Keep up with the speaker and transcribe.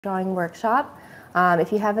drawing workshop.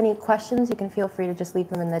 If you have any questions, you can feel free to just leave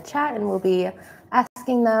them in the chat and we'll be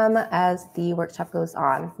asking them as the workshop goes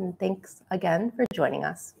on. And thanks again for joining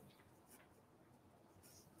us.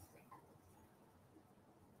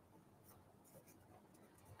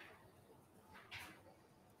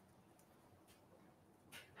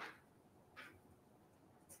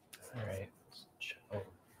 All right.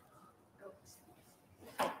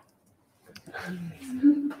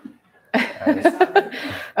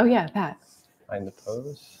 Oh yeah, that. Find the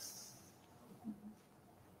pose.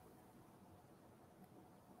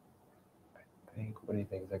 What do you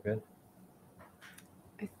think? Is that good?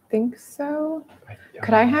 I think so.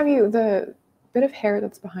 Could I have you, the bit of hair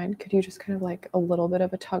that's behind, could you just kind of like a little bit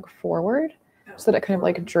of a tug forward so that it kind of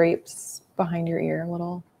like drapes behind your ear a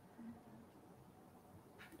little?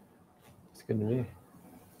 It's good to me.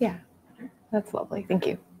 Yeah, that's lovely. Thank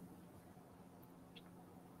you.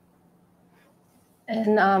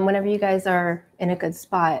 And whenever you guys are in a good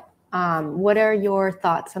spot, what are your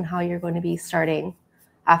thoughts on how you're going to be starting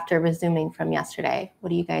after resuming from yesterday? What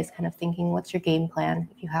are you guys kind of thinking? What's your game plan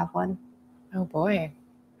if you have one? Oh boy.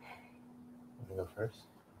 Want to go first?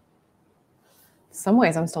 Some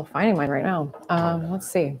ways I'm still finding mine right now. Let's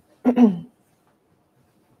see.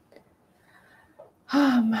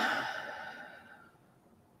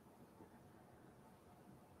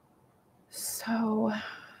 So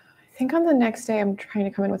I think on the next day, I'm trying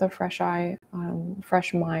to come in with a fresh eye,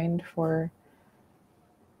 fresh mind for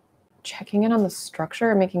checking in on the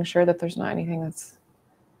structure, making sure that there's not anything that's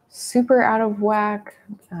super out of whack,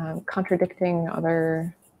 contradicting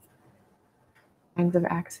other kinds of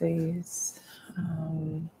axes.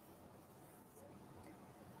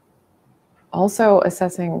 Also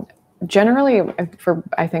assessing, generally,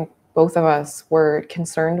 I think both of us were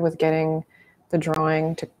concerned with getting the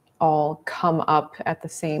drawing to all come up at the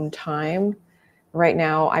same time. Right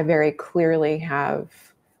now, I very clearly have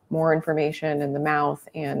more information in the mouth,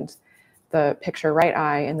 and the picture right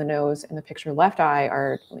eye and the nose and the picture left eye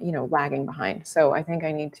are, lagging behind. So I think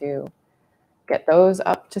I need to get those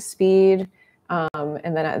up to speed.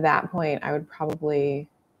 And then at that point, I would probably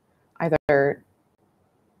either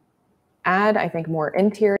add, I think, more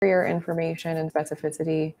interior information and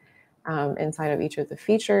specificity inside of each of the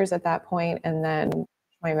features at that point, and then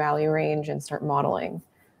my value range and start modeling.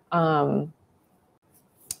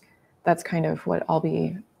 That's kind of what I'll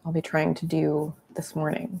be trying to do this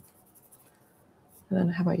morning. And then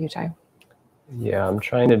how about you, Ty? Yeah, I'm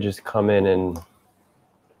trying to just come in and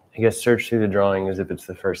I guess search through the drawing as if it's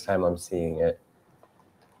the first time I'm seeing it.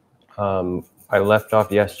 I left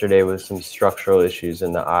off yesterday with some structural issues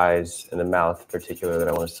in the eyes and the mouth in particular that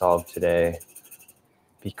I want to solve today.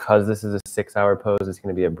 Because this is a 6-hour pose, it's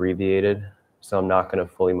going to be abbreviated, so I'm not going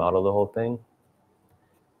to fully model the whole thing.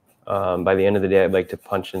 By the end of the day, I'd like to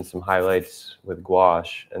punch in some highlights with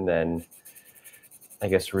gouache and then I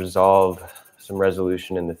guess resolve some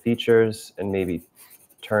resolution in the features and maybe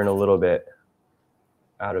turn a little bit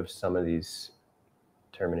out of some of these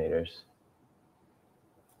terminators.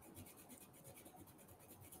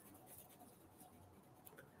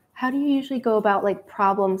 How do you usually go about like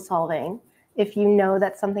problem solving? If you know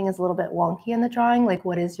that something is a little bit wonky in the drawing, like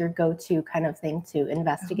what is your go-to kind of thing to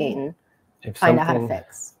investigate and find out how to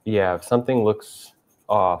fix? Yeah, if something looks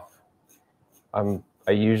off,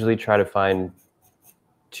 I usually try to find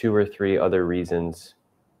 2 or 3 other reasons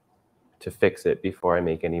to fix it before I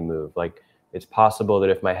make any move. Like it's possible that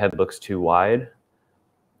if my head looks too wide,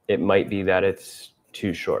 it might be that it's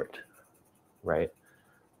too short, right?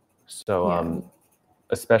 So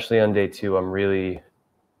especially on day 2, I'm really,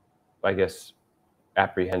 I guess,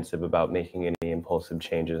 apprehensive about making any impulsive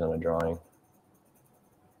changes on a drawing.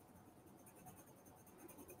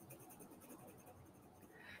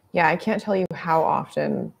 Yeah, I can't tell you how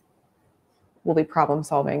often we'll be problem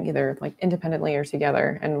solving either like independently or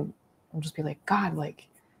together, and we'll just be like, God, like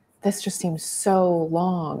this just seems so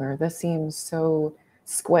long, or this seems so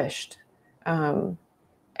squished.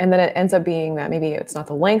 And then it ends up being that maybe it's not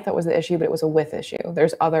the length that was the issue, but it was a width issue.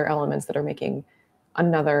 There's other elements that are making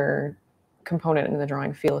another component in the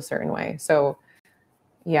drawing feel a certain way. So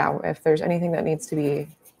yeah, if there's anything that needs to be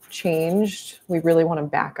changed, we really want to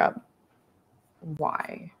back up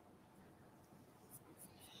why.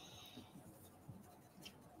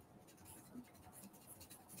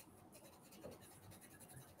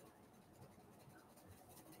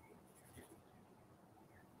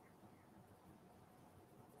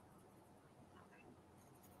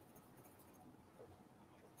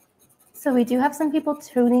 So we do have some people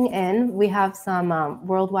tuning in. We have some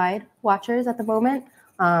worldwide watchers at the moment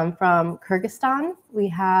from Kyrgyzstan. We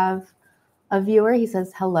have a viewer. He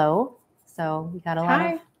says hello. So we got a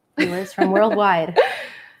lot of Viewers from worldwide.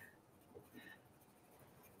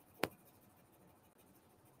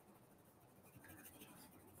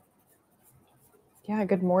 Yeah,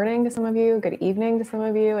 good morning to some of you. Good evening to some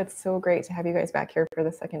of you. It's so great to have you guys back here for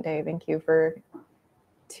the second day. Thank you for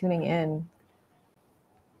tuning in.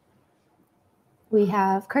 We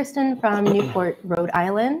have Kirsten from Newport, Rhode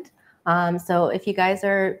Island. So if you guys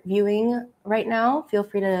are viewing right now, feel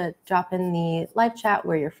free to drop in the live chat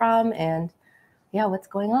where you're from and yeah, what's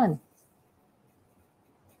going on.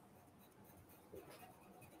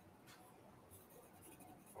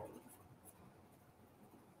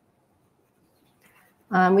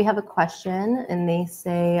 We have a question and they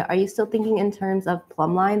say, are you still thinking in terms of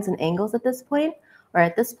plumb lines and angles at this point? Or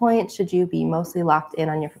at this point, should you be mostly locked in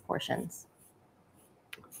on your proportions?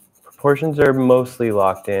 Proportions are mostly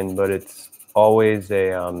locked in, but it's always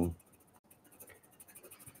a,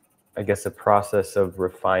 I guess, a process of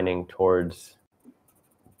refining towards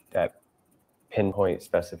that pinpoint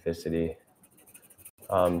specificity.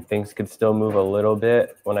 Things could still move a little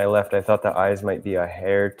bit. When I left, I thought the eyes might be a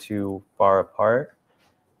hair too far apart,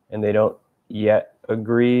 and they don't yet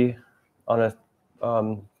agree on a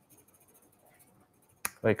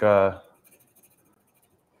like a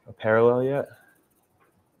parallel yet.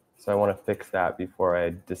 So I want to fix that before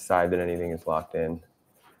I decide that anything is locked in.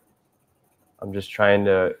 I'm just trying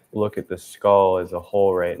to look at the skull as a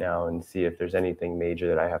whole right now and see if there's anything major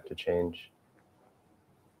that I have to change.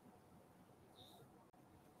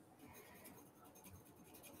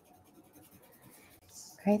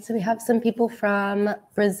 All right, so we have some people from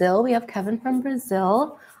Brazil. We have Kevin from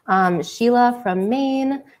Brazil, Sheila from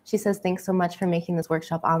Maine. She says, thanks so much for making this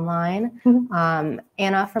workshop online.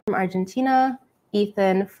 Anna from Argentina,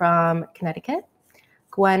 Ethan from Connecticut,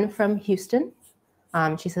 Gwen from Houston.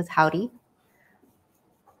 She says, howdy.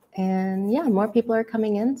 And yeah, more people are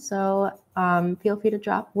coming in. So feel free to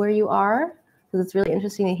drop where you are, because it's really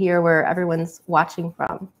interesting to hear where everyone's watching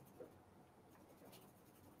from.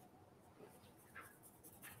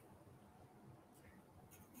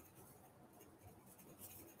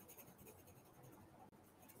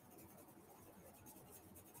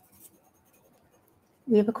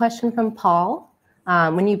 We have a question from Paul.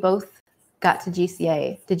 When you both got to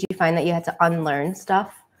GCA, did you find that you had to unlearn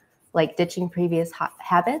stuff, like ditching previous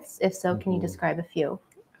habits? If so, can you describe a few?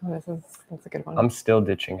 Oh, that's a good one. I'm still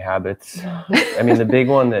ditching habits. I mean, the big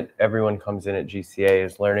one that everyone comes in at GCA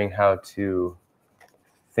is learning how to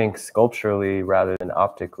think sculpturally rather than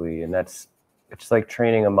optically. And it's like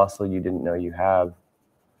training a muscle you didn't know you have.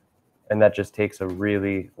 And that just takes a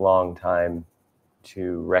really long time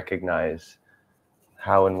to recognize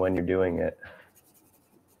how and when you're doing it.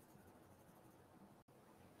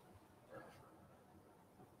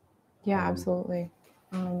 Yeah, absolutely.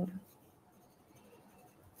 I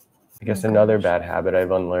guess another bad habit I've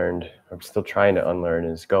unlearned, I'm still trying to unlearn,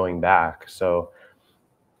 is going back. So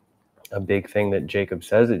a big thing that Jacob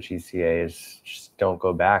says at GCA is just don't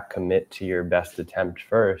go back, commit to your best attempt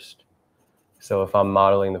first. So if I'm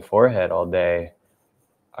modeling the forehead all day,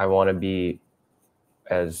 I want to be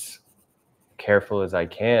as careful as I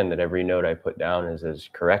can that every note I put down is as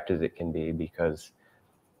correct as it can be, because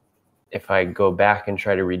if I go back and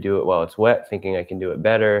try to redo it while it's wet, thinking I can do it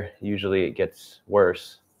better, usually it gets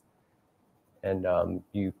worse. And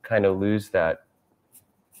you kind of lose that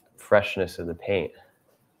freshness of the paint.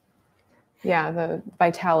 Yeah, the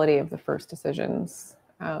vitality of the first decisions.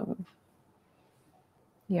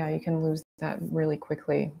 Yeah, you can lose that really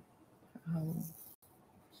quickly.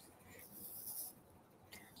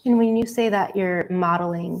 And when you say that you're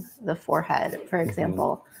modeling the forehead, for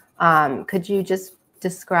example, could you just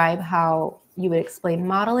describe how you would explain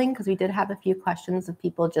modeling? Because we did have a few questions of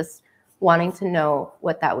people just wanting to know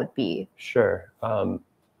what that would be. Sure. The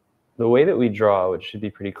way that we draw, which should be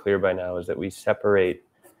pretty clear by now, is that we separate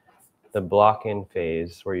the block-in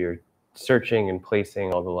phase, where you're searching and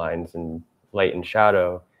placing all the lines in light and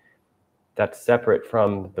shadow. That's separate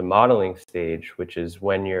from the modeling stage, which is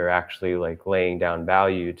when you're actually like laying down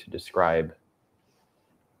value to describe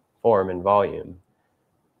form and volume.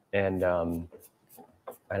 And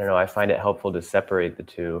I don't know, I find it helpful to separate the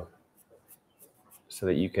two so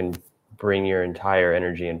that you can bring your entire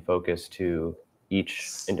energy and focus to each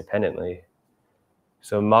independently.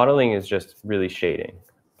 So modeling is just really shading.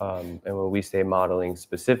 And when we say modeling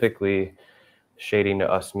specifically, shading to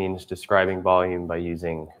us means describing volume by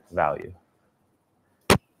using value.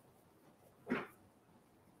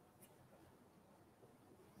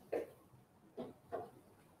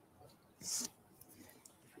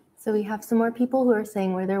 So we have some more people who are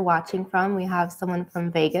saying where they're watching from. We have someone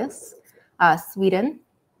from Vegas, Sweden,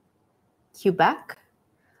 Quebec,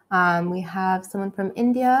 We have someone from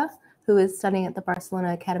India who is studying at the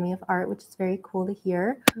Barcelona Academy of Art, which is very cool to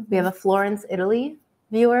hear. We have a Florence, Italy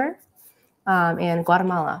viewer, and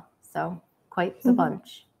Guatemala. So quite the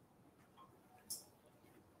bunch.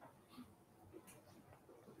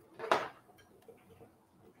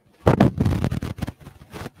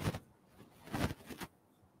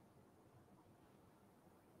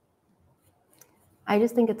 I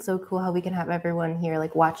just think it's so cool how we can have everyone here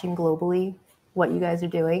like watching globally what you guys are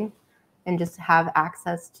doing and just have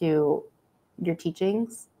access to your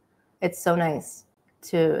teachings. It's so nice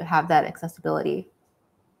to have that accessibility.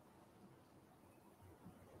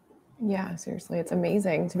 Yeah, seriously, it's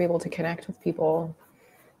amazing to be able to connect with people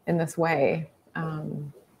in this way.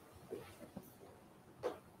 Gosh,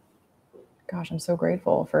 I'm so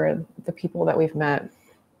grateful for the people that we've met.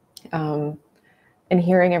 And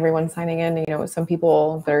hearing everyone signing in, you know, some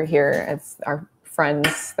people that are here, it's our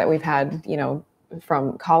friends that we've had, you know,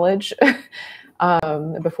 from college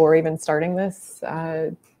before even starting this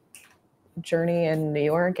journey in New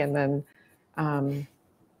York. And then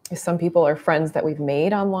some people are friends that we've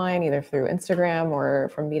made online, either through Instagram or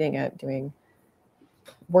from meeting at doing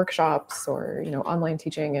workshops or, you know, online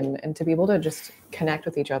teaching, and to be able to just connect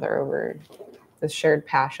with each other over this shared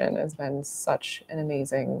passion has been such an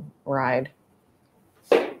amazing ride.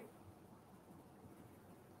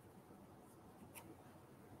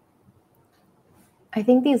 I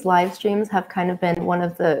think these live streams have kind of been one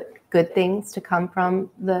of the good things to come from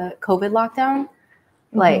the COVID lockdown.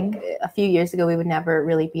 Like a few years ago, we would never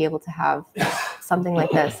really be able to have something like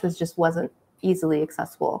this. It just wasn't easily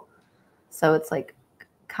accessible. So it's like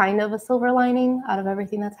kind of a silver lining out of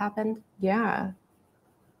everything that's happened. Yeah.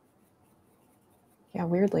 Yeah,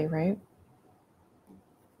 weirdly, right?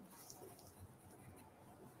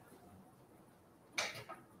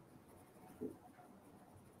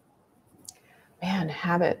 Man,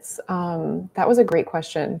 habits. That was a great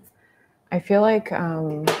question. I feel like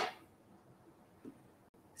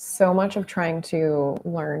so much of trying to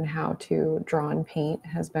learn how to draw and paint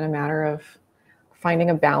has been a matter of finding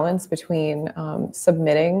a balance between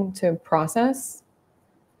submitting to process,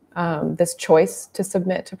 this choice to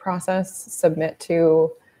submit to process, submit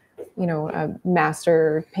to, you know,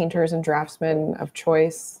 master painters and draftsmen of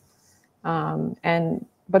choice,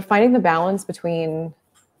 but finding the balance between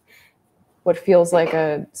what feels like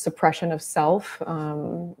a suppression of self,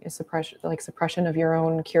 a suppression of your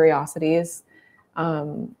own curiosities.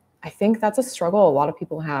 I think that's a struggle a lot of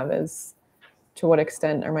people have, is to what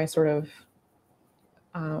extent am I sort of,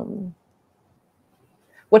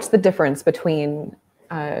 what's the difference between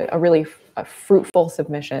a really fruitful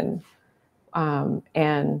submission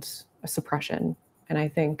and a suppression? And I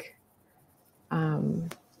think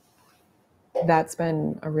that's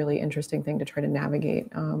been a really interesting thing to try to navigate.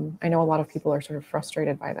 I know a lot of people are sort of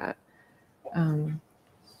frustrated by that.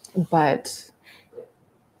 But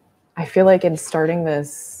I feel like in starting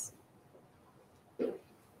this,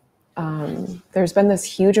 there's been this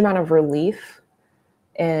huge amount of relief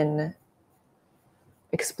in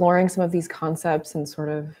exploring some of these concepts and sort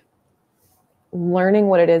of learning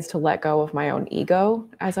what it is to let go of my own ego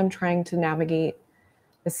as I'm trying to navigate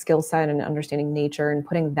the skill set and understanding nature and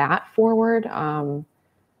putting that forward.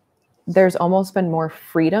 There's almost been more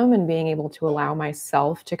freedom in being able to allow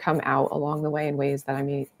myself to come out along the way in ways that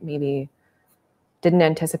I maybe didn't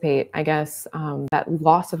anticipate. I guess that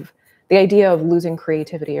loss of the idea of losing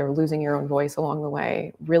creativity or losing your own voice along the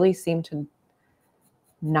way really seemed to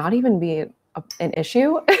not even be an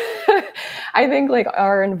issue. I think like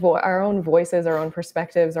our own voices, our own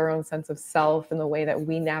perspectives, our own sense of self, and the way that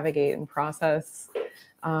we navigate and process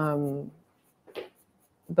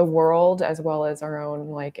the world, as well as our own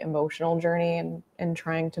like emotional journey and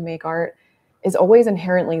trying to make art, is always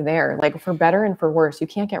inherently there. Like for better and for worse, you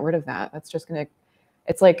can't get rid of that. That's just gonna.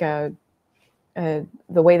 It's like the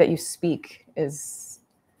way that you speak is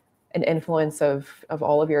an influence of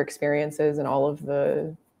all of your experiences and all of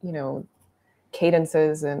the, you know,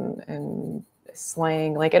 cadences and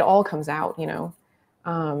slang. Like it all comes out, you know.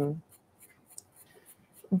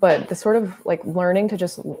 But the sort of like learning to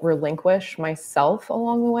just relinquish myself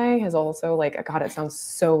along the way has also, like, God, it sounds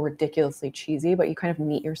so ridiculously cheesy, but you kind of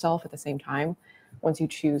meet yourself at the same time once you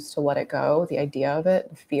choose to let it go, the idea of it,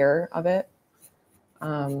 the fear of it.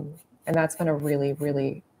 And that's been a really,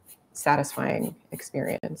 really satisfying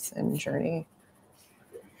experience and journey.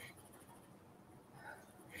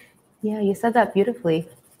 Yeah, you said that beautifully.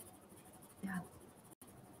 Yeah.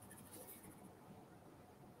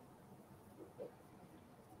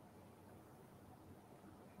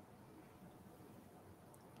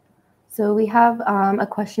 So we have a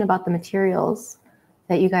question about the materials,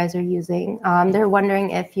 that you guys are using. They're wondering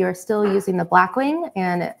if you're still using the Blackwing,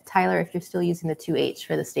 and Tyler, if you're still using the 2H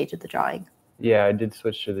for the stage of the drawing. Yeah, I did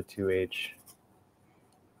switch to the 2H.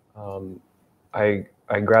 I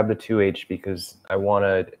grabbed the 2H because I want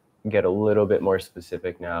to get a little bit more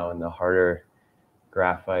specific now, and the harder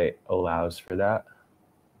graphite allows for that.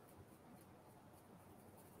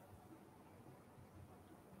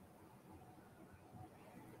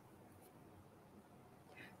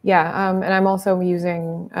 Yeah, and I'm also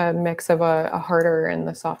using a mix of a harder and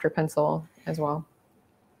the softer pencil as well.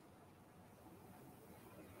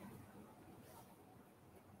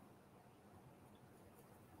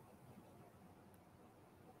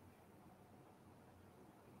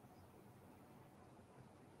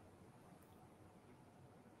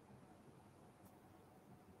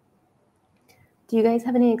 Do you guys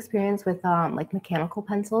have any experience with like mechanical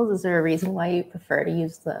pencils? Is there a reason why you prefer to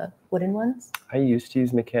use the wooden ones? I used to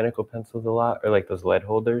use mechanical pencils a lot, or like those lead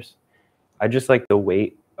holders. I just like the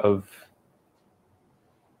weight of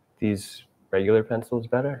these regular pencils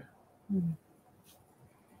better. Mm.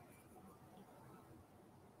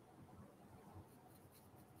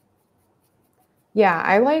 Yeah,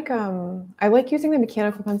 I like using the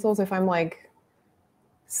mechanical pencils if I'm like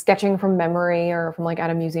sketching from memory or from like at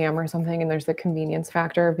a museum or something, and there's the convenience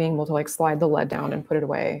factor of being able to like slide the lead down and put it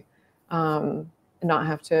away, and not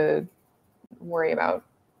have to worry about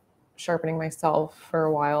sharpening myself for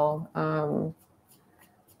a while.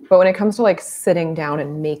 But when it comes to like sitting down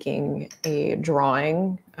and making a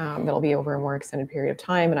drawing that'll be over a more extended period of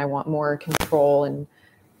time, and I want more control and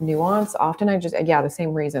nuance, often I just, yeah, the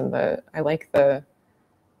same reason, I like the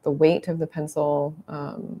weight of the pencil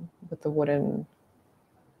with the wooden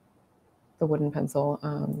pencil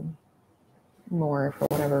more for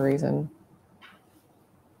whatever reason.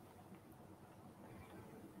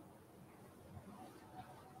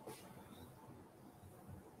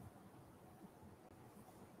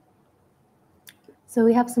 So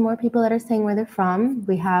we have some more people that are saying where they're from.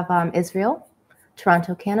 We have Israel,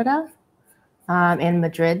 Toronto, Canada, and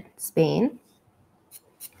Madrid, Spain.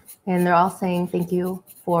 And they're all saying thank you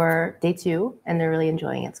for day 2, and they're really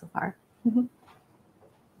enjoying it so far. Mm-hmm.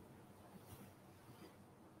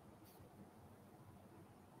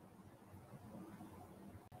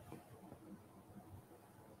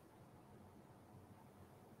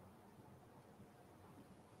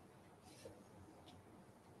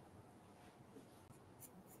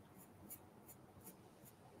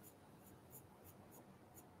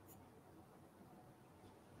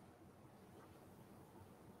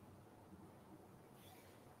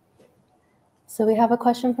 So we have a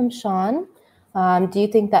question from Sean. Do you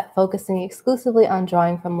think that focusing exclusively on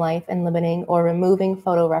drawing from life and limiting or removing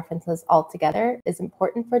photo references altogether is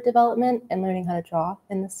important for development and learning how to draw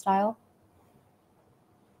in this style?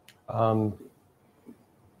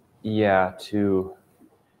 Yeah, to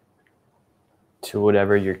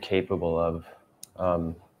whatever you're capable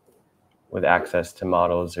of, with access to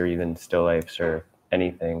models or even still lifes or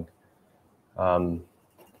anything.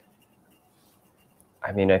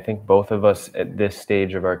 I mean, I think both of us at this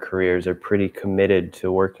stage of our careers are pretty committed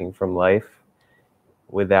to working from life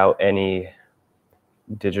without any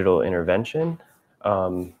digital intervention.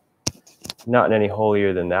 Not in any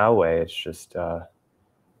holier than thou way. It's just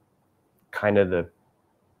kind of the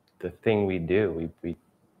thing we do.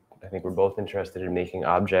 I think we're both interested in making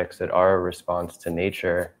objects that are a response to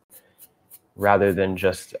nature rather than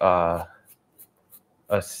just a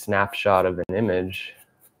snapshot of an image.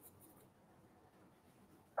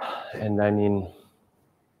 And I mean,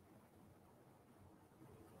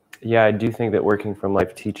 yeah, I do think that working from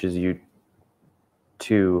life teaches you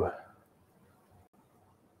to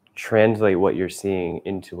translate what you're seeing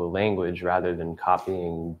into a language rather than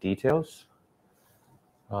copying details.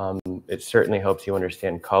 It certainly helps you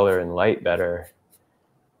understand color and light better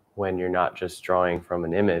when you're not just drawing from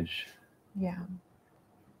an image. Yeah.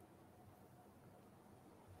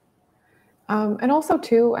 And also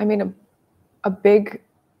too, I mean,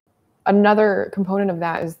 another component of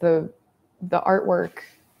that is the artwork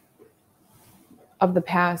of the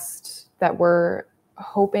past that we're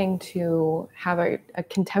hoping to have a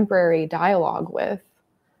contemporary dialogue with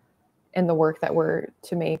in the work that we're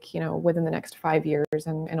to make, within the next 5 years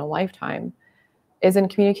and in a lifetime, is in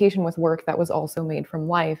communication with work that was also made from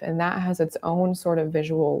life. And that has its own sort of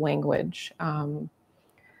visual language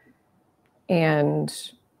and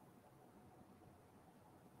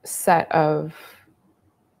set of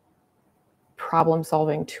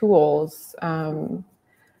problem-solving tools.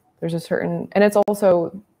 There's a certain, and it's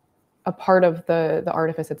also a part of the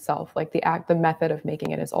artifice itself. Like the method of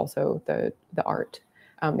making it is also the art.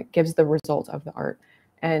 It gives the result of the art.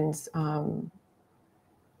 And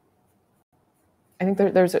I think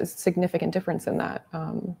there's a significant difference in that.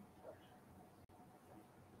 All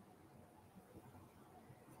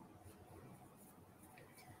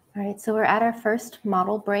right, so we're at our first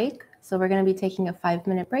model break. So we're going to be taking a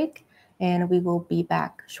 5-minute break, and we will be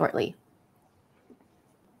back shortly.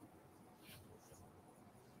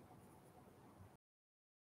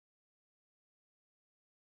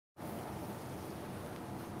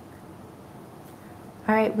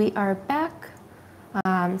 All right, we are back.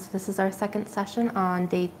 So this is our second session on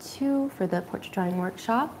day 2 for the portrait drawing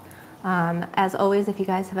workshop. As always, if you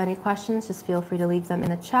guys have any questions, just feel free to leave them in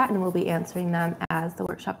the chat and we'll be answering them as the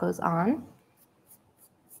workshop goes on.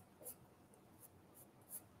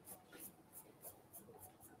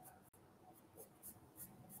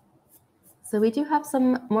 So we do have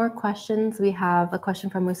some more questions. We have a question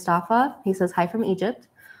from Mustafa. He says, hi from Egypt.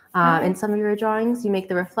 In some of your drawings, you make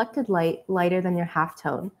the reflected light lighter than your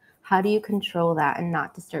halftone. How do you control that and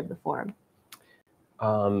not disturb the form?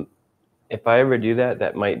 If I ever do that,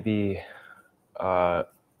 that might be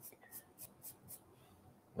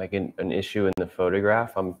like an issue in the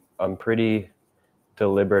photograph. I'm pretty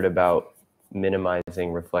deliberate about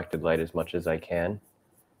minimizing reflected light as much as I can,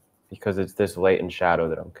 because it's this light and shadow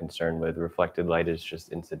that I'm concerned with. Reflected light is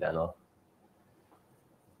just incidental.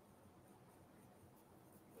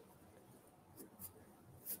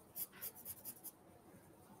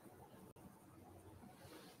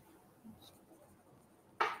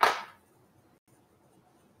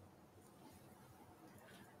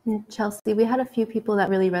 Chelsea, we had a few people that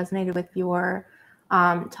really resonated with your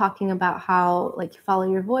talking about how like you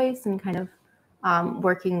follow your voice and kind of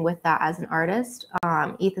working with that as an artist.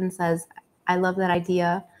 Ethan says, I love that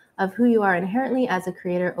idea of who you are inherently as a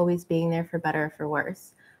creator, always being there for better or for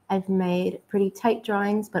worse. I've made pretty tight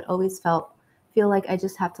drawings, but always feel like I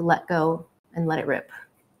just have to let go and let it rip.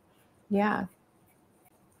 Yeah.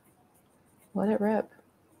 Let it rip.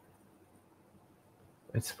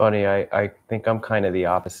 It's funny, I think I'm kind of the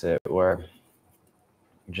opposite, where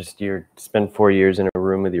you spend 4 years in a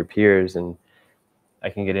room with your peers, and I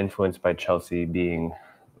can get influenced by Chelsea being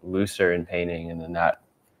looser in painting, and then that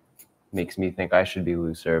makes me think I should be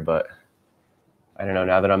looser. But I don't know,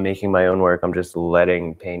 now that I'm making my own work, I'm just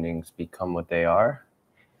letting paintings become what they are.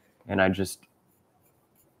 And I just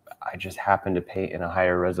happen to paint in a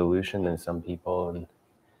higher resolution than some people. And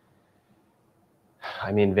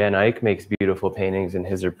I mean, Van Eyck makes beautiful paintings and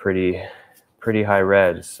his are pretty high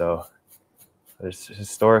res. So there's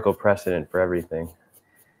historical precedent for everything.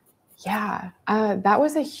 Yeah, that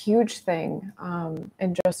was a huge thing.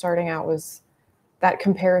 And just starting out was that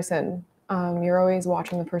comparison. You're always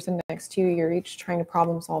watching the person next to you. You're each trying to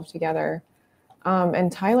problem solve together.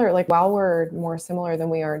 And Tyler, like, while we're more similar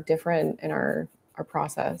than we are different in our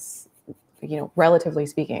process, you know, relatively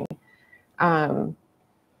speaking,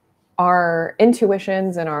 our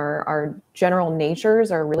intuitions and our general natures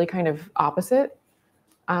are really kind of opposite.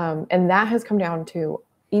 And that has come down to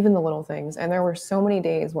even the little things. And there were so many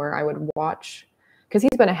days where I would watch, because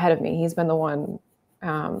he's been ahead of me. He's been the one,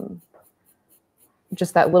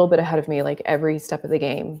 just that little bit ahead of me, like every step of the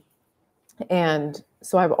game. And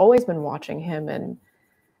so I've always been watching him and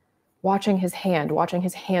watching his hand, watching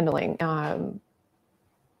his handling. And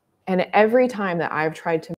every time that I've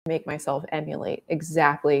tried to make myself emulate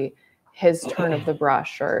exactly his turn of the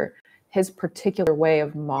brush or his particular way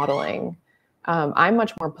of modeling, I'm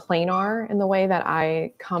much more planar in the way that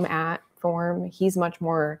I come at form. He's much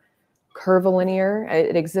more curvilinear.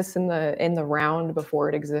 It exists in the round before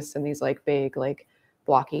it exists in these like big, like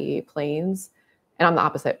blocky planes. And I'm the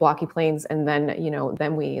opposite, blocky planes. And then, you know,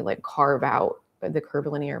 then we like carve out the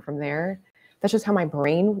curvilinear from there. That's just how my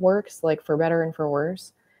brain works, like for better and for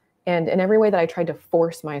worse. And in every way that I tried to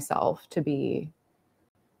force myself to be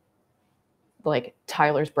like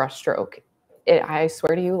Tyler's brushstroke, I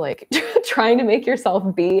swear to you, like trying to make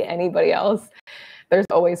yourself be anybody else, there's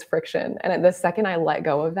always friction. And the second I let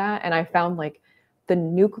go of that, and I found like the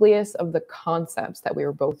nucleus of the concepts that we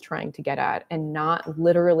were both trying to get at and not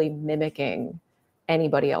literally mimicking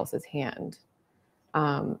anybody else's hand,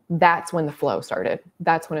 that's when the flow started.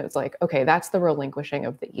 That's when it was like, okay, that's the relinquishing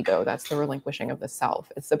of the ego. That's the relinquishing of the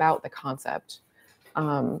self. It's about the concept.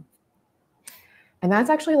 And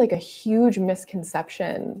that's actually like a huge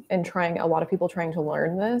misconception in a lot of people trying to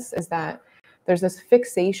learn this, is that there's this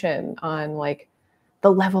fixation on like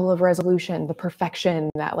the level of resolution, the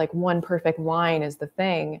perfection, that like one perfect line is the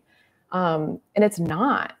thing. And it's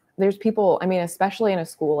not. There's people, I mean, especially in a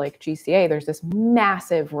school like GCA, there's this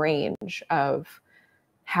massive range of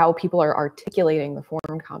how people are articulating the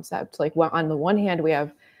form concept. Like on the one hand, we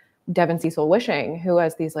have Devin Cecil Wishing, who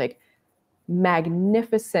has these like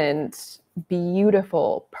magnificent,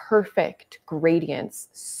 beautiful, perfect gradients,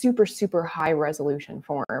 super, super high resolution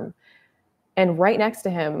form. And right next to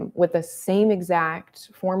him with the same exact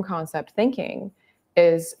form concept thinking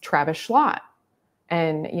is Travis Schlott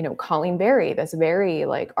and, you know, Colleen Berry, this very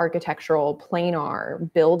like architectural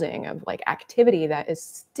planar building of like activity that is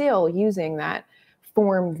still using that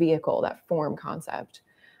form vehicle, that form concept.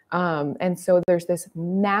 And so there's this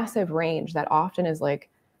massive range that often is like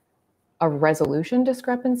a resolution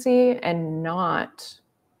discrepancy and not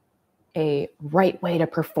a right way to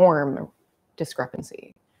perform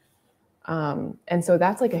discrepancy. And so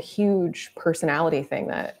that's like a huge personality thing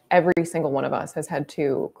that every single one of us has had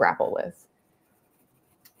to grapple with.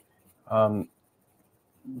 You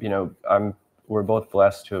know, we're both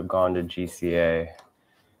blessed to have gone to GCA,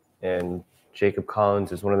 and Jacob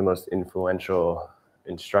Collins is one of the most influential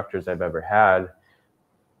instructors I've ever had.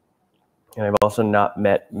 And I've also not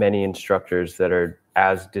met many instructors that are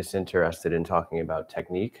as disinterested in talking about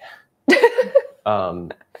technique.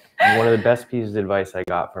 One of the best pieces of advice I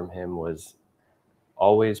got from him was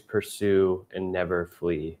always pursue and never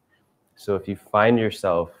flee. So if you find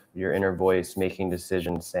yourself, your inner voice making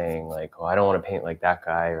decisions saying like, oh, I don't want to paint like that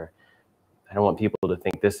guy, or I don't want people to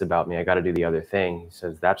think this about me, I got to do the other thing. He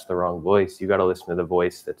says, that's the wrong voice. You got to listen to the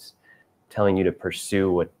voice that's telling you to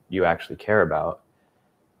pursue what you actually care about.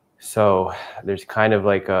 So there's kind of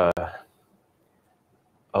like a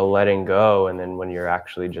letting go. And then when you're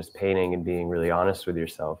actually just painting and being really honest with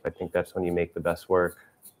yourself, I think that's when you make the best work.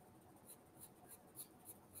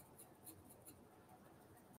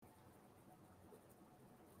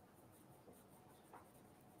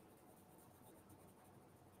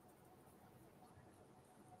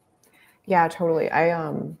 Yeah, totally.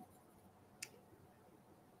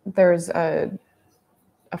 There's a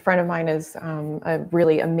friend of mine is a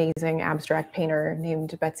really amazing abstract painter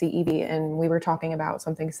named Betsy Eby, and we were talking about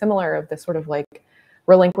something similar of this sort of like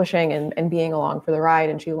relinquishing and being along for the ride.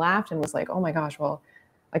 And she laughed and was like, oh my gosh, well,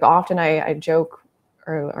 like often I joke,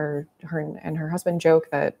 or her and her husband joke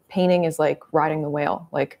that painting is like riding the whale.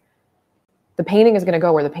 Like the painting is going to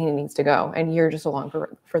go where the painting needs to go, and you're just along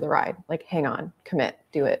for the ride. Like, hang on, commit,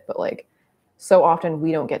 do it. But like, so often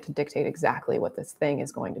we don't get to dictate exactly what this thing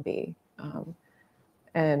is going to be.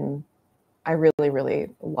 And I really,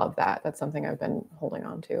 really love that. That's something I've been holding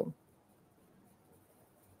on to.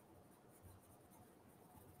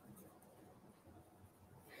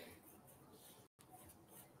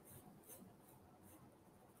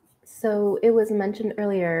 So it was mentioned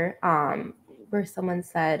earlier where someone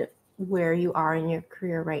said where you are in your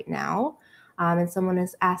career right now. And someone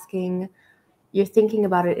is asking, you're thinking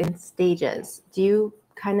about it in stages. Do you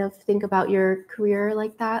kind of think about your career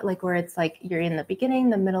like that? Like where it's like you're in the beginning,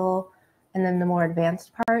 the middle, and then the more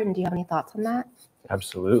advanced part? And do you have any thoughts on that?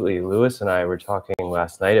 Absolutely. Lewis and I were talking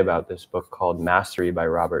last night about this book called Mastery by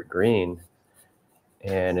Robert Greene.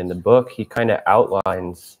 And in the book, he kind of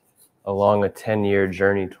outlines along a 10-year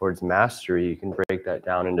journey towards mastery. You can break that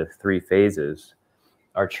down into 3 phases.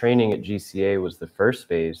 Our training at GCA was the first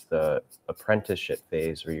phase, the apprenticeship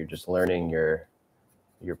phase, where you're just learning your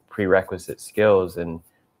prerequisite skills. And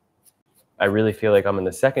I really feel like I'm in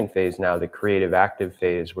the second phase now, the creative active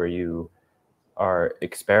phase, where you are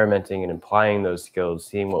experimenting and applying those skills,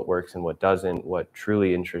 seeing what works and what doesn't, what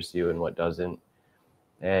truly interests you and what doesn't.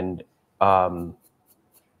 And I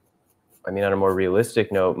mean, on a more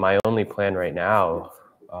realistic note, my only plan right now,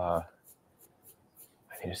 I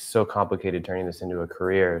mean, it's so complicated turning this into a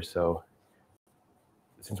career. So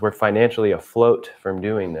since we're financially afloat from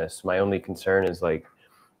doing this, my only concern is like,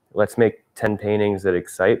 let's make 10 paintings that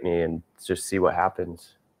excite me and just see what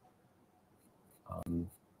happens.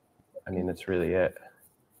 I mean, that's really it.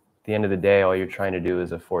 At the end of the day, all you're trying to do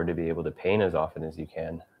is afford to be able to paint as often as you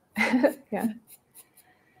can. Yeah.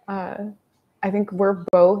 I think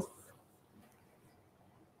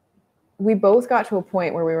we both got to a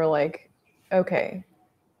point where we were like, okay,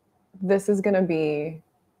 this is going to be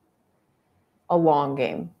a long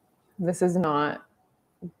game. This is not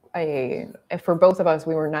for both of us,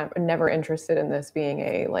 we were never interested in this being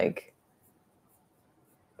a like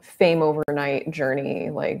fame overnight journey.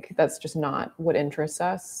 Like that's just not what interests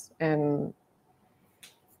us. And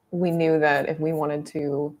we knew that if we wanted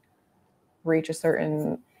to reach a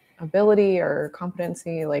certain ability or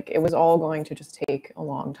competency, like it was all going to just take a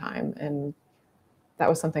long time. And that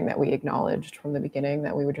was something that we acknowledged from the beginning,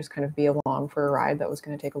 that we would just kind of be along for a ride that was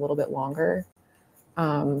going to take a little bit longer.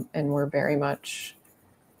 And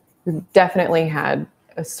we've definitely had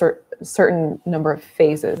a certain number of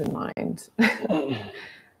phases in mind.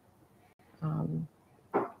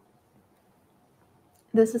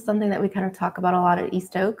 This is something that we kind of talk about a lot at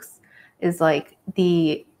East Oaks, is like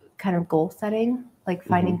the kind of goal setting, like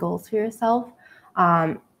finding goals for yourself.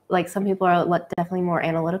 Like some people are definitely more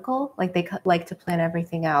analytical, like they like to plan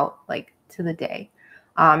everything out like to the day.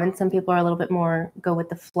 And some people are a little bit more go with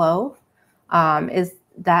the flow. Is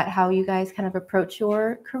that how you guys kind of approach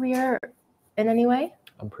your career in any way?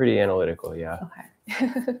 I'm pretty analytical, yeah.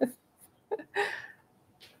 Okay.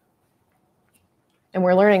 And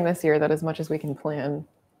we're learning this year that as much as we can plan,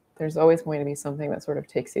 there's always going to be something that sort of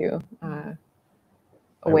takes you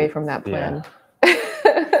away from that plan.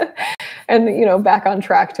 Yeah. And, you know, back on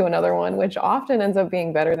track to another one, which often ends up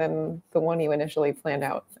being better than the one you initially planned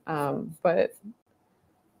out. But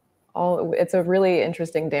it's a really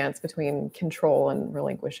interesting dance between control and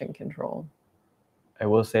relinquishing control. I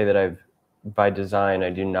will say that by design,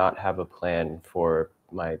 I do not have a plan for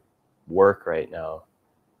my work right now.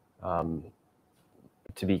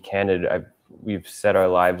 To be candid, we've set our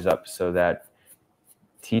lives up so that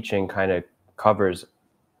teaching kind of covers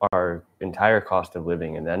our entire cost of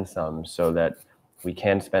living and then some, so that we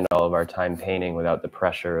can spend all of our time painting without the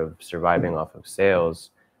pressure of surviving off of sales.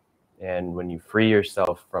 And when you free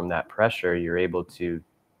yourself from that pressure, you're able to,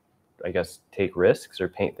 I guess, take risks or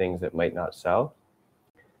paint things that might not sell.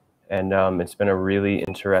 And it's been a really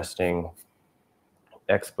interesting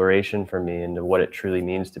exploration for me into what it truly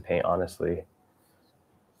means to paint honestly.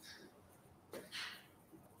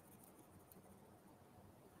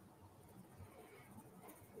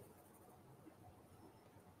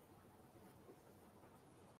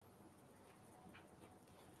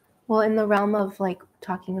 Well, in the realm of like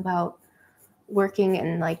talking about working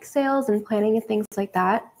in like sales and planning and things like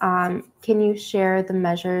that, can you share the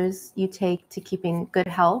measures you take to keeping good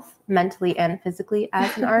health mentally and physically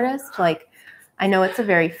as an artist? Like, I know it's a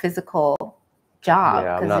very physical job.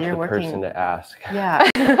 Yeah, I'm not the person to ask. Yeah.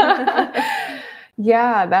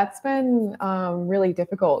 Yeah, that's been really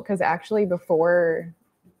difficult because actually before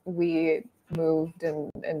we moved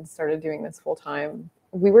and started doing this full time,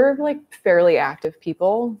 we were like fairly active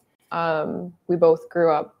people. We both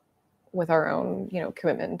grew up with our own, you know,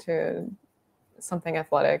 commitment to something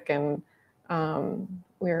athletic, and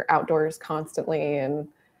we were outdoors constantly. And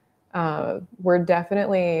we're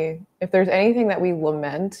definitely, if there's anything that we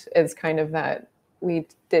lament, is kind of that we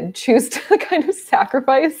did choose to kind of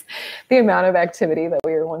sacrifice the amount of activity that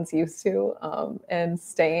we were once used to, and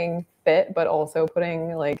staying fit, but also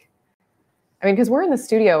putting like, I mean, because we're in the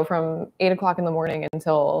studio from 8 o'clock in the morning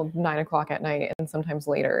until 9 o'clock at night, and sometimes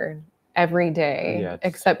later every day,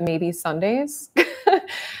 except maybe Sundays.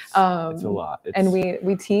 It's a lot. And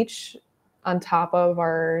we teach on top of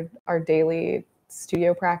our daily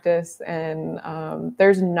studio practice, and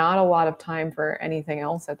there's not a lot of time for anything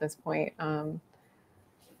else at this point.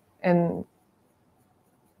 And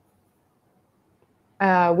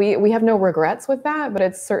we have no regrets with that, but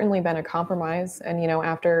it's certainly been a compromise. And, you know,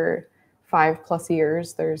 after 5+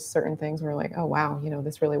 years, there's certain things we're like, oh, wow, you know,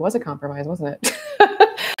 this really was a compromise, wasn't it?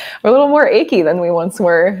 We're a little more achy than we once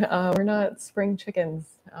were. We're not spring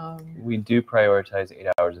chickens. We do prioritize 8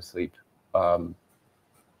 hours of sleep.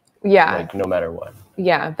 Yeah. Like no matter what.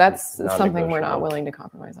 Yeah, that's something we're not willing to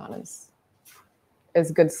compromise on is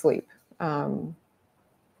good sleep.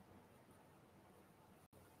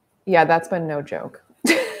 Yeah, that's been no joke.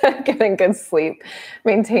 Getting good sleep,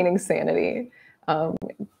 maintaining sanity,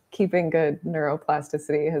 keeping good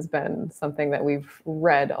neuroplasticity has been something that we've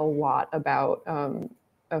read a lot about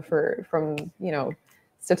from, you know,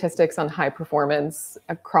 statistics on high performance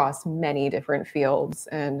across many different fields.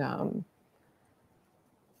 And,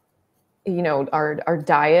 you know, our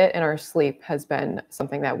diet and our sleep has been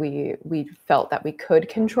something that we felt that we could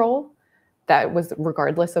control. That was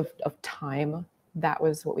regardless of time. That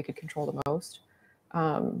was what we could control the most.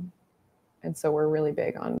 And so we're really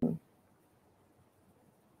big on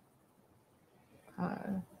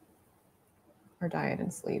our diet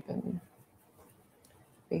and sleep and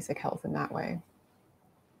basic health in that way.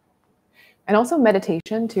 And also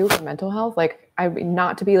meditation too for mental health. Like,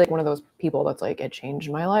 not to be like one of those people that's like, it changed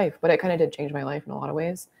my life, but it kind of did change my life in a lot of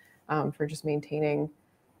ways, for just maintaining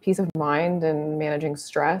peace of mind and managing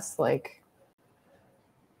stress. Like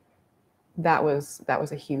that was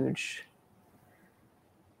a huge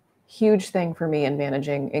thing for me in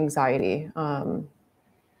managing anxiety.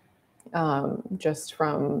 Just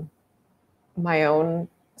from my own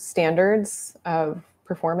standards of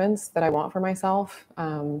performance that I want for myself.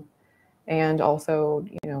 And also,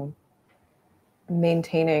 you know,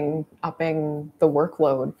 upping the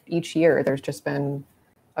workload each year. There's just been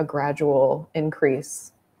a gradual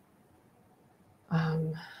increase.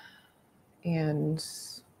 And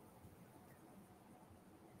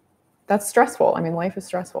that's stressful. I mean, life is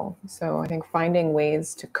stressful. So I think finding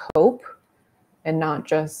ways to cope and not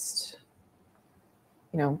just,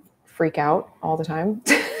 you know, freak out all the time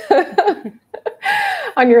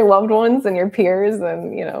on your loved ones and your peers,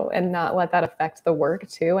 and, you know, and not let that affect the work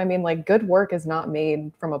too. I mean, like, good work is not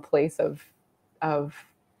made from a place of,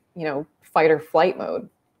 you know, fight or flight mode.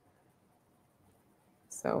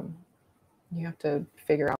 So you have to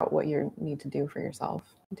figure out what you need to do for yourself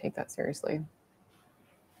and take that seriously.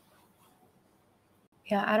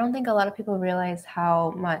 Yeah, I don't think a lot of people realize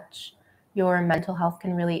how much your mental health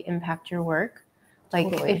can really impact your work. Like,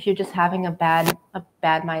 Totally. if you're just having a bad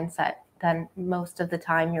mindset, then most of the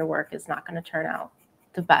time your work is not going to turn out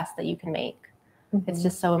the best that you can make. Mm-hmm. It's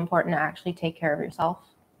just so important to actually take care of yourself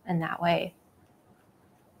in that way.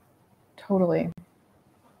 Totally.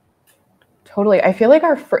 I feel like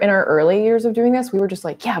in our early years of doing this, we were just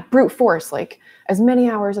like, yeah, brute force, like as many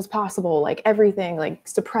hours as possible, like everything, like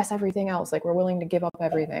suppress everything else. Like, we're willing to give up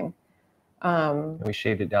everything. We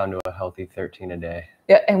shaved it down to a healthy 13 a day.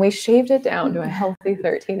 Yeah, and we shaved it down to a healthy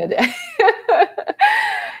 13 a day.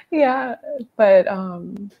 Yeah, but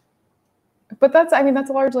that's, I mean, that's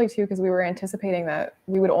largely too because we were anticipating that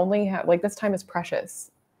we would only have, like, this time is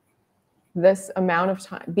precious. This amount of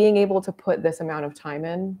time, being able to put this amount of time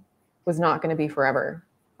in was not going to be forever.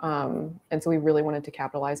 And so we really wanted to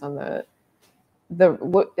capitalize on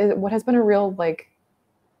what has been a real, like,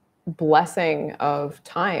 blessing of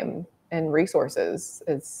time and resources.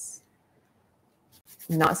 It's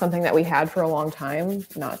not something that we had for a long time,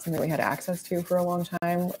 not something we had access to for a long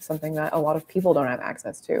time, something that a lot of people don't have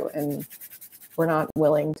access to, and we're not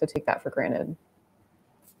willing to take that for granted.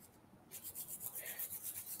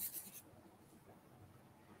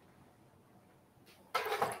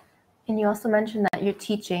 And you also mentioned that you're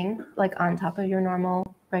teaching, like, on top of your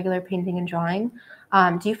normal regular painting and drawing.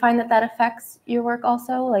 Do you find that that affects your work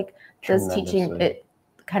also? Like, does teaching, it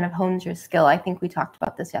kind of hones your skill? I think we talked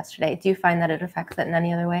about this yesterday. Do you find that it affects it in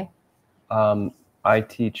any other way? I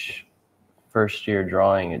teach first year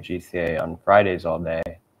drawing at GCA on Fridays all day.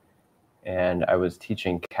 And I was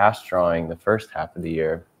teaching cast drawing the first half of the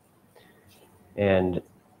year. And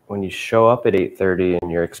when you show up at 8:30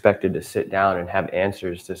 and you're expected to sit down and have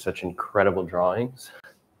answers to such incredible drawings,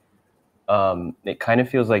 it kind of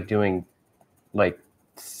feels like doing like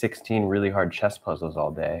 16 really hard chess puzzles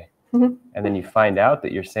all day. Mm-hmm. And then you find out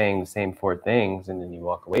that you're saying the same 4 things, and then you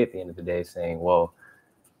walk away at the end of the day saying, well,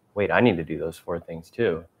 wait, I need to do those 4 things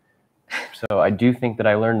too. So I do think that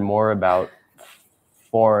I learned more about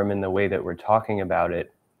form and the way that we're talking about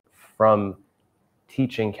it from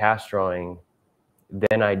teaching cast drawing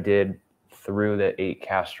than I did through the 8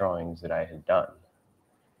 cast drawings that I had done.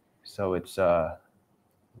 So it's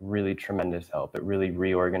really tremendous help. It really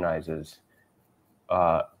reorganizes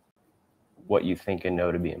what you think and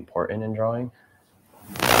know to be important in drawing.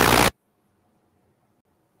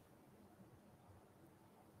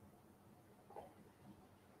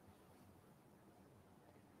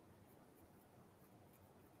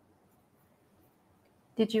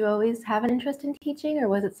 Did you always have an interest in teaching, or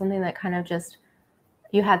was it something that kind of just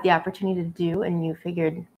you had the opportunity to do and you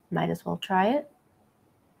figured might as well try it?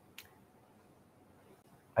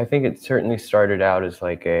 I think it certainly started out as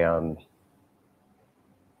like a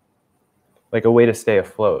way to stay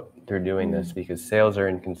afloat through doing this, because sales are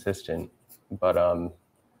inconsistent. But I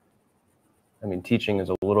mean, teaching is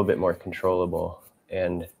a little bit more controllable,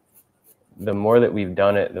 and the more that we've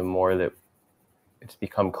done it, the more that it's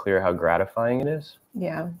become clear how gratifying it is.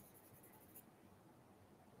 Yeah.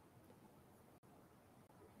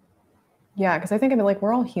 Yeah, because I think, I mean, like,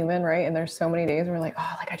 we're all human, right? And there's so many days where we're like,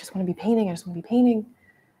 oh, like, I just want to be painting. I just want to be painting.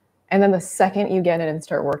 And then the second you get in and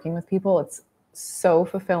start working with people, it's so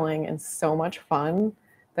fulfilling and so much fun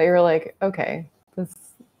that you're like, okay,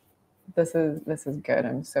 this is good.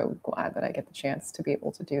 I'm so glad that I get the chance to be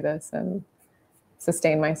able to do this and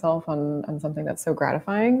sustain myself on something that's so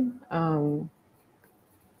gratifying. And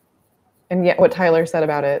yet what Tyler said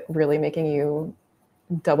about it really making you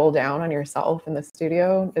double down on yourself in the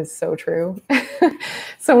studio is so true.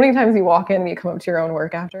 So many times you walk in and you come up to your own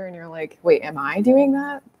work after and you're like, wait, am I doing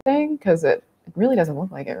that thing? Because it really doesn't look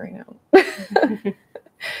like it right now.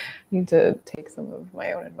 Need to take some of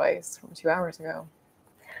my own advice from 2 hours ago.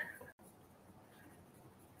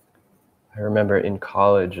 I remember in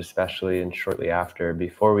college, especially, and shortly after,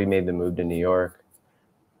 before we made the move to New York,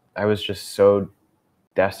 I was just so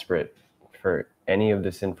desperate for any of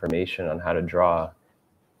this information on how to draw.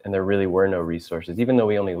 And there really were no resources. Even though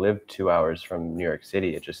we only lived 2 hours from New York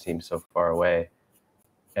City, it just seemed so far away.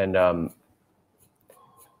 And I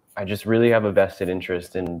just really have a vested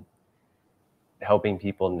interest in helping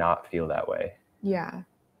people not feel that way. Yeah.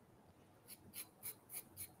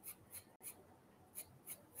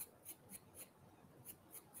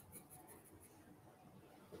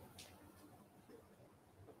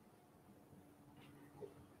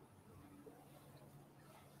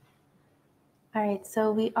 All right,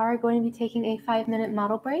 so we are going to be taking a 5-minute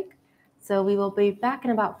model break. So we will be back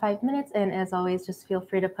in about 5 minutes. And as always, just feel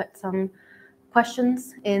free to put some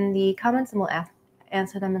questions in the comments and we'll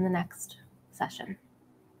answer them in the next session.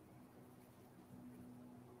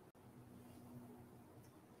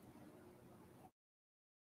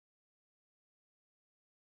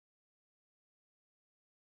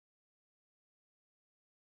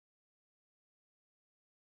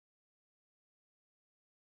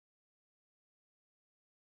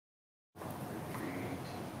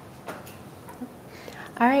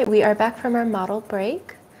 All right, we are back from our model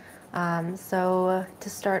break. So to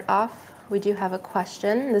start off, we do have a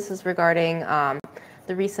question. This is regarding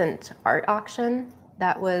the recent art auction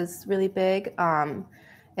that was really big.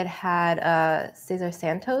 It had a Cesar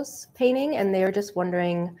Santos painting, and they were just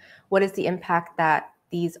wondering what is the impact that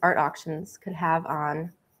these art auctions could have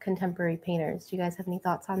on contemporary painters. Do you guys have any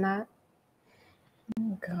thoughts on that?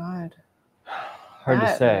 Oh, God. Hard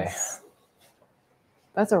to say.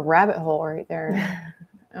 That's a rabbit hole right there.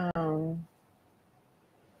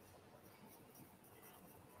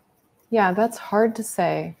 Yeah, that's hard to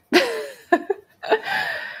say. It's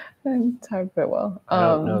hard to put well. I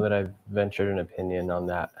don't know that I've ventured an opinion on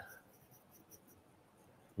that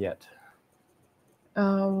yet.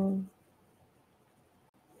 Gosh.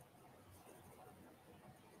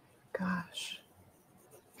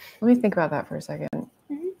 Let me think about that for a second.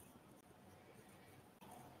 Mm-hmm.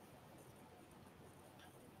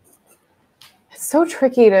 It's so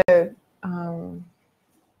tricky to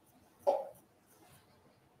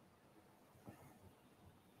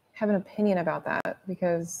have an opinion about that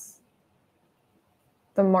because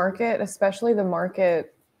the market, especially the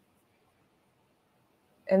market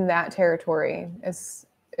in that territory, is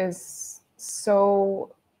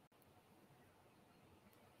so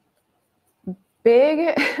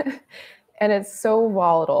big and it's so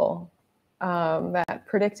volatile that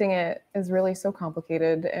predicting it is really so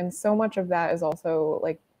complicated, and so much of that is also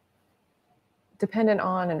like dependent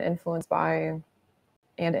on and influenced by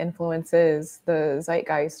and influences the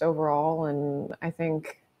zeitgeist overall. And I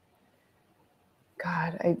think,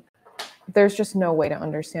 God, there's just no way to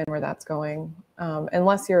understand where that's going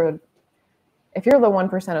unless if you're the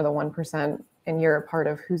 1% of the 1% and you're a part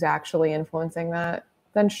of who's actually influencing that,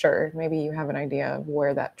 then sure, maybe you have an idea of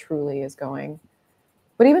where that truly is going.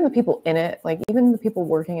 But even the people in it, like even the people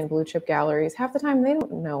working in blue chip galleries, half the time they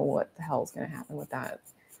don't know what the hell is going to happen with that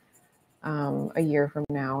a year from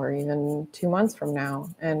now or even 2 months from now.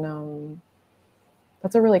 And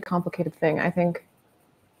that's a really complicated thing. I think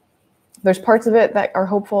there's parts of it that are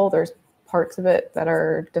hopeful. There's parts of it that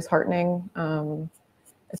are disheartening.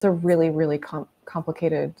 It's a really, really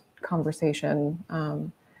complicated conversation.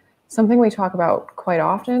 Something we talk about quite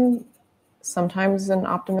often, sometimes in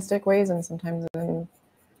optimistic ways and sometimes in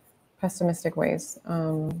pessimistic ways.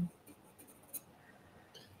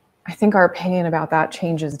 I think our opinion about that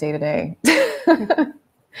changes day to day.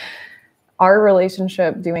 Our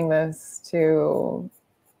relationship doing this to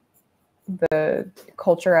the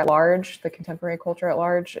culture at large, the contemporary culture at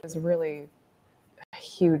large, is really a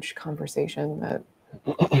huge conversation that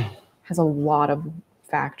has a lot of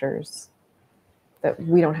factors that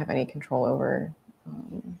we don't have any control over.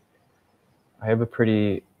 I have a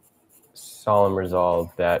pretty solemn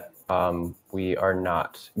resolve that we are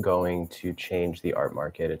not going to change the art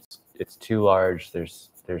market. It's too large. There's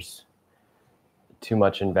too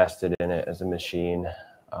much invested in it as a machine.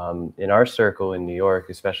 In our circle in New York,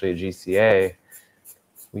 especially at GCA,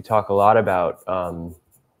 we talk a lot about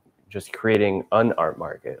just creating an art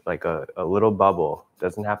market, like a little bubble.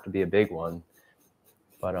 Doesn't have to be a big one,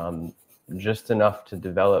 but just enough to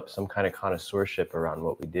develop some kind of connoisseurship around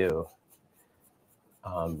what we do.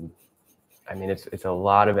 I mean, it's a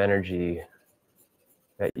lot of energy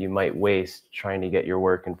that you might waste trying to get your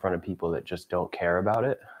work in front of people that just don't care about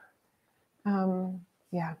it.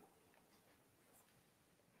 Yeah.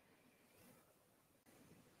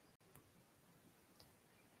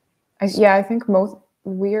 I think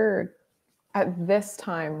we're at this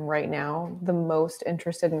time right now the most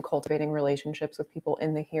interested in cultivating relationships with people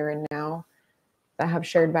in the here and now that have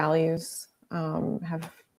shared values,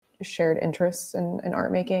 have shared interests in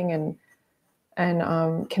art making,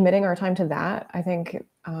 and committing our time to that. I think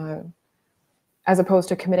as opposed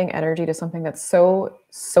to committing energy to something that's so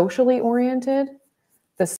socially oriented,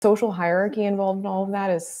 the social hierarchy involved in all of that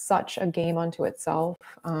is such a game unto itself.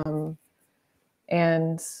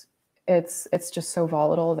 And it's just so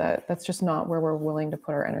volatile that that's just not where we're willing to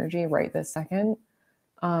put our energy right this second.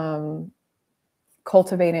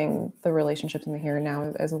 Cultivating the relationships in the here and now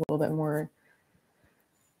is a little bit more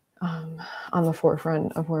on the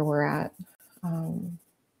forefront of where we're at.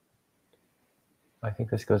 I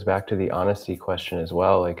think this goes back to the honesty question as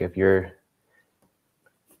well. Like if you're,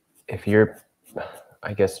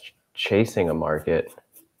 I guess, chasing a market,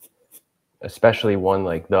 especially one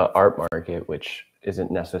like the art market, which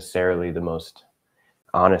isn't necessarily the most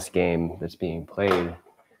honest game that's being played,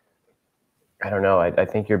 I don't know. I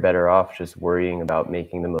think you're better off just worrying about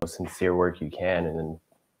making the most sincere work you can, and then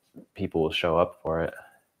people will show up for it.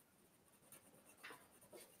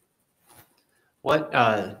 What,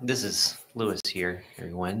 this is Lewis here,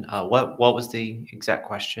 everyone. What was the exact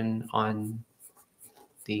question on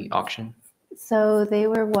the auction? So they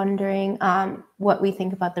were wondering what we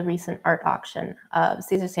think about the recent art auction of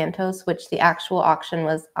Cesar Santos, which the actual auction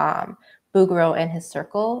was Bouguereau and his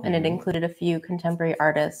circle, and it included a few contemporary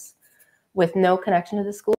artists with no connection to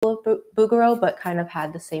the school of Bouguereau, but kind of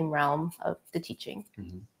had the same realm of the teaching.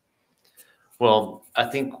 Well, I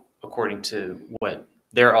think according to what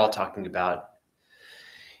they're all talking about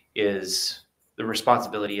is the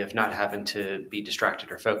responsibility of not having to be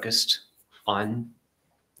distracted or focused on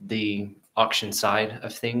the auction side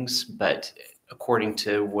of things. But according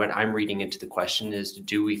to what I'm reading into the question is,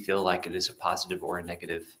 do we feel like it is a positive or a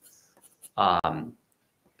negative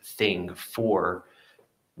thing for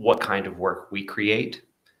what kind of work we create?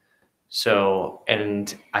 So,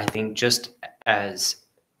 and I think just as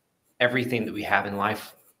everything that we have in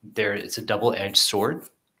life, it's a double-edged sword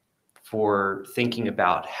for thinking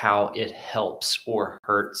about how it helps or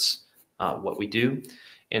hurts what we do.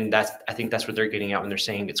 And I think that's what they're getting at when they're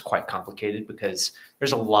saying it's quite complicated, because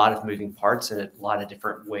there's a lot of moving parts and a lot of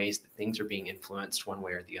different ways that things are being influenced one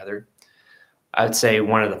way or the other. I would say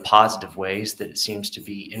one of the positive ways that it seems to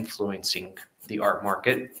be influencing the art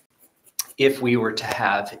market, if we were to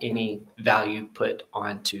have any value put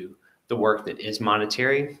onto the work that is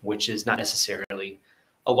monetary, which is not necessarily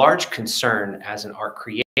a large concern as an art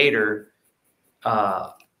creator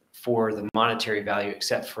for the monetary value,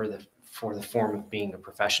 except for the form of being a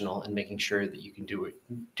professional and making sure that you can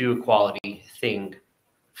do a quality thing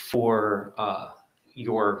for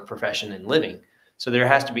your profession and living. So there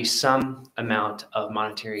has to be some amount of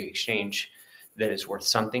monetary exchange that is worth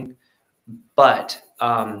something. But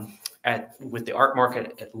with the art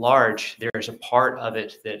market at large, there's a part of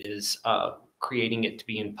it that is creating it to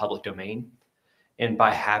be in public domain. And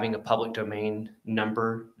by having a public domain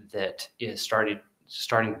number that is starting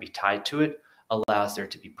to be tied to it, allows there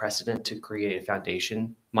to be precedent to create a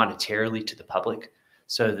foundation monetarily to the public,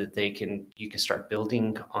 so that you can start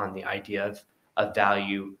building on the idea of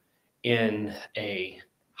value in a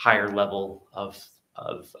higher level of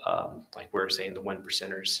like we're saying, the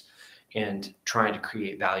 1%ers, and trying to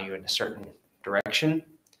create value in a certain direction.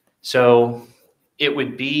 So it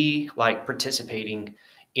would be like participating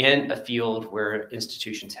in a field where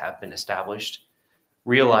institutions have been established,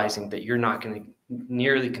 realizing that you're not going to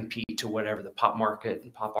nearly compete to whatever the pop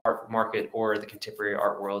art market or the contemporary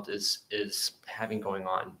art world is having going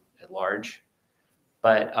on at large.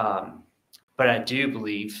 But I do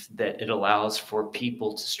believe that it allows for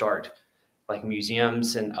people to start, like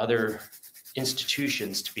museums and other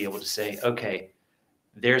institutions, to be able to say, okay,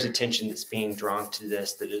 there's attention that's being drawn to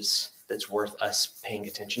this that's worth us paying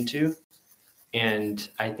attention to. And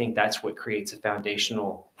I think that's what creates a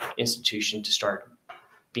foundational institution to start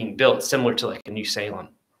being built, similar to like a New Salem.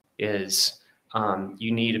 Is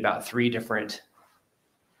you need about three different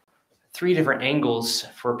angles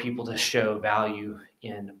for people to show value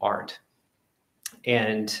in art.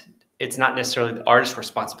 And it's not necessarily the artist's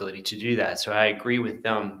responsibility to do that. So I agree with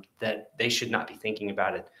them that they should not be thinking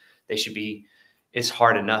about it. It's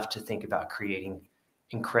hard enough to think about creating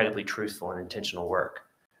incredibly truthful and intentional work.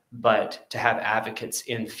 But to have advocates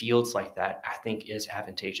in fields like that, I think is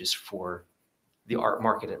advantageous for the art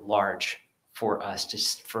market at large, for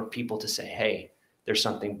people to say, hey, there's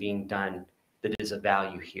something being done that is of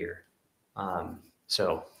value here.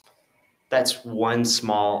 So that's one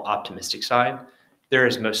small optimistic side. There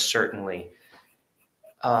is most certainly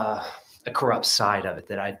a corrupt side of it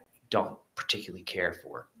that I don't particularly care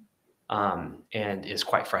for, and is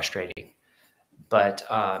quite frustrating. But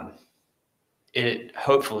it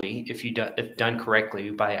hopefully, if done correctly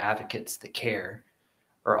by advocates that care,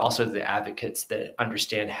 or also the advocates that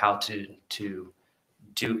understand how to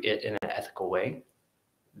do it in an ethical way,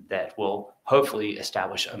 that will hopefully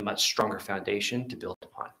establish a much stronger foundation to build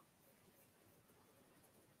upon.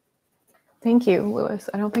 Thank you, Lewis.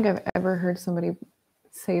 I don't think I've ever heard somebody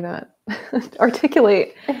say that,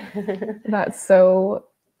 articulate that so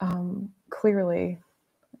clearly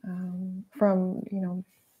from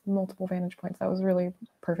multiple vantage points. That was really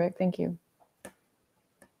perfect. Thank you.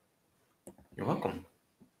 You're welcome.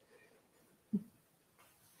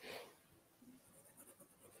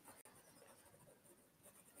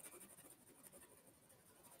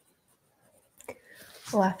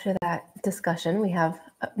 Well, after that discussion, we have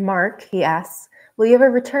Mark. He asks, will you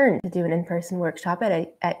ever return to do an in-person workshop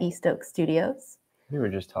at East Oak Studios? We were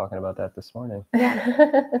just talking about that this morning.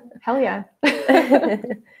 Yeah. Hell yeah.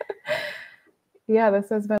 Yeah, this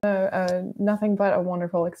has been a nothing but a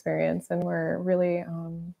wonderful experience, and we're really,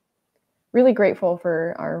 really grateful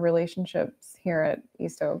for our relationships here at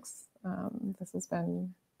East Oaks. This has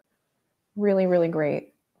been really, really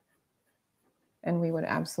great, and we would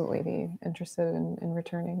absolutely be interested in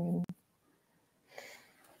returning.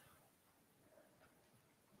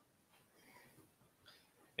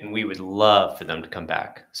 And we would love for them to come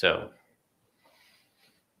back. So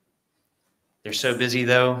they're so busy,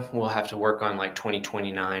 though, we'll have to work on like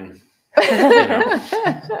 2029.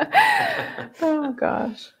 Oh,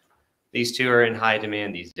 gosh. These two are in high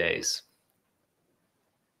demand these days.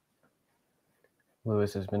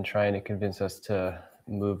 Lewis has been trying to convince us to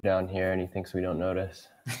move down here, and he thinks we don't notice.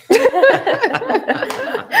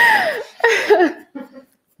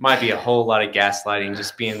 Might be a whole lot of gaslighting,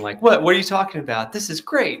 just being like, what are you talking about? This is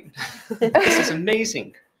great. This is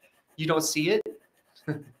amazing. You don't see it?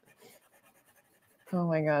 Oh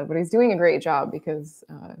my God, but he's doing a great job, because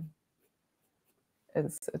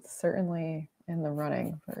it's certainly in the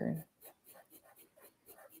running for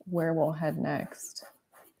where we'll head next.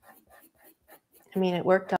 I mean, it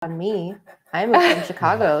worked on me. I'm from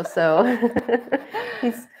Chicago, so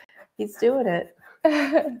he's doing it.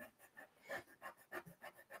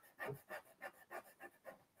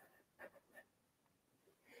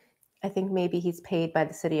 I think maybe he's paid by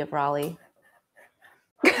the city of Raleigh.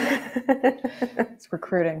 It's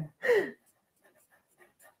recruiting.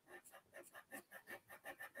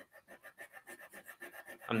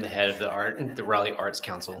 I'm the head of the Raleigh Arts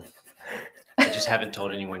Council. I just haven't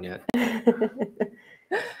told anyone yet.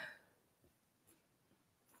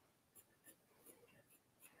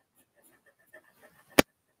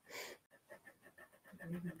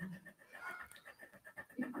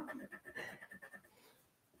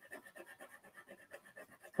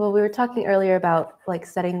 Well, we were talking earlier about like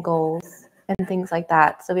setting goals and things like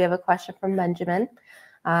that. So we have a question from Benjamin.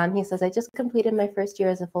 He says, I just completed my first year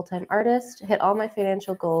as a full-time artist, hit all my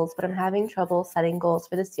financial goals, but I'm having trouble setting goals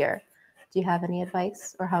for this year. Do you have any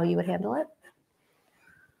advice or how you would handle it?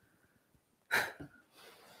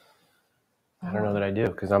 I don't know that I do,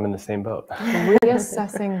 because I'm in the same boat.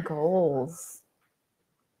 Reassessing goals.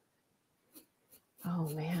 Oh,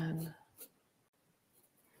 man.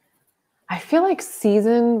 I feel like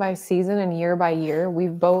season by season and year by year, we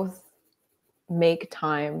both make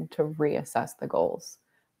time to reassess the goals.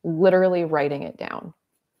 Literally writing it down.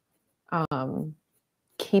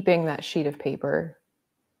 Keeping that sheet of paper.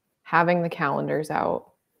 Having the calendars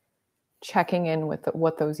out. Checking in with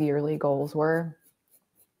what those yearly goals were.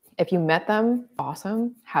 If you met them,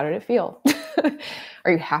 awesome. How did it feel?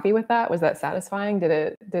 Are you happy with that? Was that satisfying? Did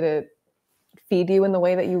it feed you in the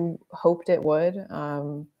way that you hoped it would?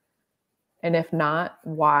 And if not,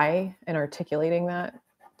 why? And articulating that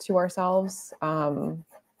to ourselves.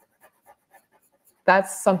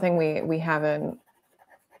 That's something we haven't.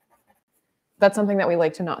 That's something that we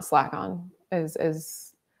like to not slack on.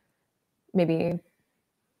 Is maybe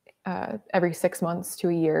every 6 months to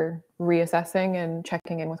a year, reassessing and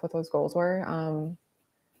checking in with what those goals were,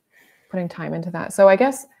 putting time into that. So I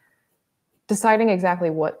guess deciding exactly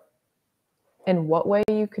in what way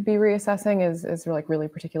you could be reassessing is like really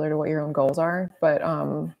particular to what your own goals are. But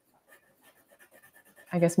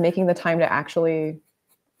I guess making the time to actually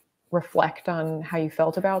reflect on how you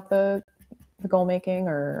felt about the goal making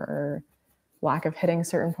or lack of hitting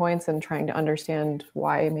certain points, and trying to understand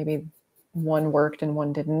why maybe one worked and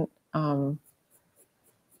one didn't,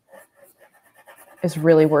 is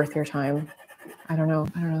really worth your time. I don't know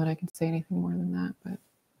that I can say anything more than that, but.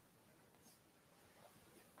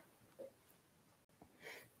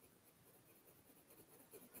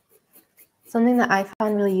 Something that I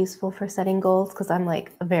found really useful for setting goals, because I'm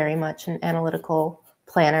like very much an analytical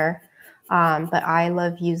planner, but I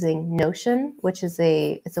love using Notion, which is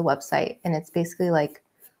it's a website, and it's basically like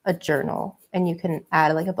a journal, and you can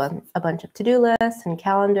add like a bunch of to-do lists and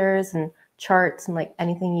calendars and charts and like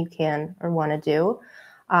anything you can or want to do.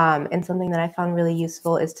 And something that I found really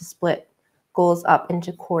useful is to split goals up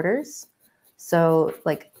into quarters. So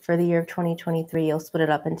like for the year of 2023, you'll split it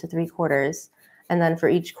up into 3 quarters. And then for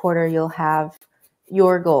each quarter, you'll have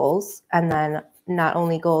your goals, and then not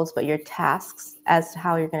only goals, but your tasks as to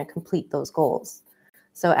how you're going to complete those goals.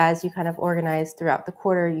 So as you kind of organize throughout the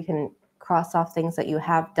quarter, you can cross off things that you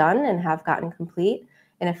have done and have gotten complete.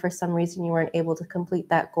 And if for some reason you weren't able to complete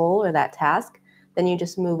that goal or that task, then you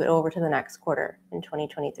just move it over to the next quarter in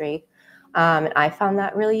 2023. And I found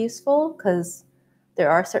that really useful, because there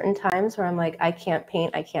are certain times where I'm like, I can't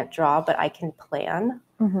paint, I can't draw, but I can plan.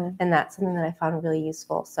 And that's something that I found really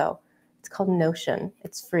useful. So it's called Notion.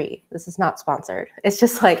 It's free. This is not sponsored. It's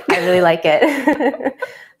just like, I really like it.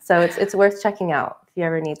 So it's worth checking out if you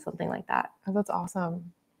ever need something like that. Oh, that's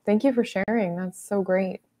awesome. Thank you for sharing. That's so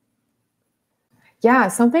great. Yeah,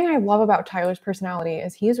 something I love about Tyler's personality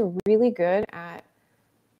is he's really good at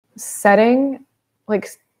setting, like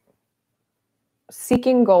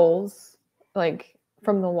seeking goals, like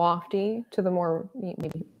from the lofty to the more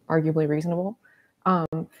maybe arguably reasonable.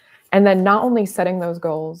 And then not only setting those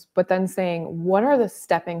goals, but then saying, what are the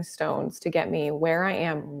stepping stones to get me where I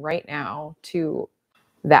am right now to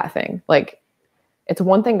that thing? Like, it's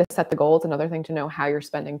one thing to set the goal, it's another thing to know how you're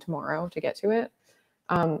spending tomorrow to get to it.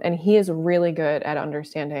 And he is really good at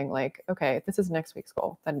understanding, like, okay, this is next week's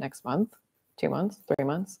goal, then next month, 2 months, 3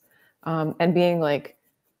 months, and being like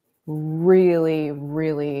really,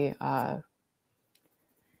 really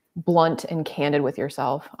blunt and candid with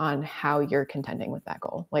yourself on how you're contending with that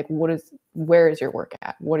goal. Like, where is your work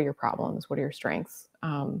at? What are your problems? What are your strengths?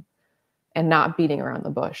 And not beating around the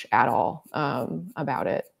bush at all about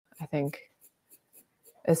it, I think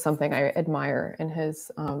is something I admire in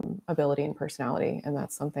his ability and personality. And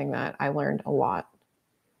that's something that I learned a lot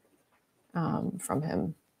from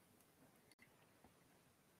him.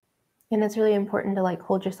 And it's really important to like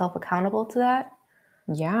hold yourself accountable to that.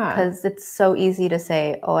 Yeah. Because it's so easy to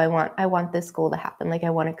say, oh, I want this goal to happen. Like I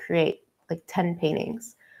want to create like 10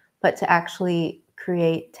 paintings, but to actually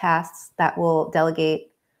create tasks that will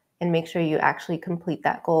delegate and make sure you actually complete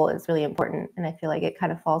that goal is really important. And I feel like it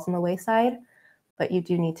kind of falls on the wayside, but you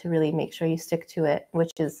do need to really make sure you stick to it,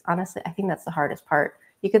 which is honestly, I think that's the hardest part.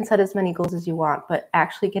 You can set as many goals as you want, but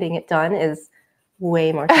actually getting it done is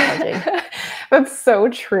way more challenging. That's so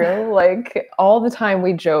true. Like all the time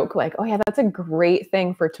we joke like, oh yeah, that's a great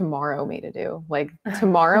thing for tomorrow me to do. Like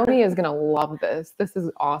tomorrow me is going to love this. This is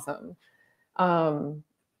awesome.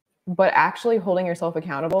 But actually holding yourself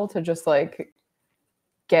accountable to just like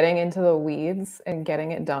getting into the weeds and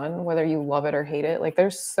getting it done, whether you love it or hate it. Like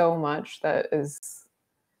there's so much that is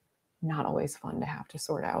not always fun to have to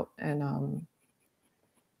sort out. And,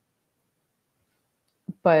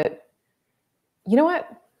 but you know what?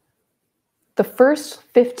 The first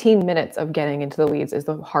 15 minutes of getting into the weeds is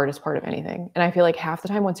the hardest part of anything. And I feel like half the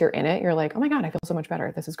time once you're in it, you're like, oh my God, I feel so much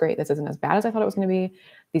better. This is great. This isn't as bad as I thought it was going to be.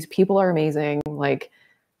 These people are amazing. Like,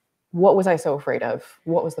 what was I so afraid of?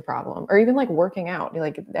 What was the problem? Or even like working out.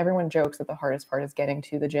 Like everyone jokes that the hardest part is getting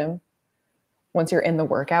to the gym. Once you're in the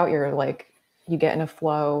workout, you're like, you get in a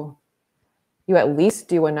flow. You at least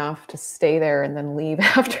do enough to stay there and then leave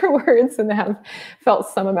afterwards and have felt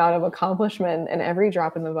some amount of accomplishment, and every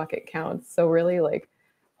drop in the bucket counts. So really like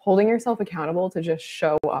holding yourself accountable to just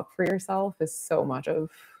show up for yourself is so much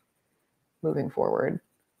of moving forward.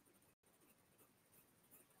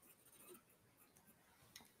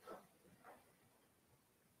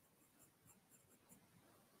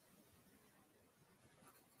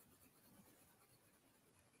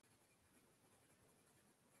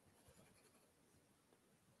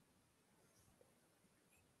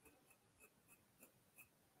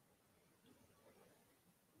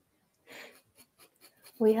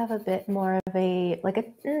 We have a bit more of a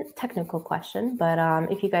technical question, but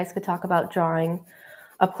if you guys could talk about drawing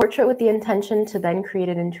a portrait with the intention to then create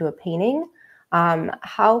it into a painting,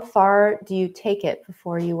 how far do you take it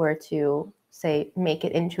before you were to say make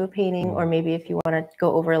it into a painting? Or maybe if you want to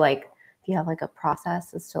go over like if you have like a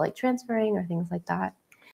process as to like transferring or things like that.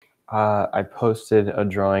 I posted a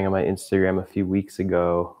drawing on my Instagram a few weeks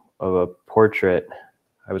ago of a portrait.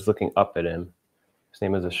 I was looking up at him. His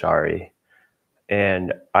name is Ashari.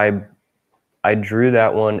 And I drew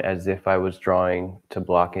that one as if I was drawing to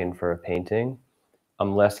block in for a painting.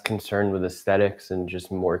 I'm less concerned with aesthetics and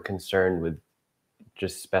just more concerned with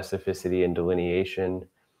just specificity and delineation.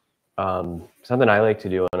 Something I like to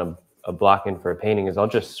do on a block in for a painting is I'll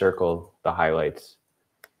just circle the highlights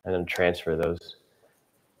and then transfer those.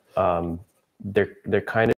 They're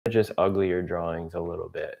kind of just uglier drawings a little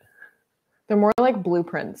bit. They're more like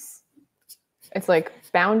blueprints. It's like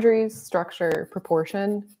boundaries, structure,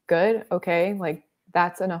 proportion, good, okay, like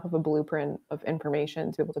that's enough of a blueprint of information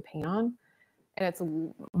to be able to paint on. And it's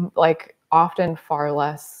like often far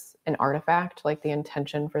less an artifact, like the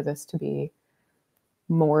intention for this to be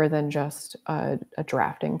more than just a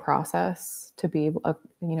drafting process, to be a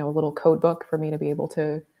little code book for me to be able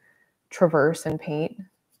to traverse and paint.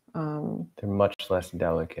 They're much less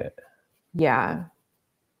delicate. Yeah.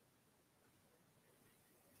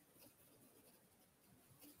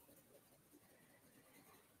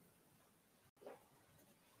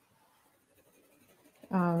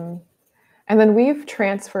 And then we've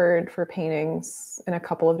transferred for paintings in a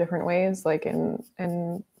couple of different ways. Like and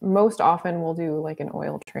most often we'll do like an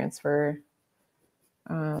oil transfer.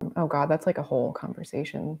 Oh God, that's like a whole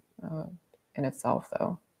conversation in itself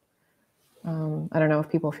though. I don't know if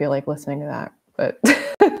people feel like listening to that, but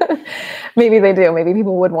maybe they do. Maybe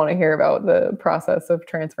people would want to hear about the process of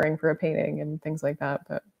transferring for a painting and things like that.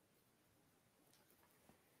 But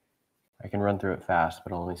I can run through it fast,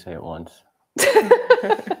 but I'll only say it once.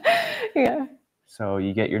 Yeah. So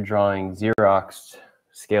you get your drawing Xeroxed,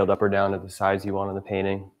 scaled up or down to the size you want on the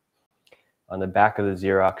painting. On the back of the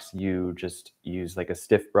Xerox, you just use like a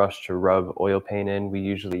stiff brush to rub oil paint in. We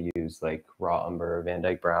usually use like raw umber or Van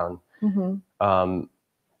Dyke brown. Mm-hmm.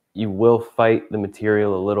 You will fight the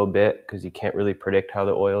material a little bit because you can't really predict how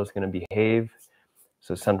the oil is going to behave.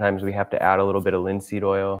 So sometimes we have to add a little bit of linseed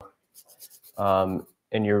oil. And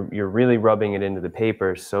you're really rubbing it into the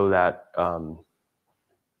paper so that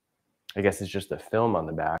I guess it's just a film on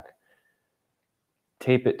the back.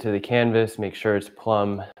 Tape it to the canvas, make sure it's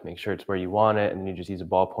plumb, make sure it's where you want it, and then you just use a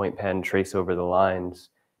ballpoint pen, trace over the lines.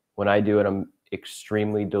 When I do it, I'm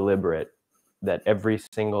extremely deliberate that every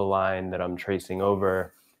single line that I'm tracing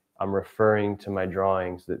over, I'm referring to my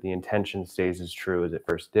drawing so that the intention stays as true as it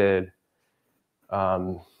first did.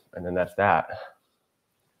 And then that's that.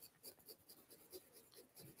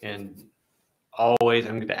 And always,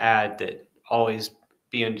 I'm going to add that always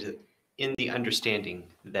be in the understanding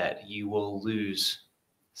that you will lose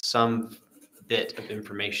some bit of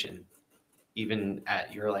information, even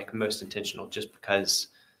at your like most intentional, just because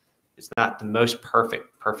it's not the most perfect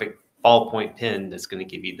ballpoint pen that's going to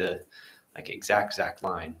give you the like exact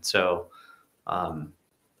line. So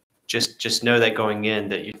just know that going in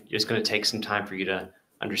that it's going to take some time for you to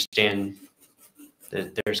understand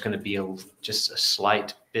that there's going to be just a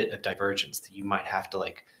slight bit of divergence that you might have to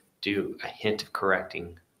like do a hint of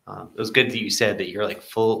correcting. It was good that you said that you're like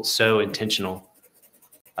so intentional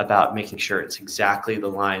about making sure it's exactly the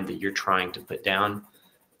line that you're trying to put down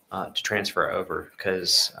to transfer over,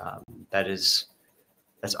 because that's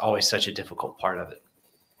always such a difficult part of it.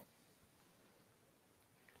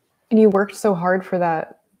 And you worked so hard for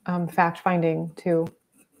that fact finding too.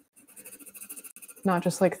 Not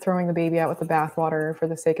just like throwing the baby out with the bathwater for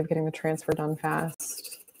the sake of getting the transfer done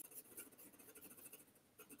fast.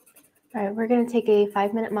 All right, we're going to take a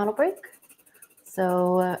 5-minute model break.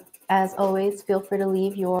 So as always, feel free to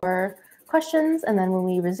leave your questions, and then when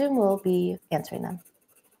we resume, we'll be answering them.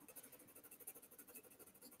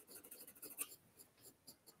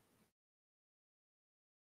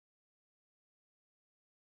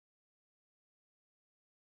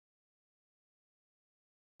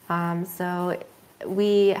 So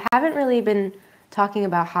we haven't really been talking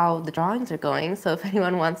about how the drawings are going. So if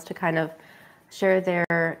anyone wants to kind of share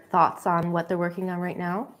their thoughts on what they're working on right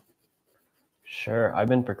now. Sure. I've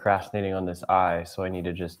been procrastinating on this eye, so I need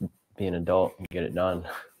to just be an adult and get it done.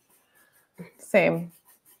 Same.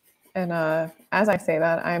 And as I say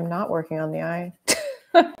that, I'm not working on the eye.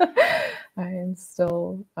 I am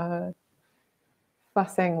still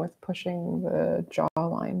fussing with pushing the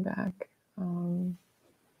jawline back.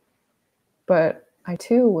 But I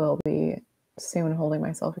too will be soon holding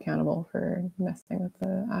myself accountable for messing with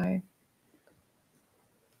the eye.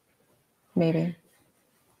 Maybe.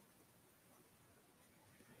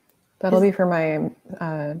 That'll be for my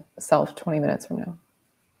self 20 minutes from now.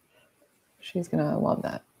 She's gonna love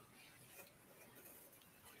that.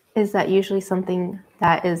 Is that usually something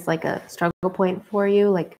that is like a struggle point for you,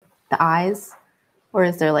 like the eyes? Or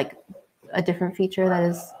is there like a different feature that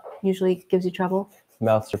is usually gives you trouble?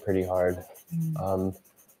 Mouths are pretty hard.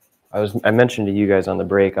 I mentioned to you guys on the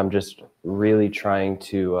break, I'm just really trying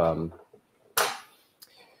to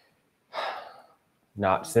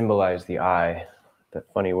not symbolize the eye,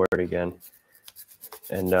 that funny word again.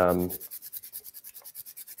 And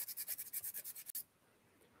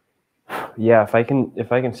yeah, if I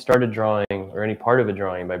can start a drawing or any part of a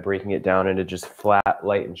drawing by breaking it down into just flat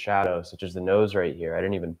light and shadow, such as the nose right here. I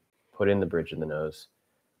didn't even put in the bridge of the nose.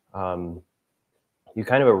 You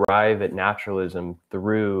kind of arrive at naturalism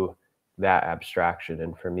through that abstraction.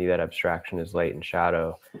 And for me, that abstraction is light and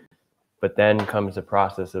shadow. But then comes the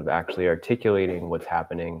process of actually articulating what's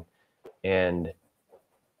happening. And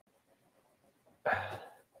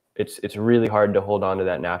it's really hard to hold on to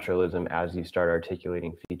that naturalism as you start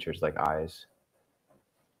articulating features like eyes.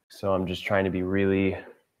 So I'm just trying to be really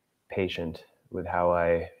patient with how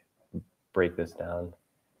I break this down.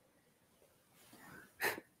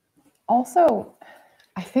 Also,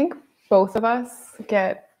 I think both of us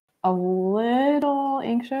get a little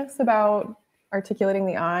anxious about articulating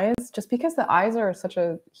the eyes, just because the eyes are such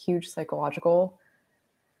a huge psychological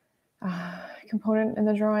component in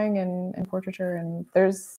the drawing and portraiture. And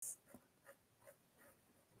there's,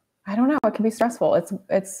 I don't know, it can be stressful.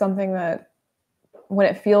 It's something that when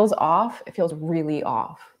it feels off, it feels really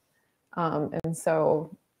off. And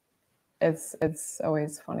so it's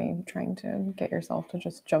always funny trying to get yourself to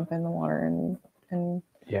just jump in the water and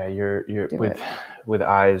yeah, you're with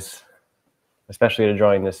eyes, especially at a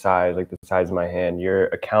drawing this size, like the size of my hand, you're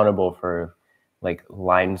accountable for like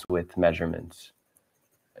lines width measurements,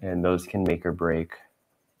 and those can make or break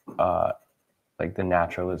like the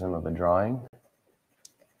naturalism of a drawing.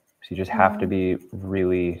 So you just have to be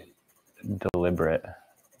really deliberate.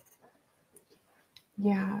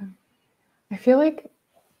 Yeah. I feel like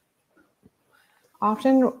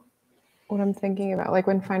often what I'm thinking about, like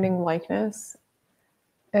when finding likeness,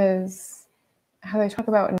 is how they talk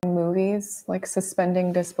about in movies, like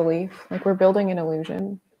suspending disbelief. Like we're building an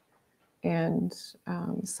illusion and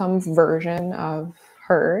some version of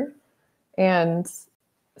her. And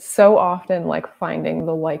so often, like finding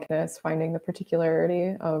the likeness, finding the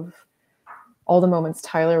particularity of all the moments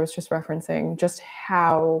Tyler was just referencing, just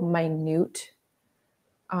how minute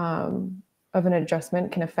of an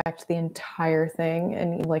adjustment can affect the entire thing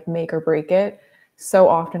and like make or break it. So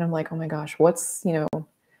often I'm like, oh my gosh, what's, you know,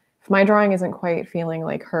 if my drawing isn't quite feeling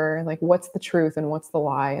like her, like what's the truth and what's the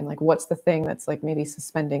lie? And like, what's the thing that's like maybe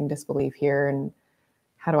suspending disbelief here? And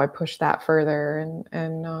how do I push that further? And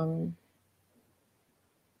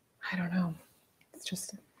I don't know.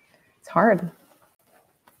 It's hard.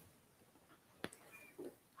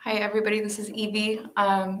 Hi, everybody. This is Evie.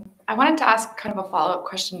 I wanted to ask kind of a follow-up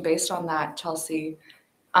question based on that, Chelsea.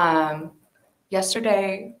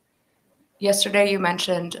 Yesterday you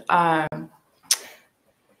mentioned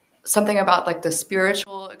something about like the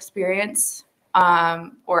spiritual experience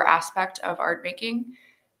or aspect of art making,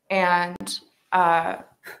 and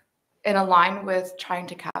in a line with trying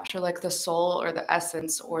to capture like the soul or the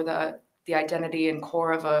essence or the identity and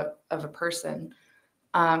core of a person.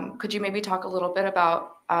 Could you maybe talk a little bit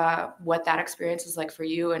about what that experience is like for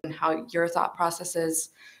you and how your thought process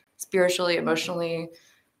is spiritually, emotionally,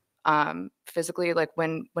 physically, like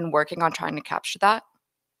when working on trying to capture that?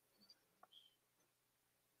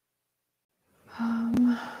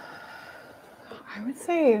 I would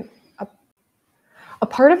say a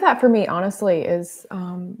part of that for me, honestly, is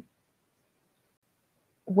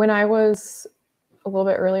when I was a little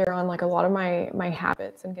bit earlier on, like a lot of my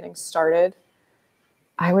habits and getting started,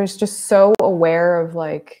 I was just so aware of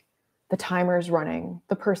like the timer's running.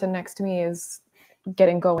 The person next to me is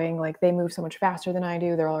getting going. Like they move so much faster than I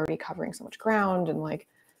do. They're already covering so much ground. And like,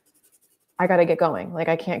 I got to get going. Like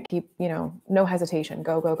I can't keep, you know, no hesitation,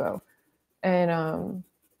 go, go, go. And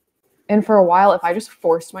for a while, if I just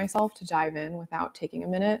forced myself to dive in without taking a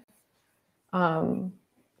minute, to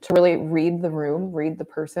really read the room, read the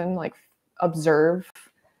person, like observe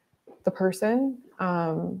the person,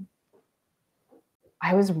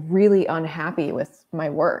 I was really unhappy with my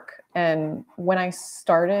work. And when I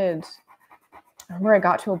started, I remember I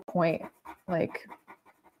got to a point like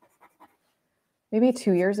maybe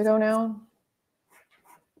 2 years ago now,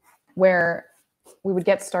 where we would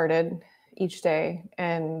get started each day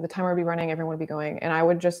and the timer would be running, everyone would be going. And I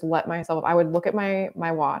would just let myself, I would look at my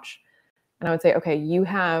watch and I would say, okay, you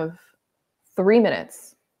have 3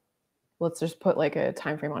 minutes. Let's just put like a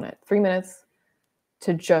time frame on it. 3 minutes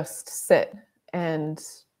to just sit and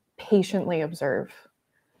patiently observe,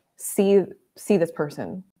 see this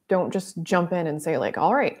person. Don't just jump in and say like,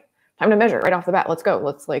 all right, time to measure right off the bat. Let's go.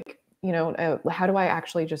 Let's like, you know, how do I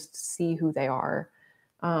actually just see who they are?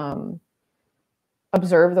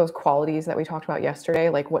 Observe those qualities that we talked about yesterday.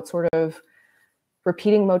 Like what sort of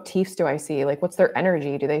repeating motifs do I see? Like what's their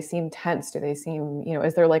energy? Do they seem tense? Do they seem, you know,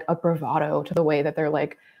 is there like a bravado to the way that they're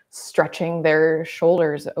like stretching their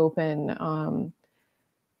shoulders open?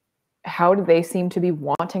 How do they seem to be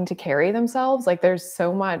wanting to carry themselves? Like there's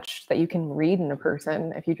so much that you can read in a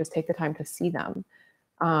person if you just take the time to see them.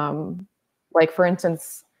 Like for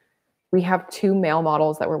instance, we have 2 male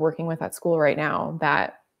models that we're working with at school right now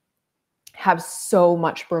that have so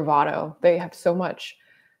much bravado. They have so much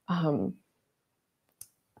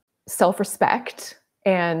self-respect,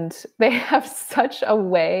 and they have such a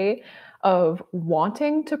way of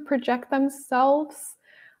wanting to project themselves,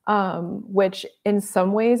 which in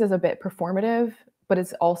some ways is a bit performative, but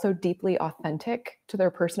it's also deeply authentic to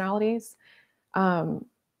their personalities.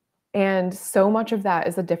 And so much of that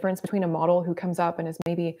is the difference between a model who comes up and is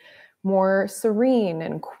maybe more serene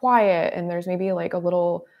and quiet, and there's maybe like a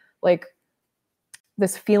little like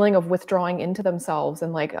this feeling of withdrawing into themselves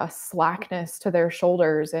and like a slackness to their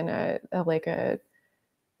shoulders and a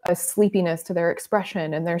a sleepiness to their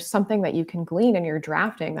expression, and there's something that you can glean in your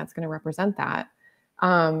drafting that's going to represent that.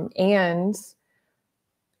 And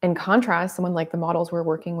in contrast, someone like the models we're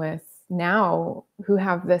working with now, who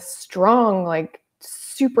have this strong, like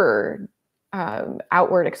super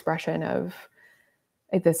outward expression of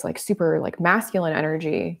this like super like masculine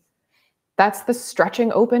energy, that's the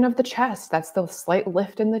stretching open of the chest, that's the slight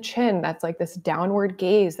lift in the chin, that's like this downward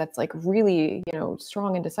gaze that's like really, you know,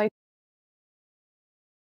 strong and decisive.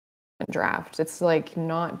 Draft, it's like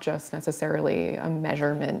not just necessarily a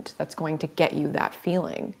measurement that's going to get you that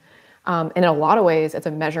feeling. And in a lot of ways, it's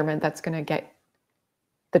a measurement that's going to get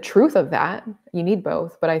the truth of that. You need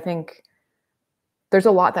both, but I think there's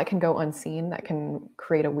a lot that can go unseen that can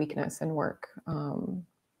create a weakness in work.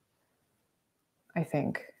 I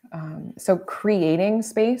think so. Creating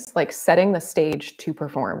space, like setting the stage to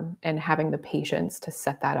perform, and having the patience to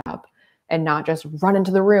set that up, and not just run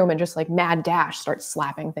into the room and just like mad dash start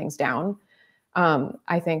slapping things down,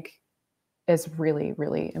 I think is really,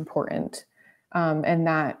 really important. And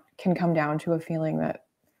that can come down to a feeling that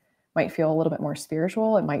might feel a little bit more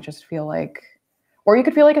spiritual. It might just feel like, or you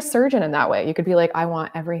could feel like a surgeon in that way. You could be like, I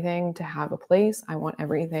want everything to have a place. I want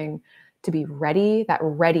everything to be ready. That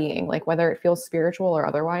readying, like whether it feels spiritual or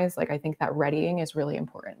otherwise, like I think that readying is really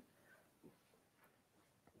important.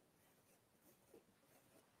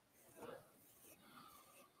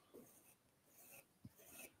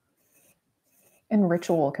 And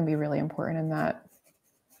ritual can be really important in that.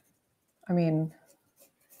 I mean,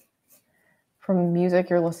 from music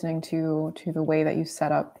you're listening to the way that you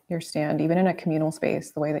set up your stand, even in a communal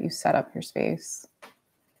space, the way that you set up your space. I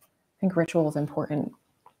think ritual is important.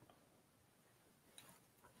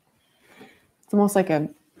 It's almost like a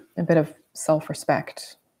bit of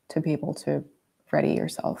self-respect to be able to ready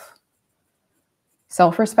yourself.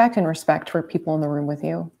 Self-respect and respect for people in the room with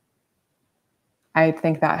you. I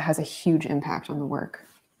think that has a huge impact on the work.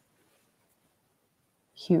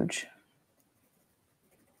 Huge.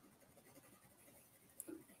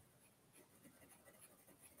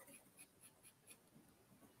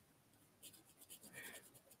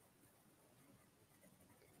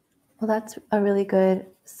 Well, that's a really good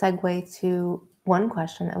segue to one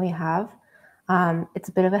question that we have. It's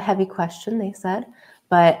a bit of a heavy question, they said,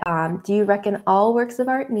 but do you reckon all works of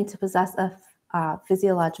art need to possess a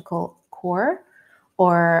physiological core?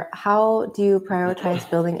 Or how do you prioritize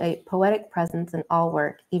building a poetic presence in all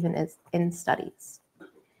work, even as in studies?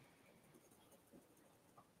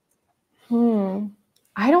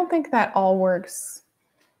 I don't think that all works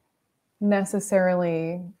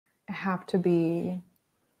necessarily have to be,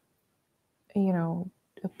 you know,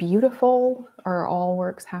 beautiful, or all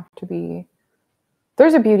works have to be.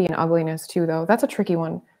 There's a beauty in ugliness too, though. That's a tricky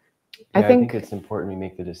one. Yeah, I think it's important we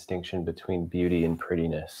make the distinction between beauty and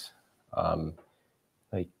prettiness.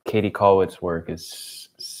 Like Katie Colwitz's work is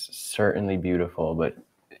certainly beautiful, but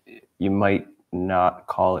you might not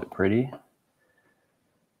call it pretty.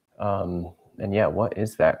 And yeah, what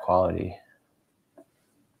is that quality?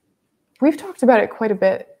 We've talked about it quite a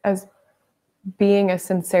bit as being a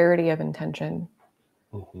sincerity of intention.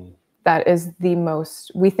 Mm-hmm. That is the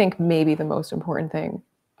most, we think maybe the most important thing.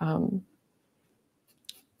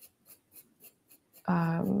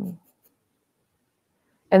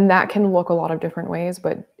 And that can look a lot of different ways,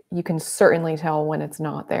 but you can certainly tell when it's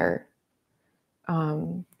not there.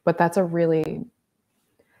 But that's a really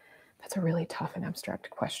tough and abstract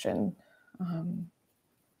question. Can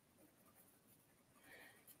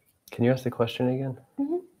you ask the question again?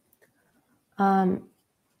 Mm-hmm.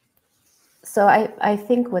 So I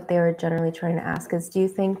think what they were generally trying to ask is, do you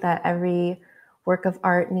think that every work of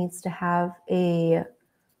art needs to have a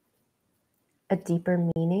deeper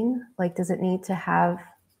meaning? Like, does it need to have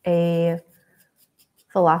a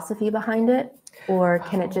philosophy behind it, or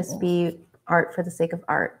can it just be art for the sake of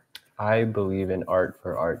art? I believe in art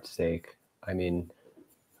for art's sake. I mean,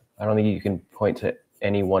 I don't think you can point to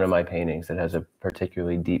any one of my paintings that has a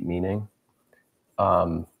particularly deep meaning.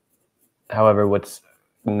 However, what's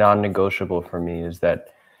non-negotiable for me is that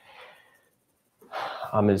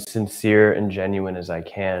I'm as sincere and genuine as I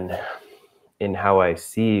can in how I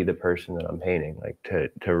see the person that I'm painting. Like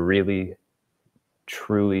to really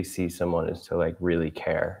truly see someone is to like really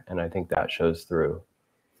care, and I think that shows through.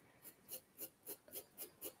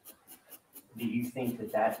 Do you think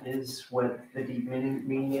that that is what the deep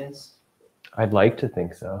meaning is? I'd like to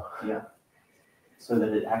think so. Yeah. So that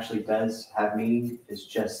it actually does have meaning. It's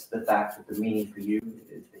just the fact that the meaning for you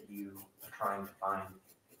is that you are trying to find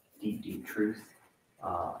deep truth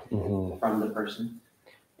from the person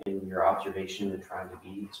in your observation and trying to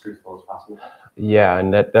be as truthful as possible. Yeah,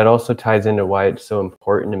 and that also ties into why it's so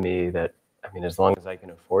important to me that I mean, as long as I can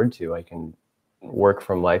afford to, I can work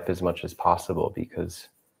from life as much as possible, because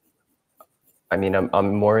I mean,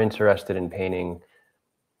 I'm more interested in painting,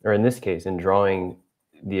 or in this case, in drawing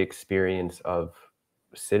the experience of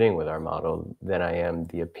sitting with our model than I am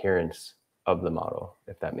the appearance of the model,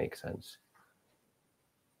 if that makes sense.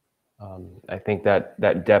 I think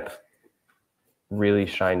that depth really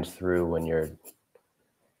shines through when you're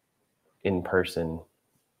in person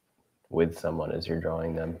with someone as you're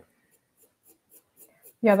drawing them.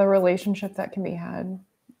 Yeah, the relationship that can be had.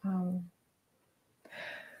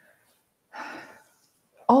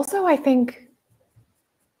 Also, I think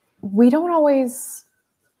we don't always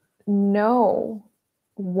know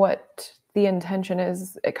what the intention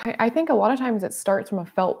is. I think a lot of times it starts from a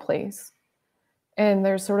felt place, and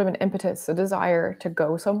there's sort of an impetus, a desire to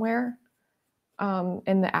go somewhere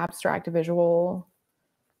in the abstract visual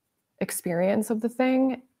experience of the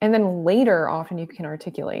thing. And then later, often you can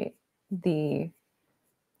articulate the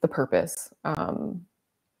purpose.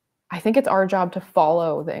 I think it's our job to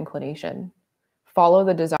follow the inclination, follow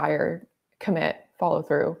the desire, commit, follow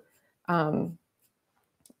through.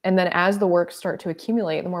 And then as the works start to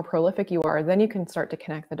accumulate, the more prolific you are, then you can start to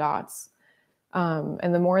connect the dots.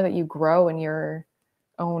 And the more that you grow in your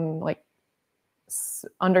own like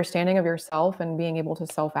understanding of yourself and being able to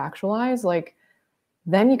self-actualize, like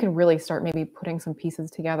then you can really start maybe putting some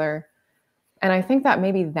pieces together. And I think that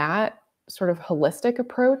maybe that sort of holistic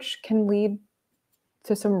approach can lead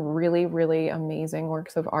to some really, really amazing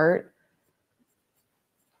works of art.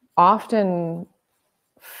 Often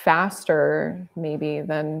faster maybe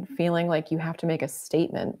than feeling like you have to make a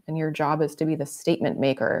statement and your job is to be the statement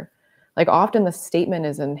maker. Like often the statement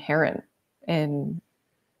is inherent in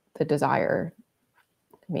the desire.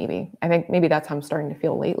 Maybe. I think maybe that's how I'm starting to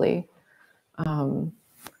feel lately. I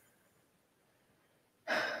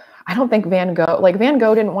don't think Van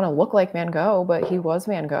Gogh didn't want to look like Van Gogh, but he was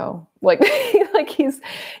Van Gogh. Like he's,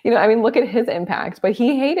 I mean, look at his impact, but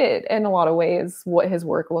he hated in a lot of ways what his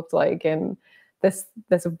work looked like. And this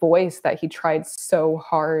voice that he tried so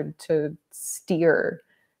hard to steer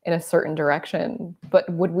in a certain direction. But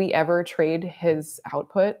would we ever trade his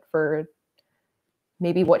output for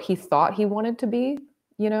maybe what he thought he wanted to be,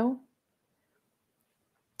 And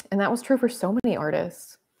that was true for so many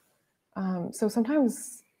artists. So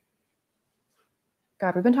sometimes,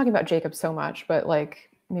 God, we've been talking about Jacob so much, but like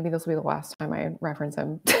maybe this will be the last time I reference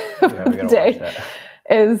him today.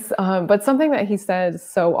 But something that he says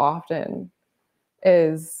so often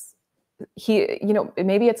is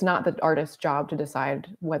maybe it's not the artist's job to decide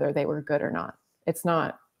whether they were good or not. It's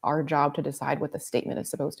not our job to decide what the statement is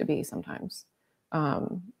supposed to be sometimes.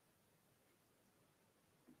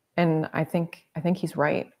 And I think he's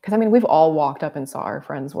right. Because I mean, we've all walked up and saw our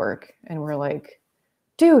friend's work and we're like,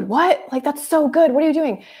 dude, what? Like, that's so good. What are you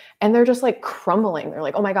doing? And they're just like crumbling. They're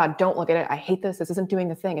like, oh my God, don't look at it. I hate this. This isn't doing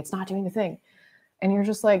the thing. It's not doing the thing. And you're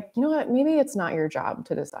just like, you know what? Maybe it's not your job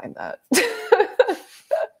to decide that.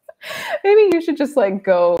 Maybe you should just like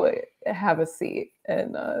go have a seat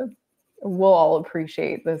and we'll all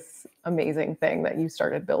appreciate this amazing thing that you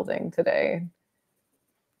started building today.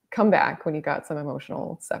 Come back when you got some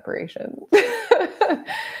emotional separation.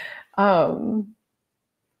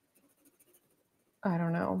 I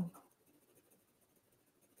don't know.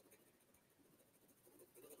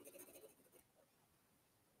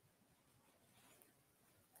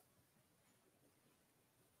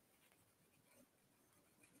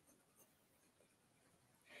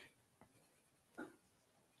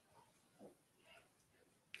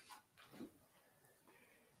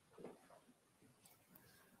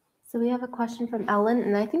 So we have a question from Ellen,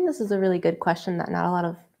 and I think this is a really good question that not a lot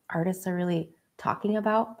of artists are really talking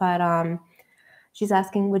about, but she's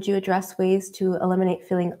asking, would you address ways to eliminate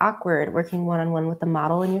feeling awkward working one-on-one with the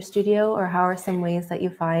model in your studio, or how are some ways that you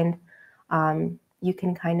find you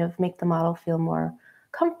can kind of make the model feel more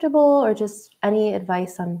comfortable, or just any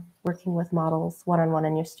advice on working with models one-on-one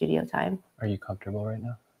in your studio time? Are you comfortable right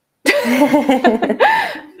now?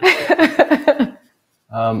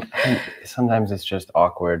 Sometimes it's just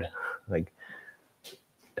awkward. Like,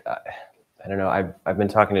 I don't know. I've been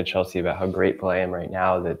talking to Chelsea about how grateful I am right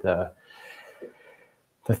now that the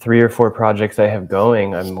 3 or 4 projects I have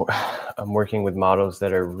going, I'm working with models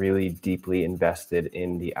that are really deeply invested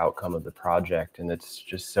in the outcome of the project, and it's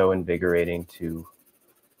just so invigorating to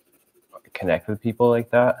connect with people like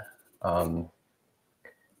that. And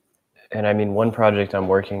I mean, one project I'm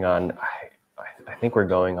working on, I think we're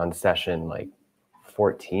going on session like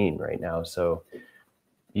 14 right now. So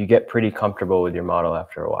you get pretty comfortable with your model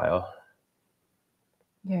after a while.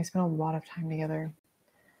 Yeah, we spent a lot of time together.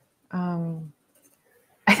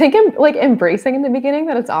 I think I'm like embracing in the beginning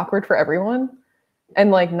that it's awkward for everyone,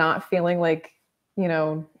 and like not feeling like, you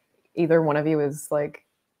know, either one of you is like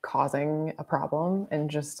causing a problem, and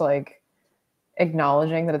just like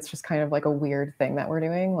acknowledging that it's just kind of like a weird thing that we're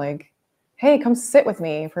doing. Like, hey, come sit with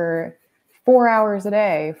me for 4 hours a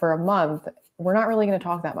day for a month. We're not really going to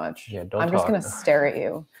talk that much. Yeah, don't I'm just going to stare at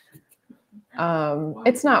you.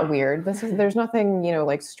 It's not weird. There's nothing, you know,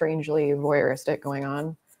 like strangely voyeuristic going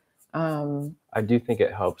on. I do think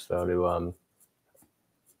it helps though to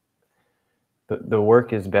the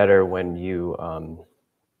work is better when you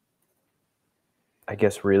I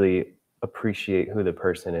guess really appreciate who the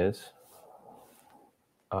person is.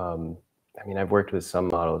 I mean, I've worked with some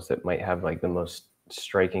models that might have like the most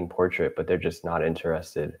striking portrait, but they're just not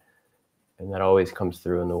interested, and that always comes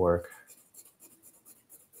through in the work.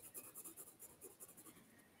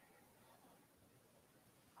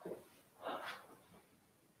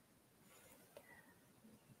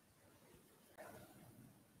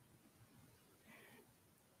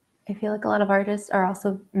 I feel like a lot of artists are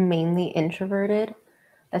also mainly introverted.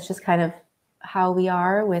 That's just kind of how we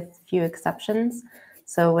are, with few exceptions.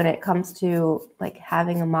 So when it comes to like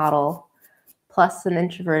having a model plus an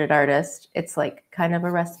introverted artist, it's like kind of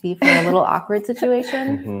a recipe for a little awkward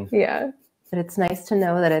situation. Yeah. But it's nice to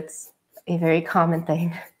know that it's a very common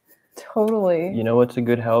thing. Totally. You know what's a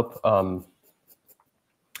good help?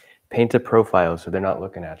 Paint a profile so they're not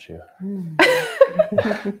looking at you.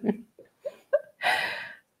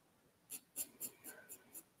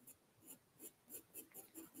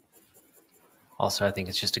 Also, I think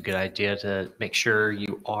it's just a good idea to make sure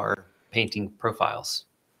you are painting profiles.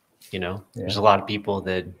 You know, there's a lot of people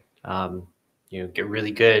that, you know, get really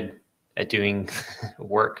good at doing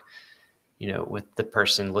work, you know, with the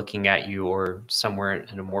person looking at you or somewhere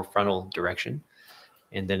in a more frontal direction.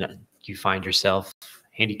 And then you find yourself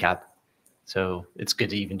handicapped. So it's good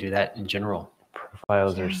to even do that in general.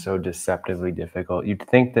 Profiles are so deceptively difficult. You'd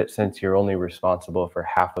think that since you're only responsible for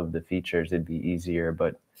half of the features, it'd be easier,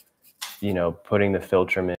 but you know, putting the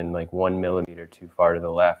filtrum in like 1 millimeter too far to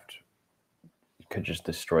the left could just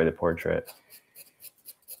destroy the portrait.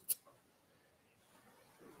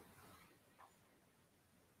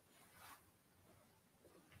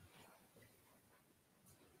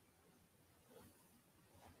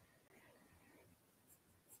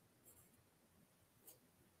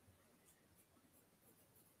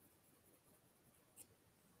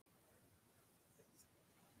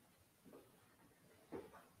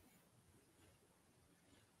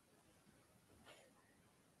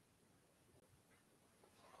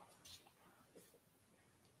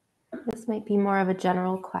 This might be more of a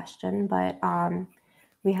general question, but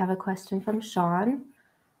we have a question from Sean.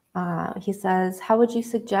 He says, how would you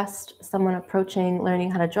suggest someone approaching learning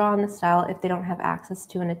how to draw in the style if they don't have access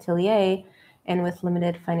to an atelier and with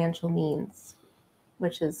limited financial means?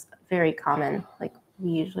 Which is very common. Like, we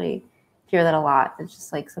usually hear that a lot. It's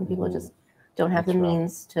just like some people just don't have the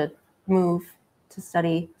means to move to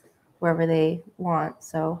study wherever they want.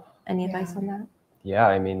 So any advice on that? Yeah,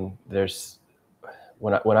 I mean, there's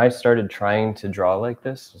when I started trying to draw like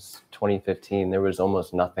this, it was 2015, there was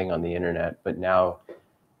almost nothing on the internet. But now,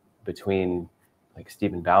 between like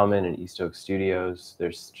Stephen Bauman and East Oak Studios,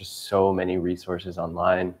 there's just so many resources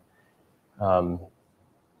online.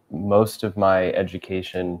 Most of my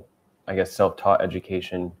education, I guess self-taught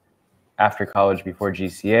education after college before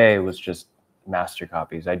GCA, was just master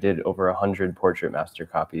copies. I did over 100 portrait master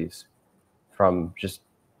copies from just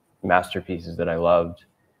masterpieces that I loved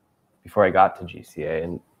before I got to GCA.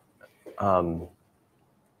 And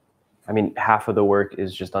I mean, half of the work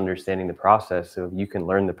is just understanding the process. So you can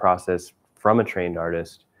learn the process from a trained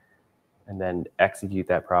artist and then execute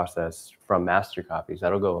that process from master copies.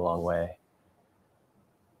 That'll go a long way.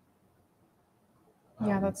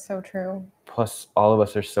 Yeah, that's so true. Plus, all of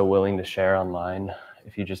us are so willing to share online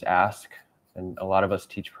if you just ask. And a lot of us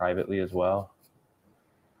teach privately as well.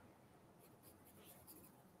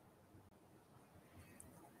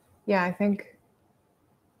 Yeah, I think,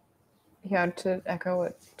 yeah, to echo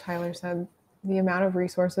what Tyler said, the amount of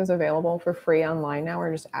resources available for free online now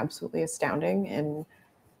are just absolutely astounding. And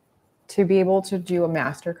to be able to do a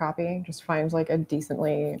master copy, just find like a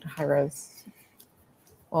decently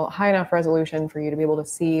high enough resolution for you to be able to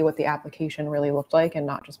see what the application really looked like and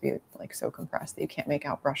not just be like so compressed that you can't make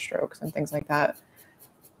out brush strokes and things like that.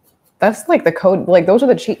 That's like the code, like those are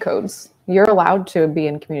the cheat codes. You're allowed to be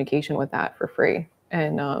in communication with that for free.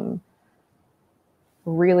 And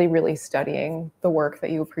really, really studying the work that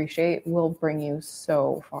you appreciate will bring you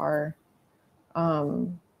so far.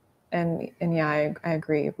 And yeah, I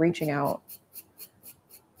agree. Reaching out,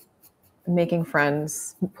 making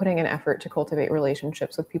friends, putting an effort to cultivate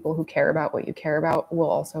relationships with people who care about what you care about will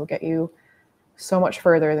also get you so much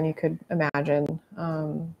further than you could imagine.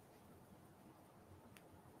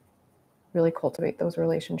 Really cultivate those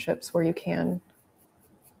relationships where you can.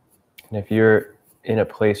 And if you're in a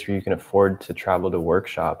place where you can afford to travel to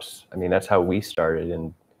workshops, I mean, that's how we started,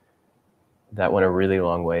 and that went a really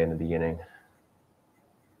long way in the beginning.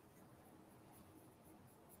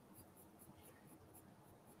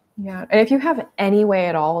 Yeah, and if you have any way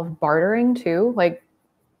at all of bartering too, like,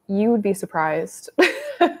 you would be surprised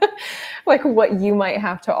like what you might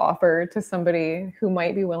have to offer to somebody who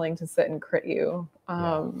might be willing to sit and crit you.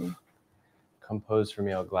 Come pose for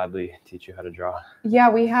me, I'll gladly teach you how to draw. Yeah,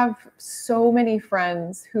 we have so many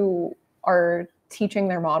friends who are teaching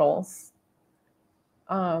their models.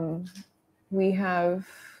 We have,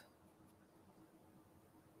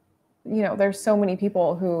 you know, there's so many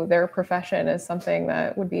people who their profession is something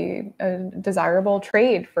that would be a desirable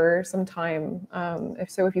trade for some time.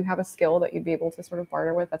 If you have a skill that you'd be able to sort of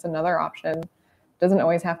barter with, that's another option. Doesn't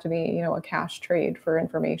always have to be, you know, a cash trade for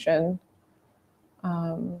information.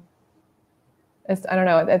 I don't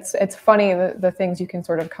know. It's funny the things you can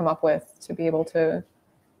sort of come up with to be able to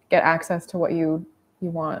get access to what you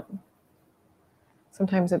want.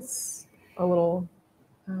 Sometimes it's a little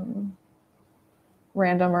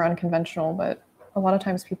random or unconventional, but a lot of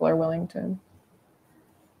times people are willing to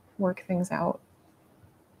work things out.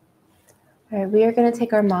 All right, we are going to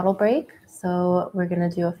take our model break. So we're going to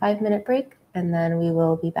do a 5-minute break, and then we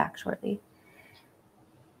will be back shortly.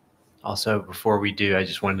 Also, before we do, I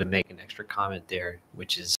just wanted to make an extra comment there,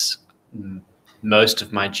 which is most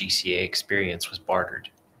of my GCA experience was bartered.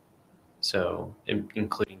 So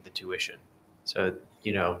including the tuition. So,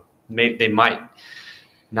 you know, they might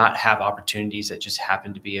not have opportunities that just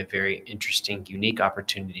happen to be a very interesting, unique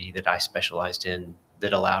opportunity that I specialized in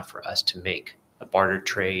that allowed for us to make a barter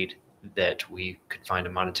trade that we could find a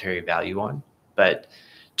monetary value on. But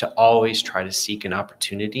to always try to seek an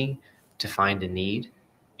opportunity to find a need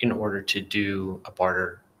in order to do a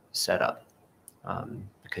barter setup.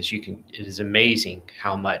 Because it is amazing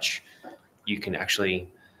how much you can actually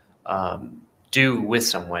do with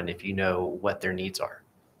someone if you know what their needs are.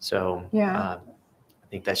 So I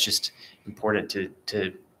think that's just important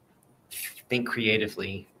to think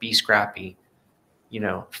creatively, be scrappy, you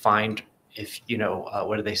know, find, if, you know,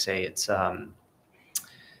 what do they say? It's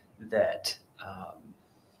that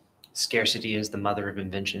scarcity is the mother of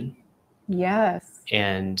invention. Yes.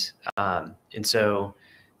 And so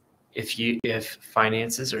if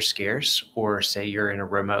finances are scarce, or say you're in a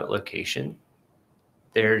remote location,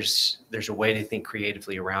 there's a way to think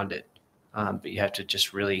creatively around it. But you have to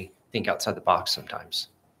just really think outside the box sometimes.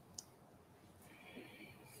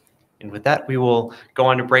 And with that, we will go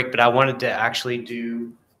on to break, but I wanted to actually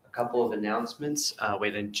do a couple of announcements.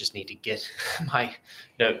 Wait, I just need to get my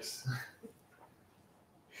notes.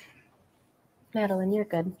 Madeline, you're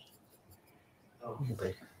good. Oh,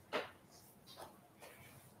 break.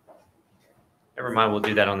 Never mind, we'll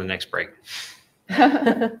do that on the next break.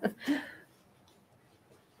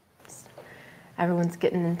 Everyone's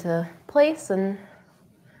getting into place and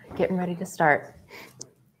getting ready to start.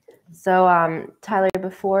 So, Tyler,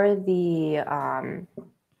 before the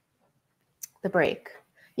break,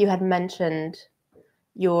 you had mentioned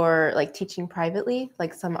you're like teaching privately,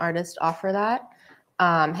 like some artists offer that.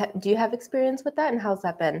 Do you have experience with that, and how's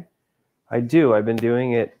that been? I do. I've been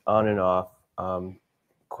doing it on and off,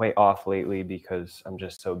 quite off lately because I'm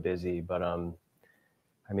just so busy. But I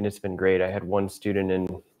mean, it's been great. I had one student in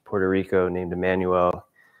Puerto Rico named Emmanuel,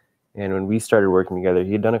 and when we started working together,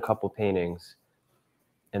 he had done a couple paintings,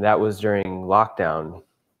 and that was during lockdown.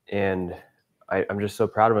 And I'm just so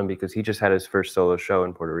proud of him because he just had his first solo show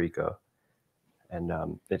in Puerto Rico. And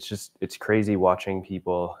it's crazy watching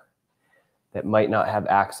people that might not have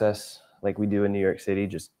access like we do in New York City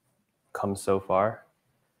just come so far.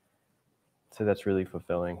 So that's really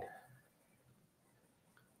fulfilling.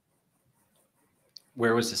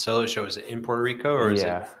 Where was the solo show? Was it in Puerto Rico, or is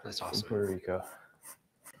it? That's awesome. In Puerto Rico.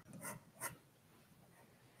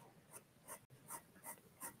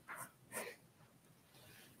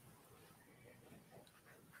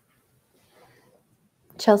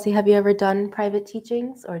 Chelsea, have you ever done private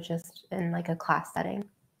teachings or just in like a class setting?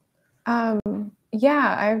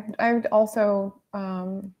 Yeah, I've also,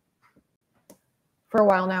 for a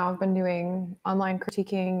while now, I've been doing online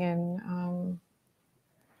critiquing and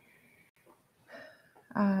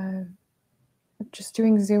just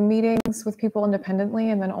doing Zoom meetings with people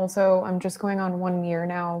independently. And then also I'm just going on 1 year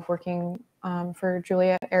now of working for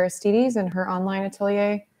Juliet Aristides and her online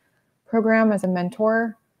Atelier program as a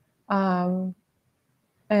mentor.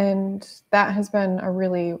 And that has been a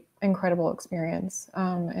really incredible experience.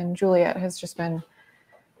 And Juliet has just been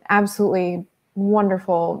absolutely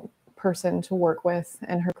wonderful person to work with,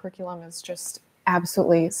 and her curriculum is just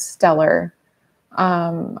absolutely stellar.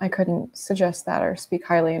 I couldn't suggest that or speak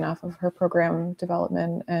highly enough of her program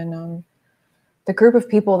development, and the group of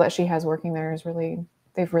people that she has working there is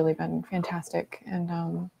they've really been fantastic,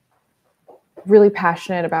 and really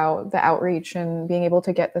passionate about the outreach and being able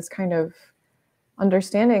to get this kind of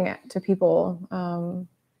understanding to people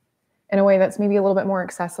in a way that's maybe a little bit more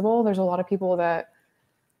accessible. There's a lot of people that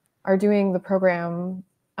are doing the program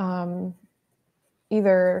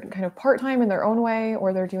either kind of part-time in their own way,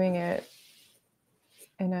 or they're doing it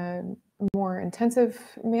in a more intensive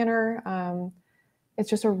manner. It's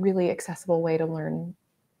just a really accessible way to learn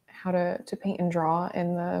how to paint and draw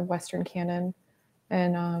in the Western canon.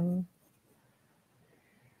 And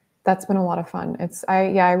that's been a lot of fun.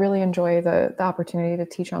 I really enjoy the opportunity to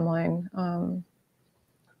teach online.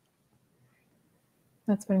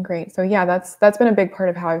 That's been great. So yeah, that's been a big part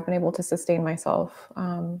of how I've been able to sustain myself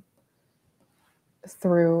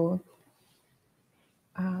through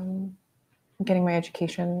getting my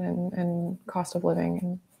education and cost of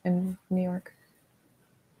living in New York.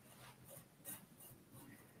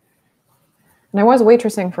 And I was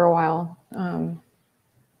waitressing for a while,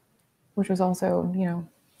 which was also,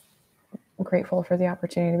 grateful for the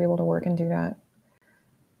opportunity to be able to work and do that.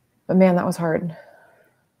 But man, that was hard.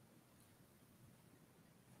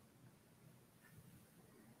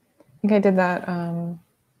 I think I did that.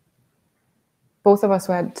 Both of us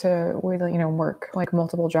had to really, work like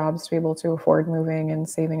multiple jobs to be able to afford moving and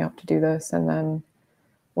saving up to do this, and then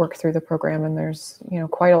work through the program. And there's,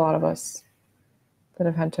 quite a lot of us that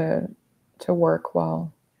have had to work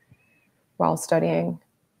while studying.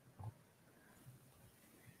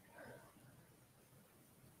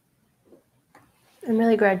 I'm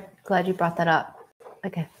really glad you brought that up.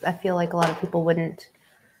 Like, I feel like a lot of people wouldn't,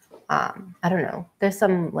 I don't know. There's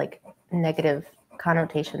some like negative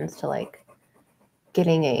connotations to like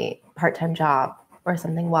getting a part-time job or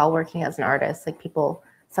something while working as an artist. Like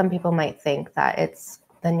some people might think that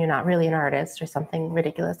then you're not really an artist or something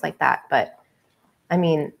ridiculous like that. But I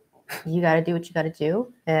mean, you got to do what you got to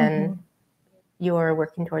do, and you're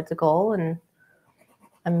working towards a goal. And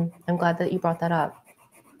I'm glad that you brought that up.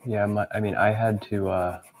 Yeah, I had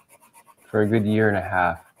to, for a good year and a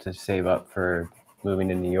half, to save up for moving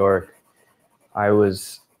to New York. I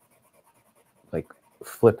was like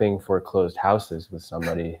flipping foreclosed houses with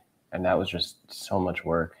somebody, and that was just so much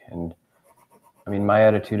work. And I mean, my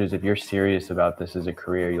attitude is, if you're serious about this as a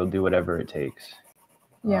career, you'll do whatever it takes.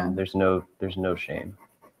 Yeah. There's no shame.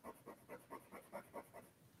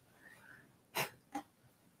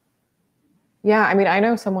 Yeah, I mean, I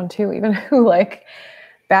know someone too, even who like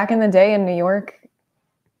back in the day in New York,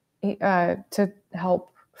 to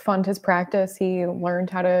help fund his practice, he learned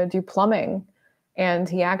how to do plumbing, and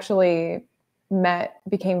he actually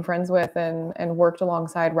became friends with and worked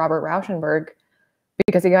alongside Robert Rauschenberg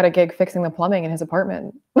because he got a gig fixing the plumbing in his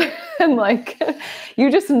apartment. And like, you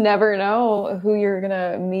just never know who you're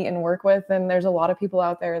gonna meet and work with. And there's a lot of people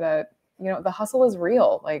out there that, the hustle is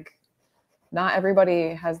real. Like, not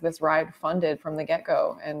everybody has this ride funded from the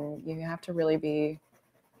get-go, and you have to really be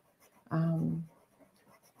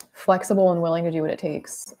flexible and willing to do what it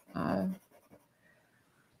takes.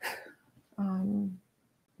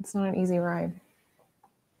 It's not an easy ride.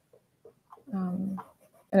 And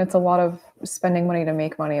it's a lot of spending money to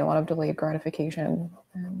make money, a lot of delayed gratification.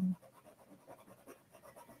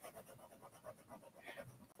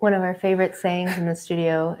 One of our favorite sayings in the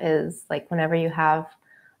studio is like, whenever you have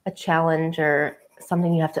a challenge or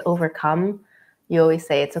something you have to overcome, you always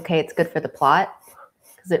say, it's okay, it's good for the plot,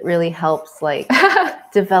 because it really helps like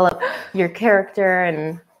develop your character,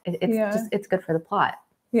 and it's good for the plot.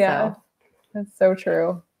 Yeah, so. That's so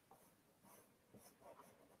true.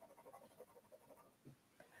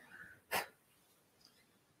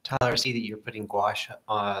 Tyler, I see that you're putting gouache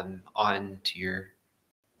onto your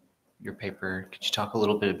paper. Could you talk a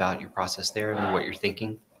little bit about your process there and what you're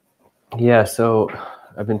thinking? Yeah, so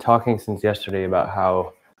I've been talking since yesterday about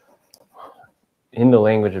how, in the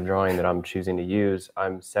language of drawing that I'm choosing to use,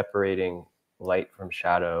 I'm separating light from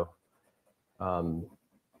shadow.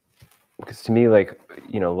 Because to me, like,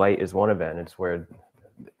 light is one event. It's where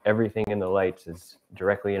everything in the lights is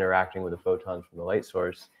directly interacting with the photons from the light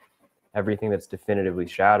source. Everything that's definitively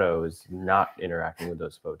shadow is not interacting with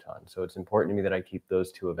those photons. So it's important to me that I keep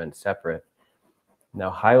those two events separate. Now,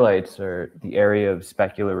 highlights are the area of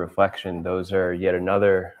specular reflection. Those are yet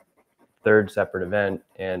another third separate event.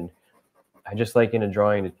 And I just like in a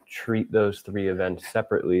drawing to treat those three events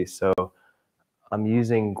separately. So I'm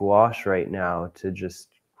using gouache right now to just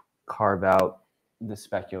carve out the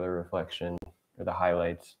specular reflection or the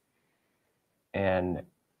highlights. And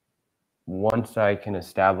once I can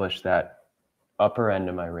establish that upper end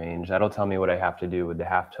of my range, that'll tell me what I have to do with the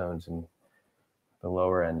halftones and the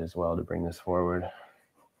lower end as well to bring this forward.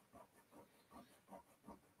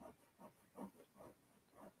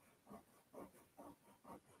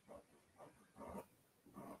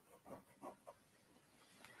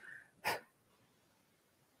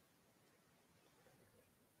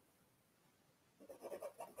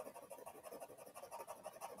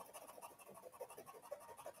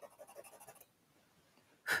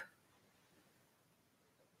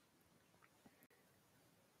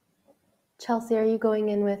 Chelsea, are you going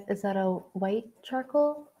in with, is that a white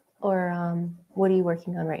charcoal or what are you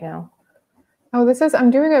working on right now? Oh, I'm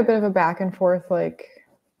doing a bit of a back and forth, like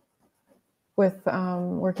with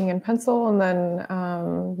working in pencil and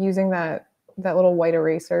then using that little white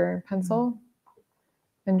eraser pencil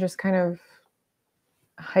and just kind of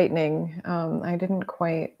heightening. I didn't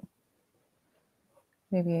quite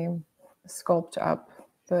maybe sculpt up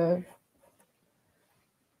the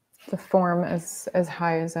form as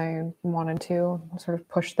high as I wanted to, sort of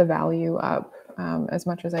push the value up as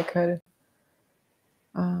much as I could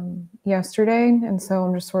yesterday. And so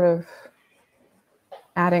I'm just sort of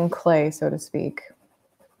adding clay, so to speak.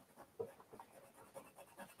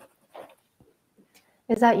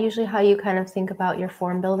 Is that usually how you kind of think about your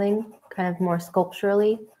form building, kind of more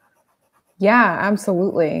sculpturally? Yeah,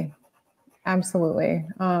 absolutely. Absolutely.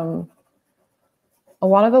 A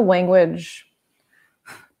lot of the language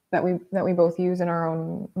that we both use in our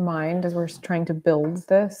own mind as we're trying to build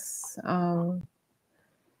this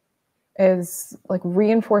is like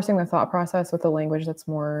reinforcing the thought process with the language that's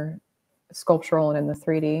more sculptural and in the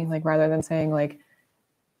 3D. Like rather than saying like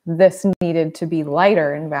this needed to be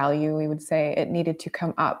lighter in value, we would say it needed to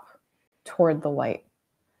come up toward the light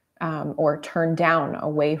or turn down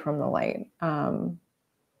away from the light,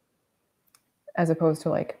 as opposed to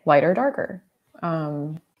like light or darker.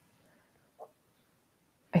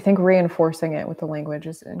 I think reinforcing it with the language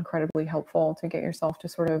is incredibly helpful to get yourself to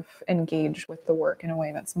sort of engage with the work in a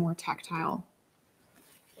way that's more tactile.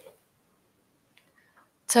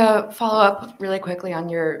 To follow up really quickly on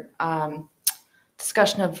your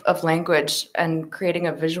discussion of language and creating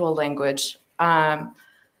a visual language, I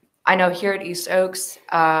know here at East Oaks,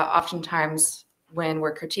 oftentimes when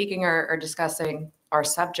we're critiquing or discussing our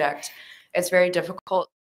subject, it's very difficult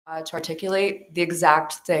to articulate the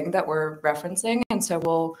exact thing that we're referencing. And so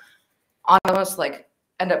we'll almost like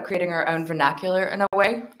end up creating our own vernacular in a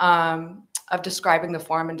way of describing the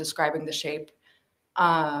form and describing the shape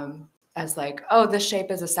as like, oh, this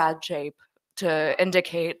shape is a sad shape to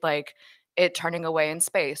indicate like it turning away in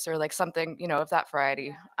space or like something, you know, of that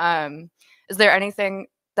variety. Is there anything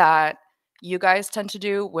that you guys tend to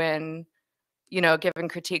do when, you know, giving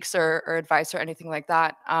critiques or advice or anything like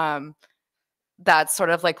that? That's sort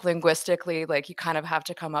of like linguistically, like you kind of have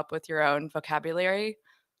to come up with your own vocabulary.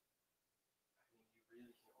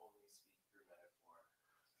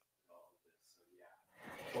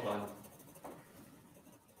 Hold on.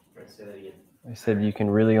 Say that again. I said you can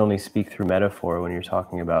really only speak through metaphor when you're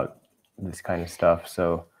talking about this kind of stuff.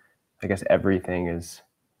 So I guess everything is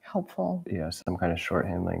Helpful. Yeah, some kind of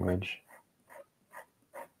shorthand language.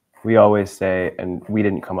 We always say, and we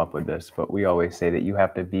didn't come up with this, but we always say that you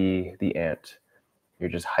have to be the ant. You're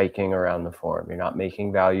just hiking around the form. You're not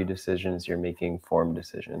making value decisions, you're making form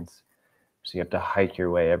decisions. So you have to hike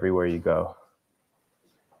your way everywhere you go.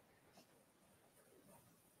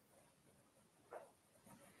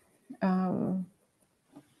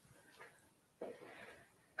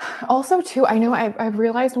 Also, too, I know I've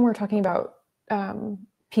realized when we're talking about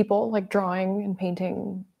people, like drawing and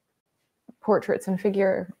painting portraits and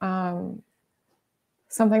figure,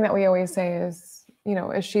 something that we always say is, you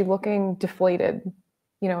know, is she looking deflated?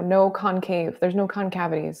 You know, no concave. There's no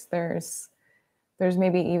concavities. There's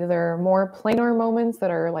maybe either more planar moments that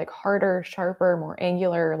are like harder, sharper, more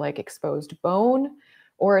angular, like exposed bone,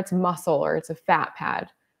 or it's muscle or it's a fat pad.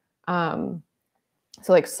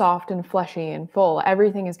 So like soft and fleshy and full,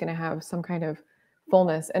 everything is going to have some kind of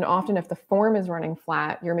fullness. And often if the form is running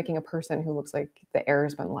flat, you're making a person who looks like the air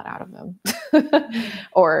has been let out of them.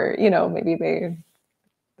 Or, you know, maybe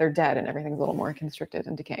they're dead and everything's a little more constricted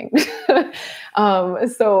and decaying.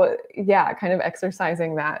 So yeah, kind of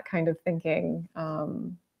exercising that kind of thinking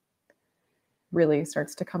really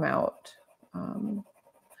starts to come out.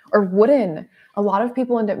 Or wooden. A lot of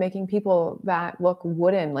people end up making people that look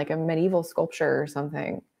wooden, like a medieval sculpture or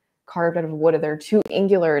something carved out of wood. They're too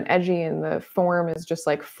angular and edgy and the form is just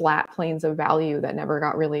like flat planes of value that never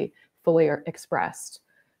got really fully expressed.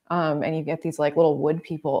 And you get these like little wood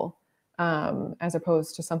people, as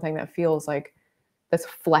opposed to something that feels like this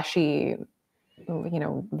fleshy, you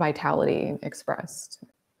know, vitality expressed.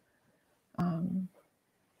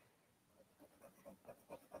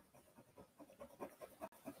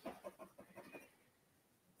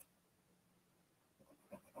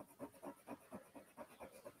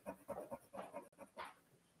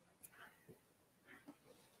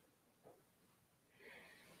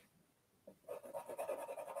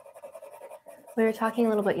 We were talking a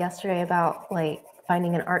little bit yesterday about like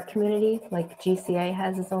finding an art community. Like GCA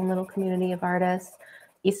has its own little community of artists.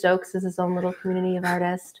 East Oaks is its own little community of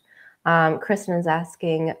artists. Kristen is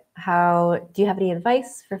asking, do you have any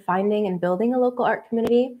advice for finding and building a local art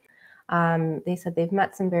community? They said they've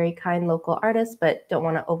met some very kind local artists, but don't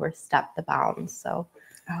want to overstep the bounds. So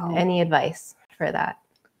any advice for that?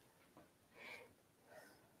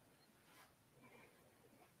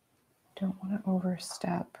 Don't want to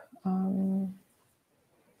overstep.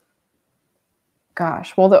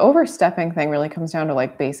 Gosh, well, the overstepping thing really comes down to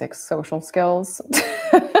like basic social skills.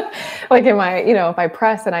 Like, if I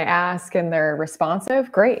press and I ask and they're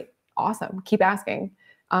responsive, great, awesome, keep asking.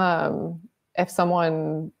 If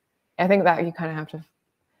someone, I think that you kind of have to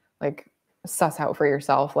like suss out for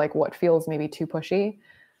yourself, like what feels maybe too pushy.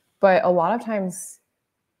 But a lot of times,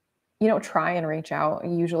 try and reach out.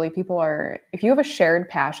 Usually if you have a shared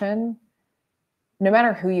passion, no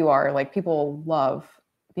matter who you are, like people love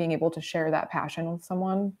being able to share that passion with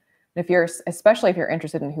someone. And especially if you're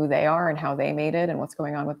interested in who they are and how they made it and what's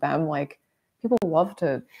going on with them, like people love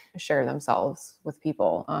to share themselves with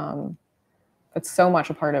people. It's so much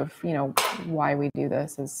a part of, why we do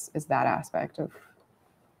this is that aspect of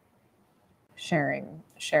sharing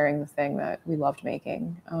the thing that we loved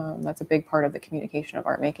making. That's a big part of the communication of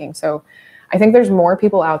art making. So I think there's more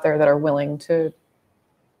people out there that are willing to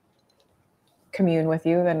commune with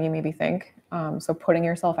you than you maybe think. So putting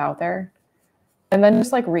yourself out there, and then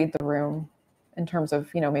just like read the room in terms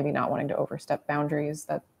of, maybe not wanting to overstep boundaries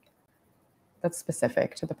that's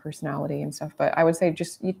specific to the personality and stuff. But I would say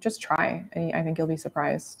just try, and I think you'll be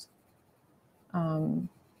surprised.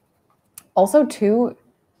 Also too,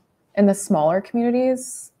 in the smaller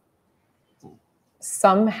communities,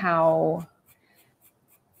 somehow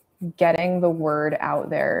getting the word out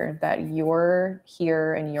there that you're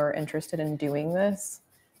here and you're interested in doing this,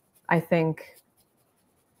 I think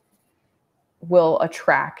will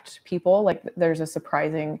attract people. Like there's a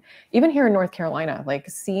surprising, even here in North Carolina, like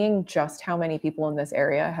seeing just how many people in this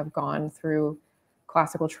area have gone through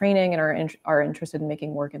classical training and are interested in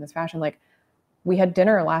making work in this fashion. Like we had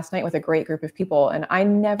dinner last night with a great group of people, and I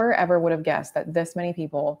never ever would have guessed that this many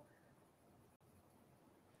people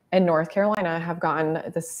in North Carolina have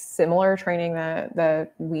gotten the similar training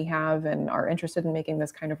that we have and are interested in making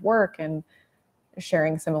this kind of work and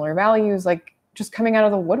sharing similar values, like just coming out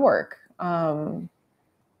of the woodwork.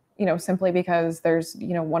 Simply because there's,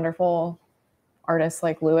 wonderful artists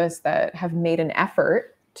like Lewis that have made an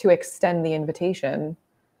effort to extend the invitation,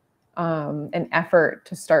 an effort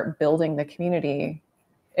to start building the community.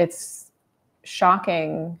 It's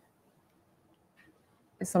shocking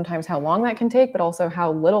sometimes how long that can take, but also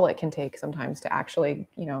how little it can take sometimes to actually,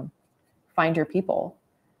 find your people.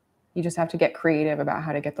 You just have to get creative about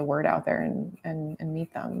how to get the word out there and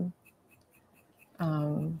meet them.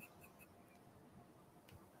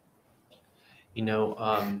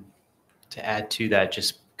 To add to that,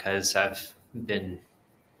 just because I've been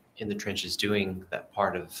in the trenches doing that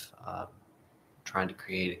part of trying to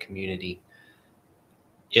create a community,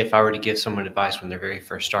 if I were to give someone advice when they're very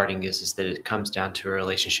first starting, is that it comes down to a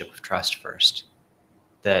relationship of trust first.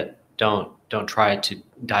 That don't try to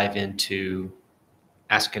dive into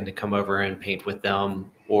asking to come over and paint with them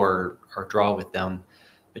or draw with them,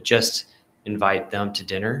 but just invite them to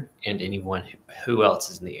dinner and anyone who else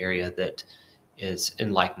is in the area that is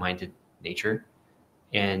in like-minded nature.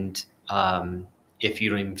 And if you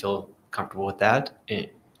don't even feel comfortable with that,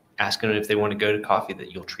 ask them if they want to go to coffee,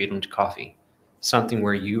 that you'll treat them to coffee. Something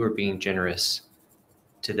where you are being generous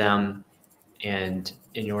to them, and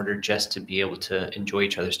in order just to be able to enjoy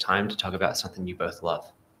each other's time to talk about something you both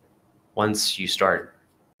love. Once you start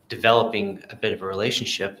developing a bit of a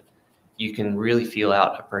relationship, you can really feel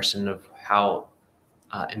out a person of how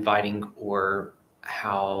inviting or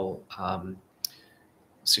how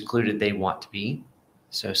secluded they want to be.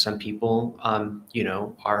 So some people,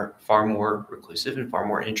 are far more reclusive and far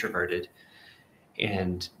more introverted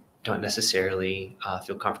and don't necessarily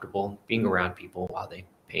feel comfortable being around people while they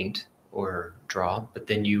paint or draw. But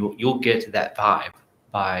then you'll get to that vibe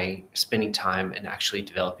by spending time and actually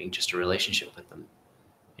developing just a relationship with them.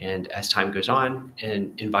 And as time goes on,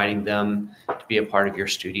 and inviting them to be a part of your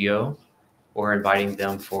studio, or inviting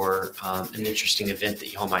them for an interesting event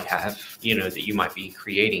that y'all might have, that you might be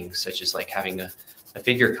creating, such as like having a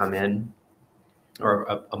figure come in,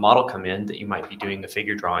 or a model come in that you might be doing a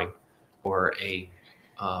figure drawing, or a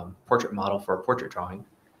portrait model for a portrait drawing,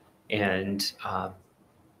 and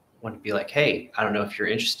want to be like, hey, I don't know if you're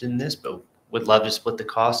interested in this, but would love to split the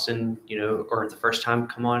cost, and or the first time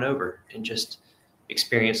come on over and just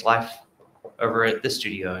experience life over at this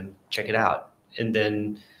studio and check it out. And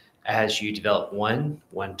then as you develop one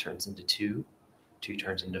turns into two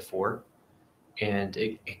turns into four, and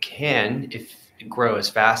it can, if it grow as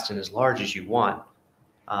fast and as large as you want,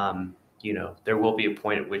 there will be a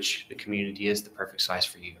point at which the community is the perfect size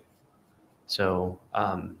for you. So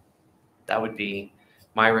that would be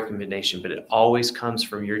my recommendation, but it always comes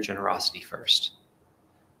from your generosity first,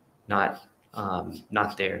 not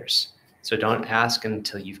theirs. So don't ask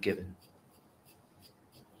until you've given.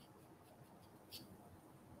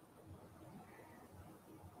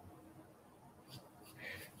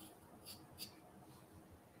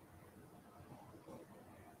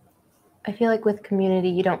 I feel like with community,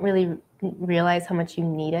 you don't really realize how much you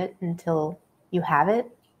need it until you have it.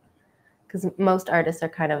 Because most artists are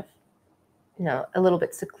kind of, a little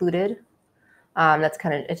bit secluded. That's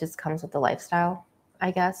kind of, it just comes with the lifestyle,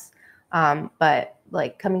 I guess. But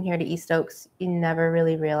like coming here to East Oaks, you never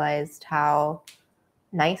really realized how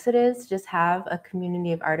nice it is to just have a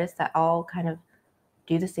community of artists that all kind of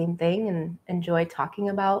do the same thing and enjoy talking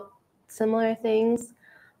about similar things.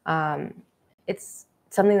 It's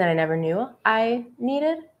something that I never knew I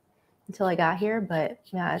needed until I got here, but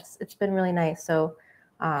yeah, it's been really nice. So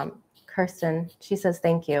Kirsten, she says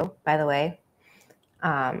thank you, by the way.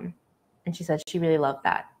 And she said she really loved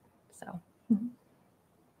that. So that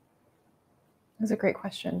was a great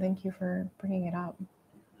question. Thank you for bringing it up.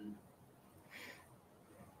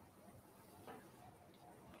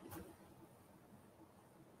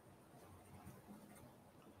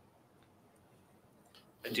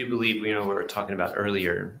 I do believe, we were talking about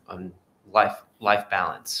earlier on life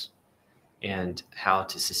balance and how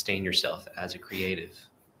to sustain yourself as a creative.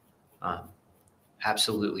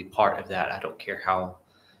 Absolutely part of that. I don't care how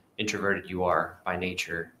introverted you are by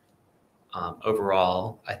nature.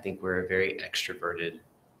 Overall, I think we're a very extroverted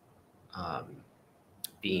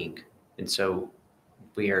being. And so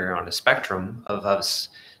we are on a spectrum of us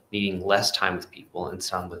needing less time with people and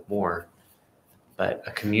some with more. But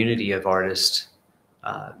a community of artists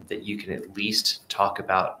that you can at least talk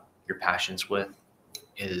about your passions with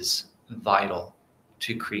is vital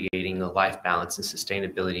to creating a life balance and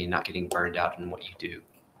sustainability and not getting burned out in what you do.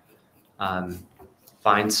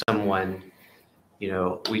 Find someone,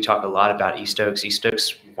 we talk a lot about East Oaks. East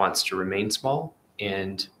Oaks wants to remain small,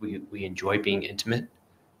 and we enjoy being intimate.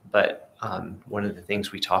 But one of the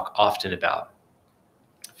things we talk often about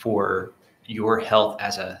for your health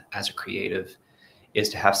as a creative is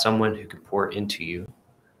to have someone who can pour into you,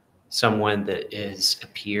 someone that is a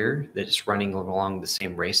peer that is running along the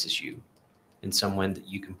same race as you, and someone that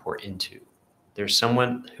you can pour into. There's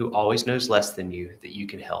someone who always knows less than you that you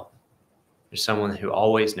can help. There's someone who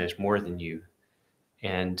always knows more than you,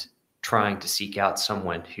 and trying to seek out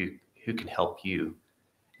someone who can help you.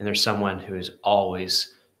 And there's someone who is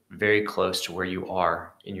always very close to where you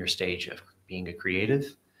are in your stage of being a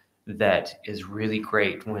creative, that is really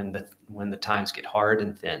great when the times get hard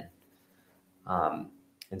and thin. And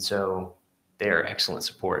so they're excellent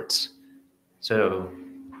supports. So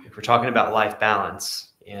if we're talking about life balance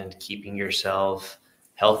and keeping yourself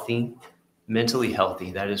healthy, mentally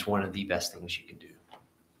healthy, that is one of the best things you can do.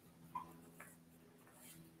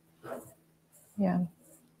 Yeah,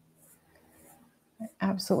 I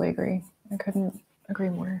absolutely agree. I couldn't agree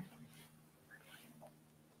more.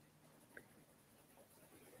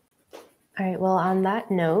 all right, well, on that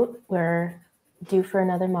note, we're due for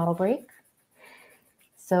another model break.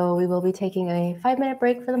 So we will be taking a 5-minute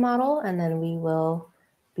break for the model, and then we will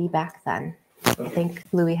be back then. I think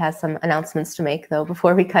Louis has some announcements to make, though,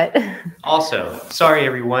 before we cut. Also, sorry,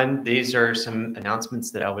 everyone. These are some announcements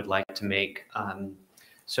that I would like to make.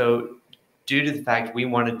 So due to the fact we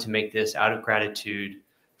wanted to make this out of gratitude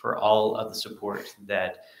for all of the support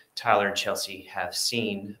that Tyler and Chelsea have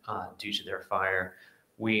seen due to their fire,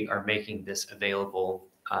 we are making this available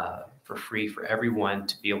for free for everyone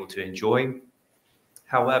to be able to enjoy.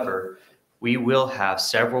 However, we will have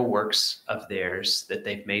several works of theirs that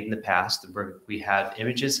they've made in the past. We have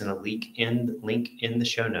images and a link in the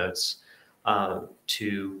show notes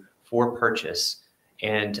for purchase,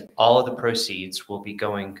 and all of the proceeds will be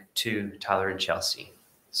going to Tyler and Chelsea.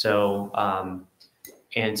 So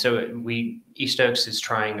And so East Oaks is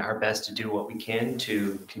trying our best to do what we can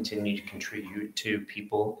to continue to contribute to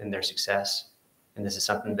people and their success. And this is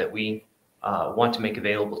something that we want to make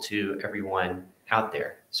available to everyone out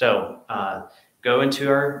there. So go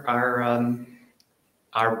into our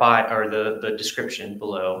bot or the description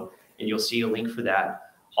below, and you'll see a link for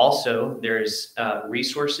that. Also, there's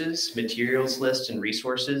resources, materials list, and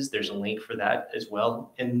resources. There's a link for that as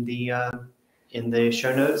well in the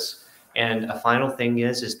show notes. And a final thing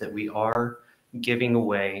is that we are giving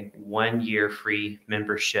away 1 year free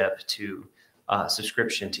membership to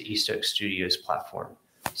subscription to East Oak Studios platform.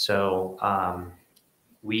 So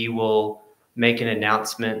we will make an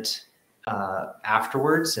announcement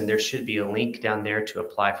afterwards, and there should be a link down there to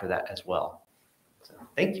apply for that as well. So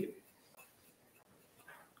thank you.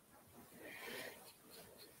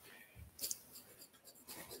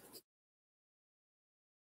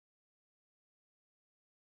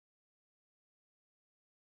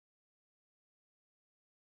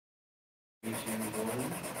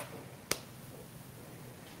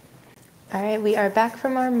 All right, we are back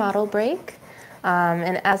from our model break.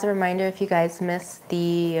 And as a reminder, if you guys missed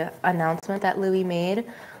the announcement that Louis made,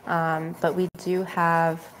 but we do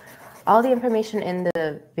have all the information in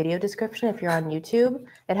the video description if you're on YouTube.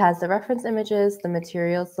 It has the reference images, the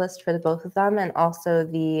materials list for the both of them, and also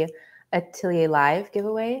the Atelier Live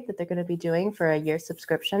giveaway that they're going to be doing for a year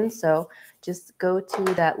subscription. So just go to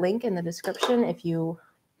that link in the description if you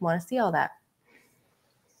want to see all that.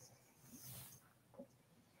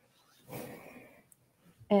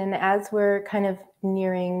 And as we're kind of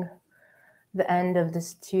nearing the end of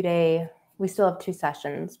this 2-day, we still have 2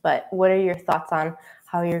 sessions, but what are your thoughts on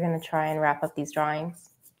how you're going to try and wrap up these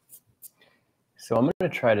drawings? So I'm going to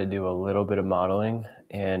try to do a little bit of modeling,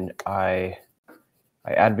 and I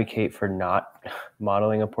advocate for not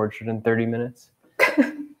modeling a portrait in 30 minutes,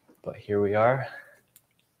 but here we are.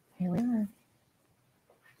 Here we are.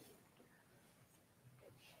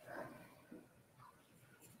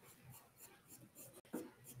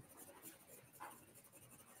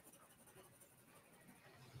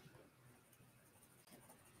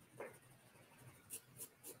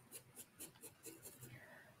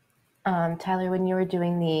 Tyler, when you were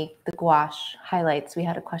doing the gouache highlights, we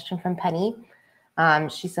had a question from Penny.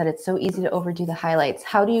 She said it's so easy to overdo the highlights.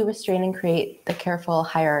 How do you restrain and create the careful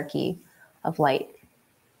hierarchy of light?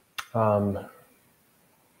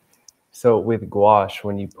 So with gouache,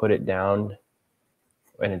 when you put it down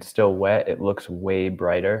and it's still wet, it looks way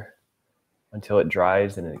brighter until it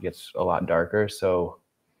dries and it gets a lot darker. So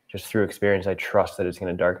just through experience, I trust that it's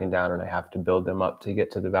going to darken down, and I have to build them up to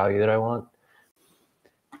get to the value that I want.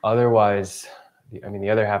 Otherwise, I mean, the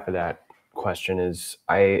other half of that question is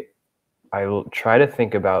I will try to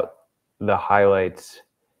think about the highlights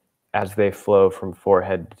as they flow from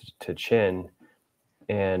forehead to chin.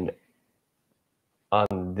 And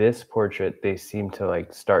on this portrait, they seem to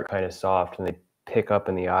like start kind of soft, and they pick up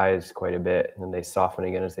in the eyes quite a bit, and then they soften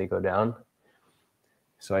again as they go down.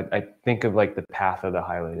 So I think of like the path of the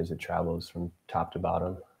highlight as it travels from top to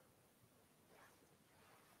bottom.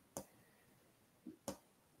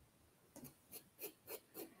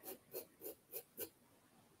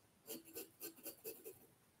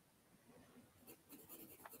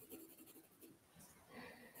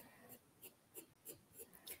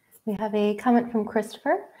 We have a comment from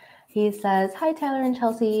Christopher. He says, "Hi, Tyler and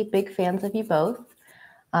Chelsea, big fans of you both.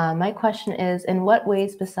 My question is, in what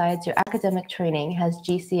ways besides your academic training has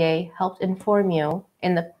GCA helped inform you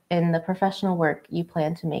in the professional work you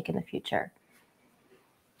plan to make in the future?"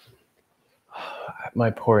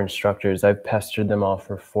 My poor instructors, I've pestered them all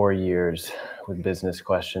for 4 years with business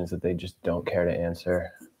questions that they just don't care to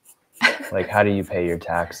answer. Like, how do you pay your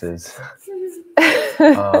taxes?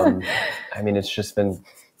 I mean, it's just been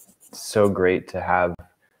so great to have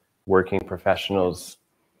working professionals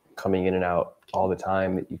coming in and out all the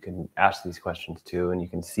time that you can ask these questions to, and you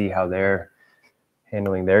can see how they're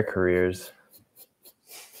handling their careers.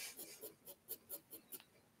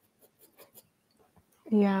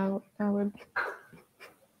 Yeah, I would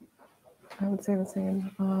say the same.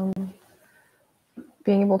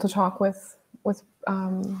 Being able to talk with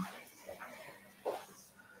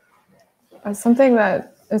something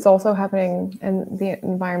that is also happening in the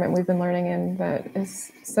environment we've been learning in that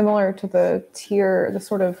is similar to the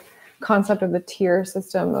sort of concept of the tier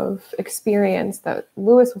system of experience that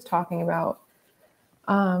Lewis was talking about,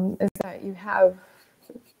 is that you have,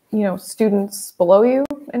 students below you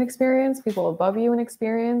in experience, people above you in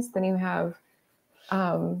experience, then you have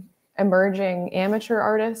emerging amateur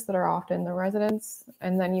artists that are often the residents,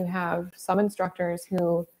 and then you have some instructors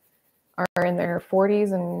who are in their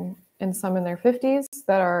 40s and some in their 50s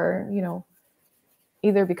that are,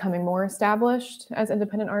 either becoming more established as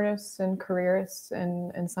independent artists and careerists,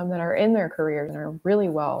 and some that are in their careers and are really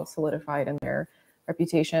well solidified in their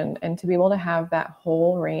reputation. And to be able to have that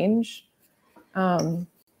whole range, to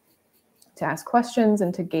ask questions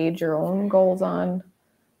and to gauge your own goals on,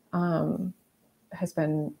 has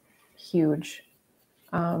been huge.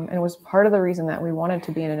 And it was part of the reason that we wanted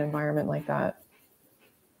to be in an environment like that,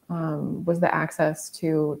 was the access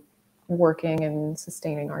to working and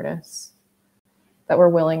sustaining artists that were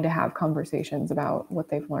willing to have conversations about what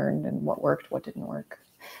they've learned and what worked, what didn't work.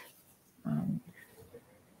 An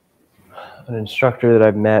instructor that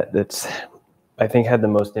I've met that's, I think, had the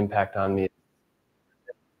most impact on me.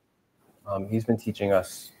 He's been teaching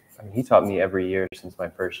us, I mean, he taught me every year since my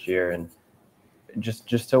first year, and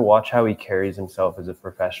just to watch how he carries himself as a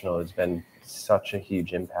professional has been such a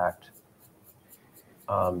huge impact.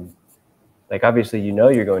 Like, obviously, you know,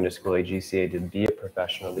 you're going to school at GCA to be a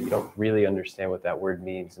professional, but you don't really understand what that word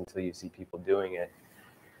means until you see people doing it.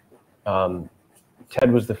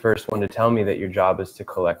 Ted was the first one to tell me that your job is to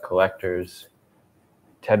collect collectors.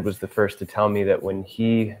 Ted was the first to tell me that when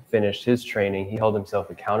he finished his training, he held himself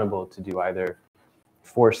accountable to do either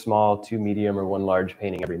 4 small, 2 medium, or 1 large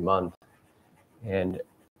painting every month. And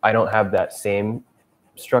I don't have that same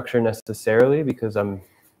structure necessarily, because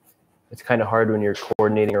it's kind of hard when you're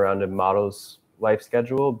coordinating around a model's life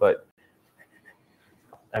schedule, but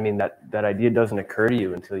I mean, that idea doesn't occur to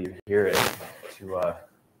you until you hear it, to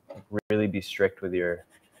really be strict with your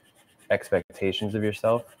expectations of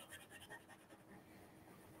yourself.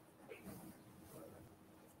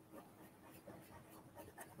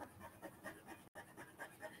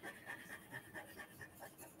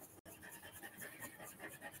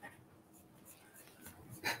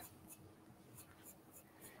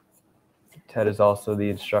 Ted is also the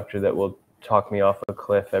instructor that will talk me off a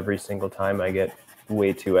cliff every single time I get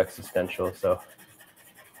way too existential. So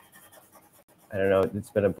I don't know, it's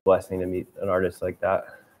been a blessing to meet an artist like that.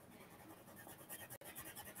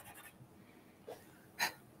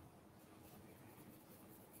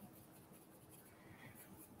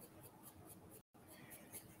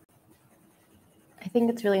 I think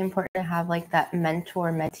it's really important to have like that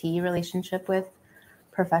mentor-mentee relationship with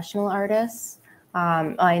professional artists.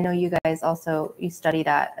 I know you guys also, you studied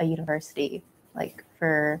at a university, like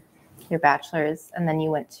for your bachelor's, and then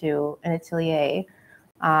you went to an atelier.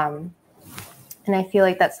 And I feel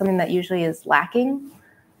like that's something that usually is lacking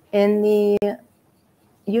in the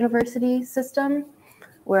university system,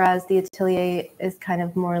 whereas the atelier is kind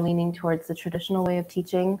of more leaning towards the traditional way of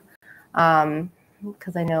teaching.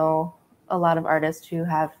 Because I know a lot of artists who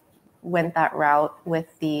have went that route with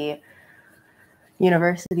the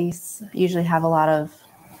universities usually have a lot of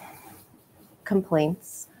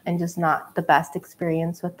complaints and just not the best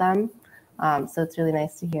experience with them. So it's really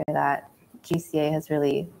nice to hear that GCA has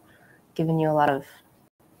really given you a lot of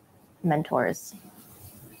mentors.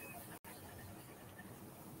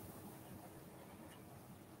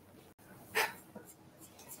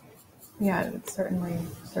 Yeah, it certainly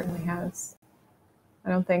has. I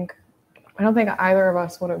don't think either of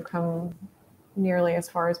us would have come nearly as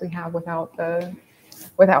far as we have without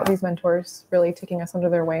these mentors really taking us under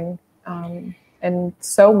their wing, in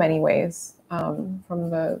so many ways, from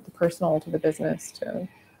the personal to the business to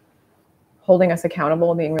holding us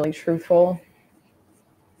accountable, being really truthful,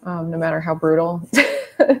 no matter how brutal,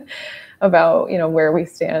 about where we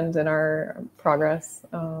stand in our progress.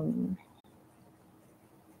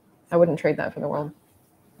 I wouldn't trade that for the world.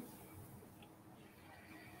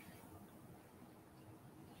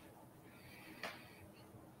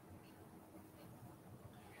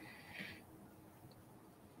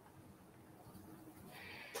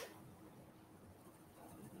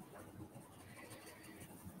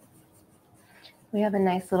 We have a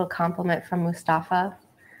nice little compliment from Mustafa.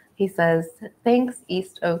 He says, "Thanks,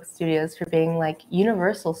 East Oak Studios, for being like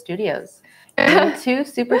Universal Studios, being 2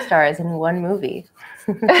 superstars in 1 movie."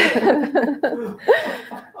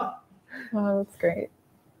 Oh, that's great.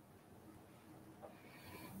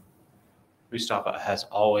 Mustafa has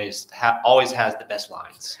always has the best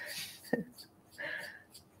lines.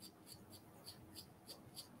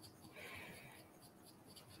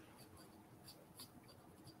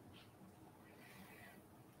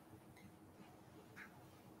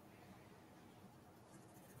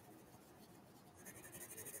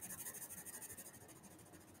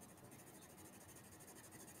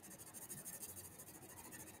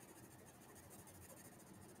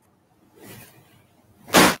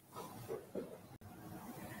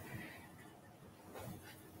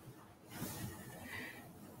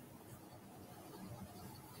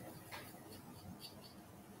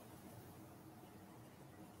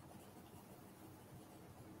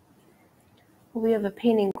 We have a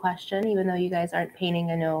painting question, even though you guys aren't painting,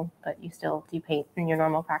 I know, but you still do paint in your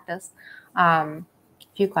normal practice. A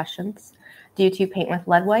few questions. Do you two paint with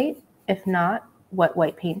lead white? If not, what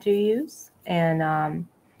white paint do you use? And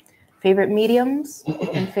favorite mediums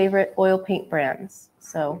and favorite oil paint brands.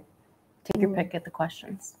 So take your pick at the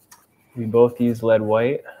questions. We both use lead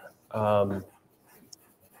white.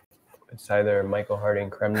 It's either Michael Harding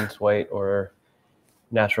Kremnitz white or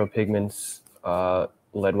Natural Pigments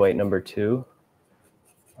lead white #2.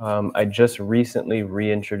 I just recently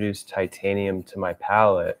reintroduced titanium to my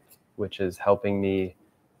palette, which is helping me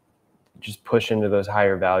just push into those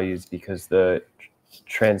higher values because the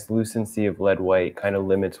translucency of lead white kind of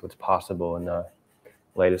limits what's possible in the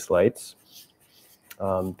lightest lights.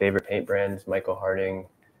 Favorite paint brands, Michael Harding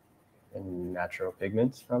and Natural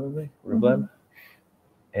Pigments, probably, Rublev.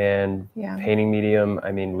 And painting medium,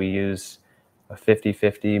 I mean, we use a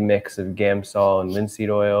 50-50 mix of Gamsol and linseed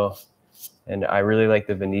oil. And I really like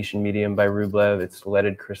the Venetian medium by Rublev. It's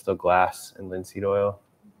leaded crystal glass and linseed oil.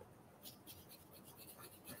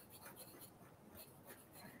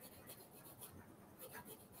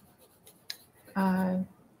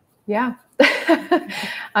 Yeah,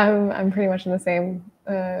 I'm pretty much in the same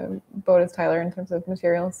boat as Tyler in terms of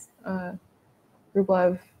materials.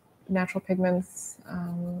 Rublev, Natural Pigments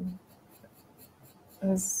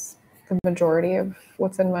is the majority of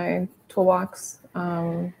what's in my toolbox.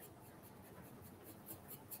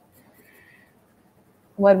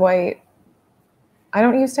 Lead white. I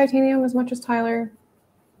don't use titanium as much as Tyler.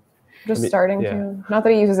 Just starting to. Not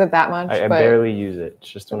that he uses it that much. I but barely use it. It's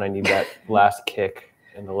just when I need that last kick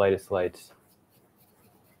in the lightest lights.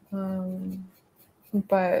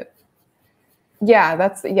 But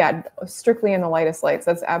yeah, strictly in the lightest lights.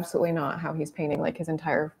 That's absolutely not how he's painting like his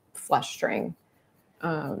entire flesh string.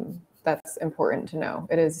 That's important to know.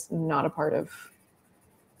 It is not a part of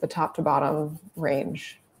the top to bottom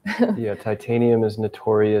range. Yeah, titanium is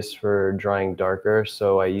notorious for drying darker,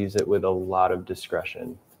 so I use it with a lot of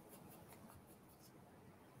discretion.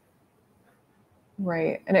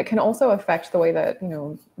 Right. And it can also affect the way that,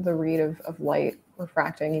 the read of light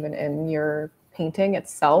refracting even in your painting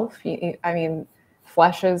itself. I mean,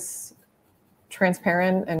 flesh is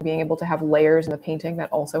transparent, and being able to have layers in the painting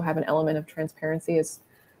that also have an element of transparency is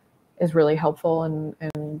really helpful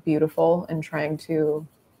and beautiful in trying to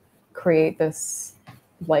create this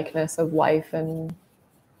likeness of life and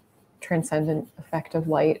transcendent effect of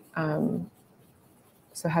light.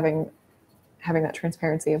 So having that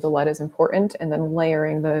transparency of the lead is important, and then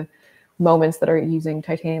layering the moments that are using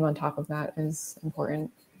titanium on top of that is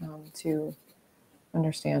important to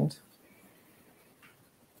understand.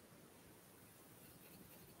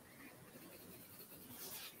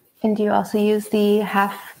 And do you also use the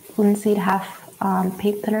half linseed, half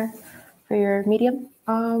paint thinner for your medium?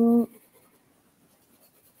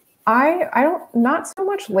 I don't, not so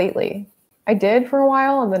much lately. I did for a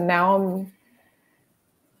while, and then now I'm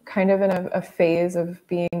kind of in a phase of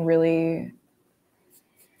being really,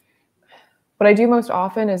 what I do most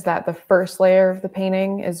often is that the first layer of the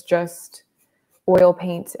painting is just oil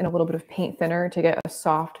paint and a little bit of paint thinner to get a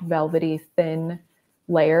soft, velvety, thin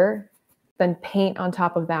layer. Then paint on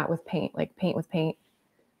top of that with paint, like paint with paint,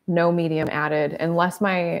 no medium added, unless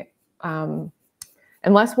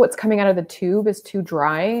unless what's coming out of the tube is too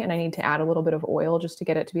dry and I need to add a little bit of oil just to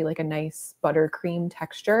get it to be like a nice buttercream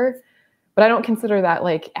texture. But I don't consider that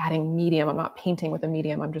like adding medium. I'm not painting with a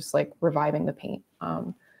medium. I'm just like reviving the paint.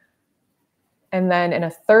 And then in a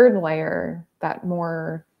third layer, that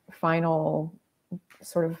more final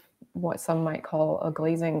sort of what some might call a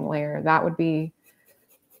glazing layer, that would be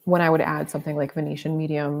when I would add something like Venetian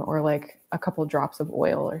medium or like a couple drops of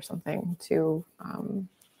oil or something to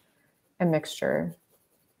a mixture.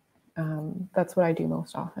 That's what I do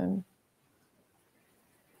most often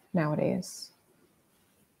nowadays.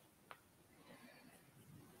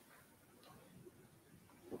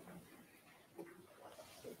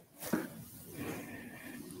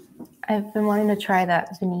 I've been wanting to try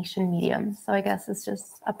that Venetian medium, so I guess it's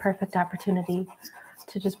just a perfect opportunity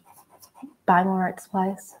to just buy more art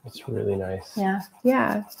supplies. It's really nice. Yeah.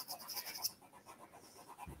 Yeah.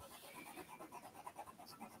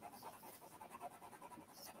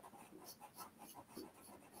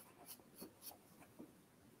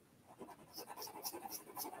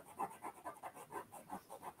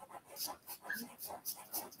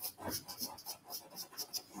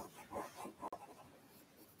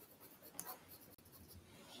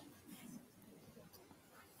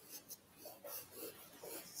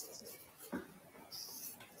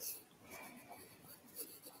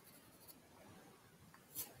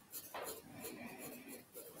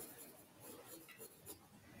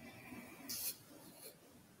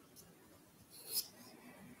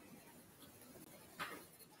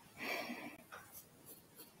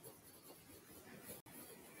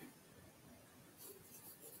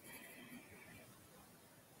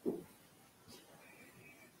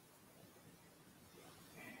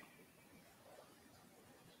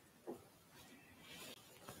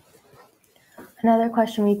 Another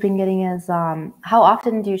question we've been getting is, how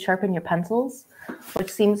often do you sharpen your pencils?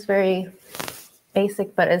 Which seems very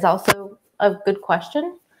basic, but is also a good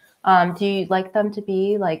question. Do you like them to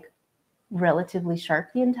be like relatively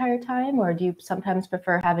sharp the entire time, or do you sometimes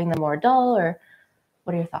prefer having them more dull, or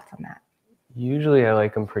what are your thoughts on that? Usually I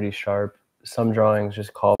like them pretty sharp. Some drawings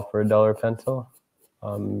just call for a duller pencil.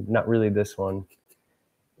 Not really this one.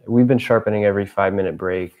 We've been sharpening every 5-minute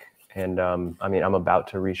break, and I mean, I'm about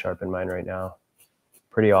to resharpen mine right now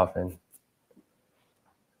pretty often.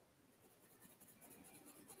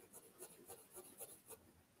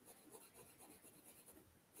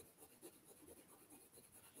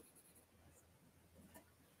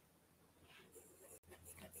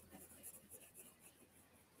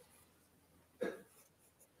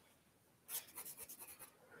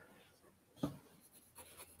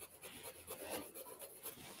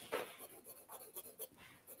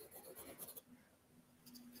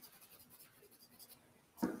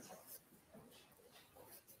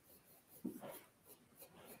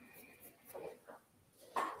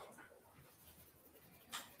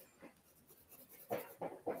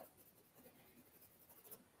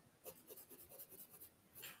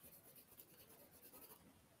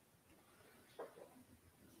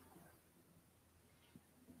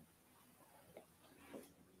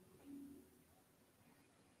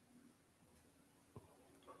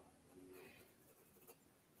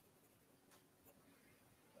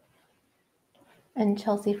 And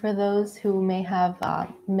Chelsea, for those who may have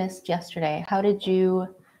missed yesterday, how did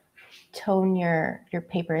you tone your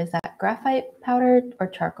paper? Is that graphite powder or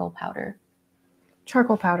charcoal powder?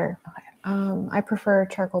 Charcoal powder. Okay. I prefer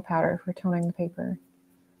charcoal powder for toning the paper.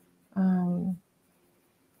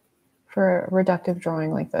 For a reductive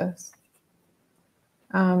drawing like this.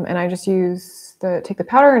 And I just take the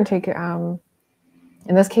powder and take, in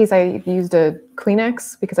this case, I used a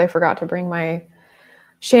Kleenex because I forgot to bring my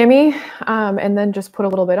chamois, and then just put a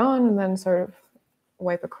little bit on and then sort of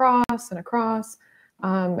wipe across and across,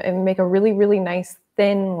 and make a really, really nice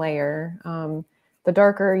thin layer. The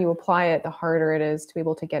darker you apply it, the harder it is to be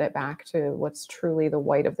able to get it back to what's truly the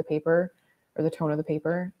white of the paper or the tone of the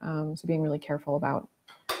paper. So being really careful about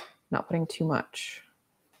not putting too much.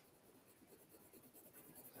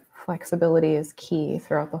 Flexibility is key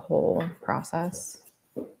throughout the whole process.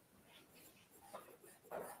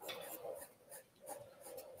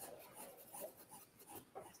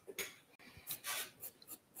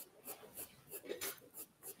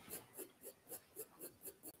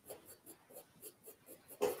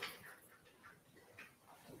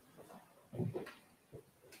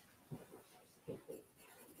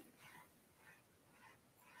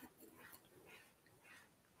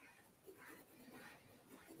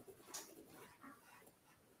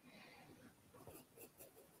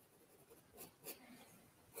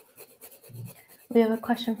 We have a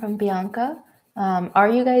question from Bianca. Are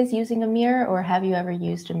you guys using a mirror, or have you ever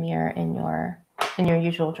used a mirror in your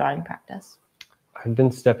usual drawing practice? I've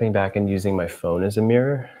been stepping back and using my phone as a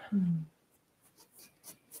mirror.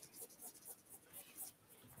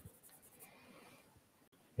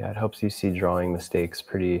 Yeah, it helps you see drawing mistakes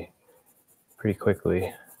pretty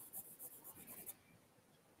quickly.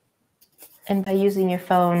 And by using your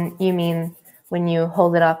phone, you mean when you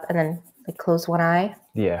hold it up and then like close one eye?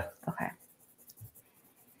 Yeah. Okay.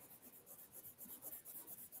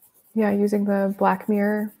 Yeah, using the black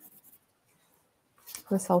mirror,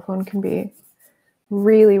 the cell phone can be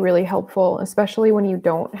really, really helpful, especially when you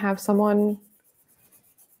don't have someone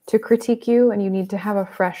to critique you and you need to have a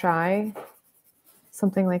fresh eye.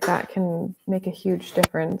 Something like that can make a huge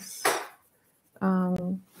difference.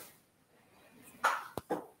 And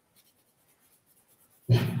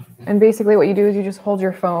basically what you do is you just hold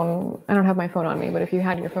your phone. I don't have my phone on me, but if you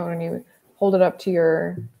had your phone and you hold it up to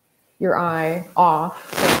your eye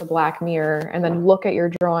off, like the black mirror, and then look at your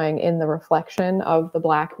drawing in the reflection of the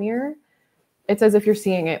black mirror, it's as if you're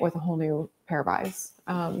seeing it with a whole new pair of eyes.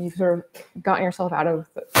 You've sort of gotten yourself out of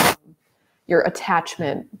your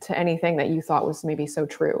attachment to anything that you thought was maybe so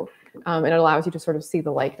true. And it allows you to sort of see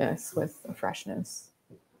the likeness with a freshness.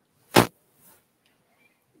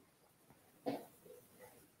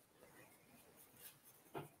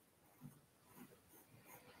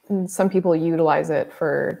 And some people utilize it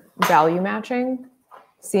for value matching,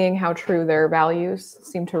 seeing how true their values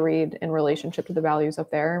seem to read in relationship to the values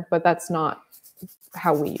up there. But that's not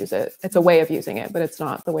how we use it. It's a way of using it, but it's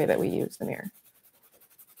not the way that we use the mirror.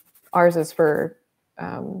 Ours is for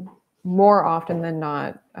more often than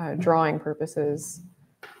not drawing purposes,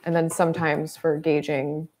 and then sometimes for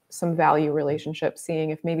gauging some value relationship, seeing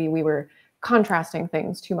if maybe we were contrasting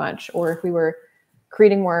things too much, or if we were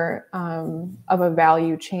creating more of a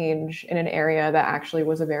value change in an area that actually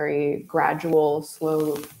was a very gradual,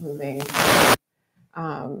 slow moving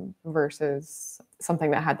versus something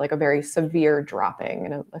that had like a very severe dropping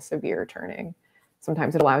and a severe turning.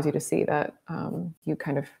 Sometimes it allows you to see that you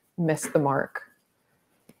kind of missed the mark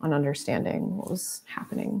on understanding what was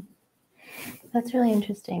happening. That's really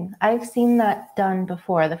interesting. I've seen that done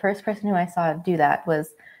before. The first person who I saw do that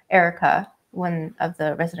was Erica, one of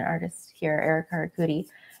the resident artists here, Erica Arcudi.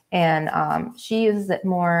 And she uses it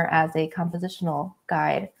more as a compositional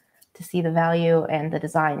guide to see the value and the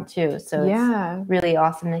design too. So it's really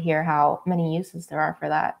awesome to hear how many uses there are for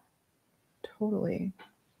that. Totally.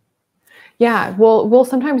 Yeah, we'll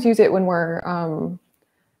sometimes use it when we're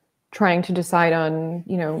trying to decide on,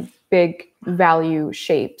 you know, big value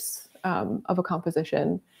shapes of a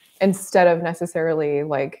composition, instead of necessarily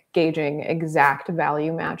like gauging exact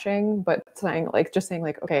value matching, but saying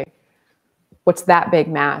like, okay, what's that big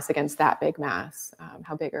mass against that big mass?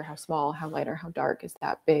 How big or how small, how light or how dark is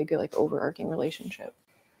that big like overarching relationship?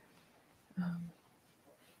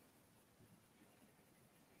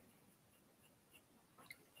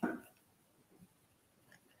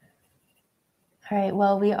 All right,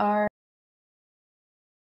 well, we are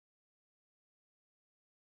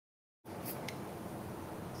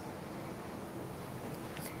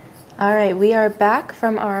back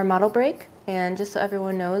from our model break. And just so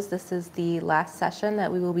everyone knows, this is the last session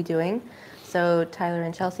that we will be doing. So Tyler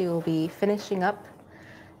and Chelsea will be finishing up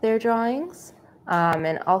their drawings.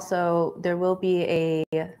 And also there will be a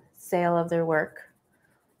sale of their work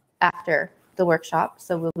after the workshop.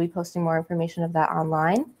 So we'll be posting more information of that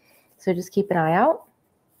online. So just keep an eye out.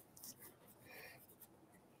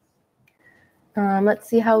 Let's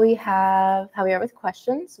see how we are with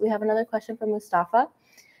questions. We have another question from Mustafa.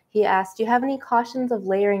 He asked, do you have any cautions of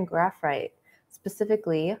layering graphite,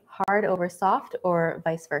 specifically hard over soft or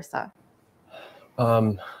vice versa?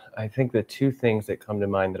 I think the two things that come to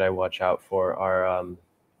mind that I watch out for are,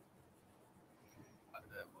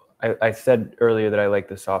 I said earlier that I like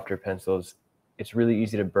the softer pencils. It's really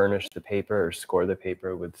easy to burnish the paper or score the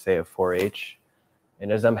paper with, say, a 4H.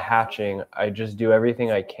 And as I'm hatching, I just do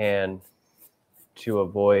everything I can to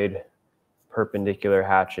avoid perpendicular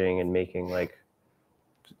hatching and making like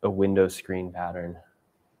a window screen pattern.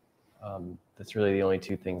 That's really the only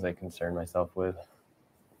two things I concern myself with.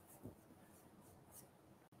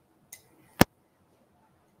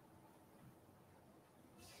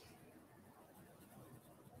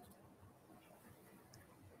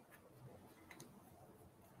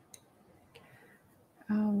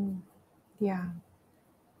 Yeah.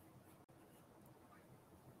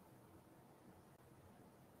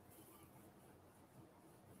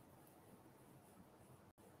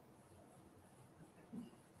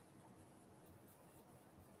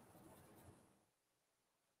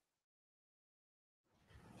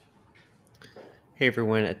 Hey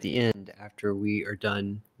everyone, at the end, after we are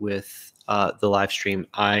done with the live stream,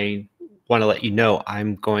 I want to let you know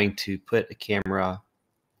I'm going to put a camera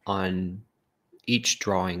on each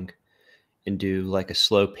drawing and do like a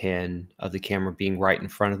slow pan of the camera being right in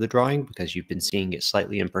front of the drawing, because you've been seeing it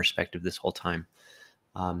slightly in perspective this whole time.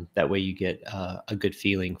 That way you get a good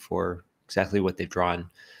feeling for exactly what they've drawn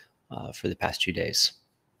for the past 2 days.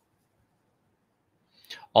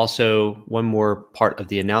 Also, one more part of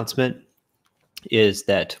the announcement is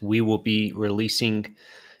that we will be releasing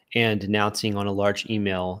and announcing on a large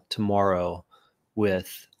email tomorrow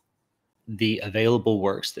with the available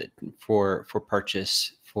works that for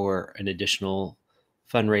purchase for an additional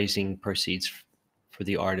fundraising proceeds for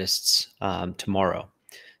the artists tomorrow.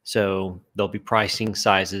 So there'll be pricing,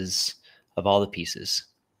 sizes of all the pieces.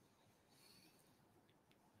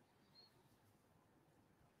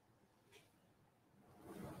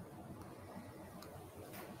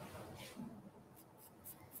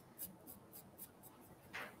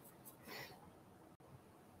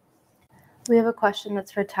 We have a question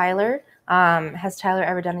that's for Tyler. Has Tyler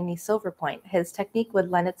ever done any silver point? His technique would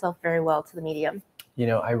lend itself very well to the medium. You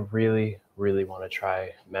know, I really, really want to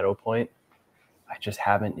try metal point. I just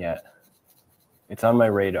haven't yet. It's on my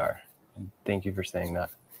radar. Thank you for saying that.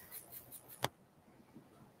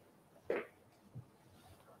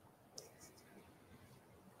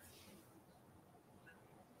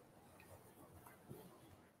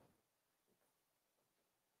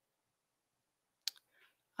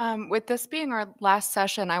 With this being our last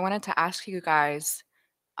session, I wanted to ask you guys,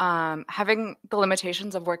 having the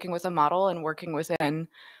limitations of working with a model and working within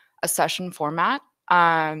a session format,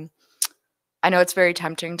 I know it's very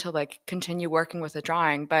tempting to like continue working with a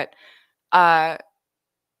drawing, but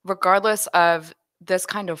regardless of this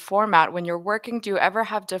kind of format, when you're working, do you ever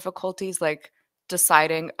have difficulties like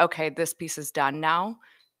deciding, okay, this piece is done now?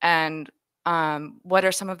 And what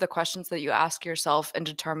are some of the questions that you ask yourself in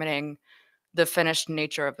determining the finished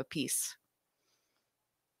nature of a piece?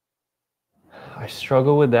 I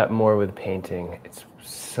struggle with that more with painting. It's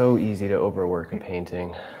so easy to overwork a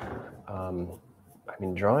painting. I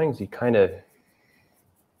mean, drawings, you kind of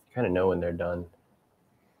know when they're done.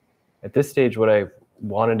 At this stage, what I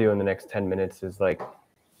want to do in the next 10 minutes is like,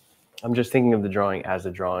 I'm just thinking of the drawing as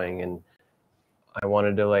a drawing, and I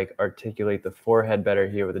wanted to like articulate the forehead better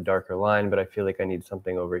here with a darker line, but I feel like I need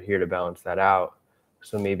something over here to balance that out.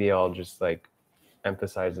 So maybe I'll just like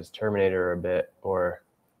emphasize this Terminator a bit, or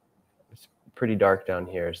it's pretty dark down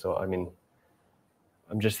here. So, I mean,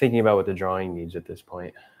 I'm just thinking about what the drawing needs at this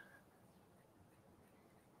point.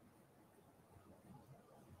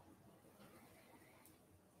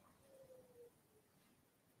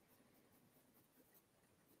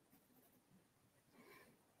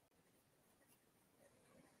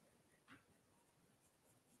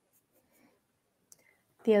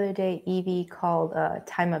 The other day, Evie called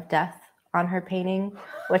Time of Death on her painting,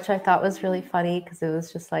 which I thought was really funny because it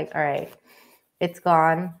was just like, all right, it's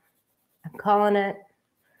gone. I'm calling it.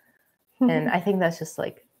 And I think that's just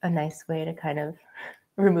like a nice way to kind of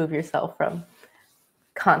remove yourself from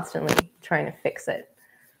constantly trying to fix it.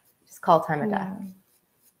 Just call time of death.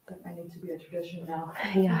 That might need to be a tradition now.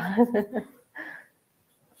 Yeah.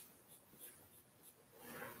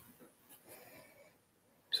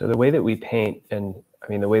 So the way that we paint, and I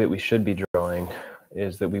mean the way that we should be drawing,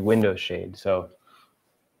 is that we window shade. So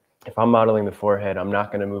if I'm modeling the forehead, I'm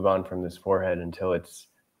not going to move on from this forehead until it's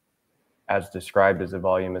as described as a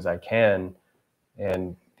volume as I can.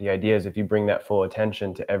 And the idea is if you bring that full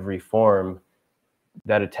attention to every form,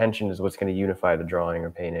 that attention is what's going to unify the drawing or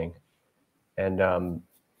painting. And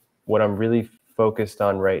what I'm really focused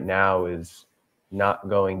on right now is not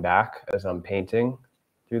going back as I'm painting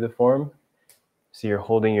through the form. So you're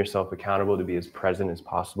holding yourself accountable to be as present as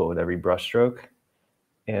possible with every brushstroke.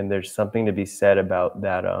 And there's something to be said about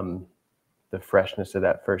that, the freshness of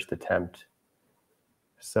that first attempt.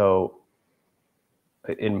 So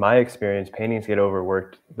in my experience, paintings get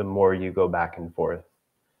overworked the more you go back and forth.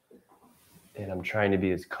 And I'm trying to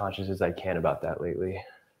be as conscious as I can about that lately.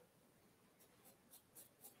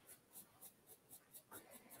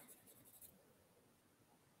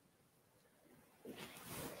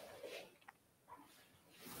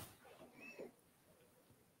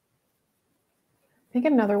 I think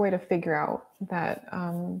another way to figure out that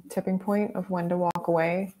tipping point of when to walk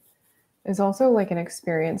away is also like an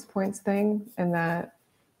experience points thing, and that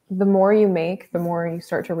the more you make, the more you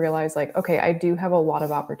start to realize like, okay, I do have a lot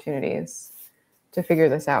of opportunities to figure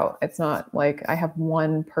this out. It's not like I have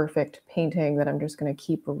one perfect painting that I'm just going to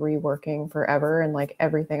keep reworking forever, and like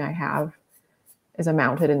everything I have is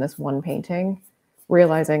mounted in this one painting.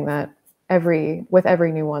 Realizing that with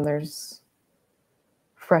every new one, there's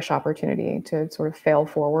fresh opportunity to sort of fail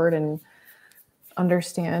forward and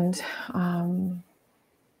understand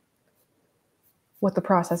what the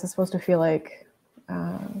process is supposed to feel like,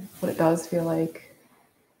 what it does feel like.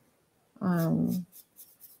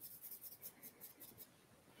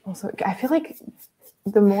 Also, I feel like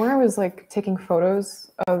the more I was like taking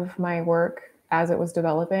photos of my work as it was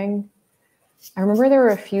developing, I remember there were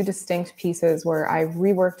a few distinct pieces where I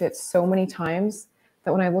reworked it so many times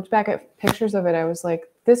that when I looked back at pictures of it, I was like,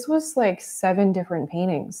 this was like 7 different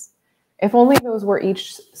paintings. If only those were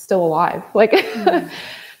each still alive. Like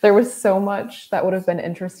there was so much that would have been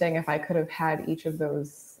interesting if I could have had each of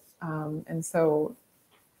those. And so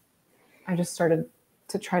I just started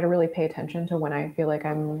to try to really pay attention to when I feel like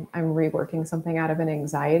I'm reworking something out of an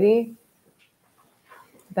anxiety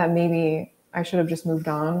that maybe I should have just moved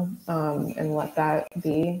on and let that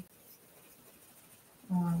be.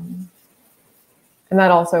 And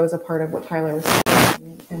that also is a part of what Tyler was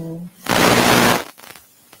saying, and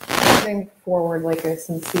putting forward like a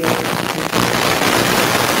sincere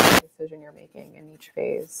decision you're making in each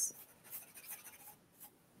phase.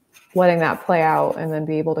 Letting that play out and then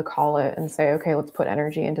be able to call it and say, okay, let's put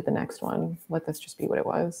energy into the next one. Let this just be what it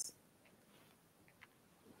was.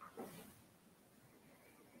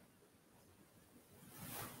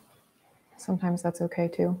 Sometimes that's okay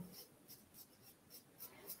too.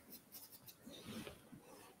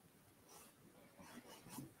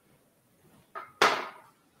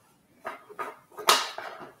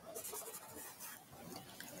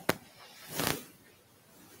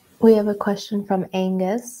 We have a question from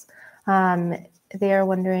Angus. They are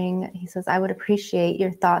wondering, he says, I would appreciate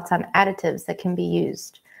your thoughts on additives that can be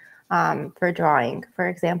used for drawing. For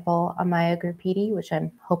example, Amaya Graffiti, which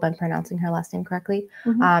I hope I'm pronouncing her last name correctly,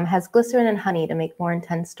 has glycerin and honey to make more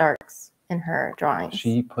intense darks in her drawings.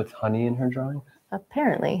 She puts honey in her drawings?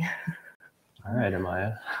 Apparently. All right,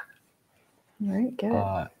 Amaya. All right, good.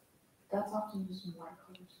 That's often used in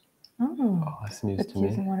watercolors. Oh, That's news it's to me.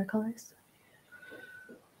 using watercolors.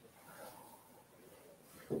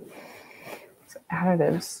 So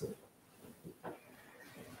additives.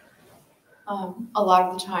 A lot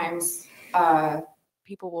of the times,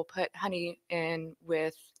 people will put honey in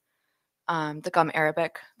with the gum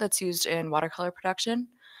arabic that's used in watercolor production.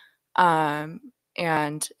 And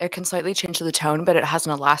it can slightly change the tone, but it has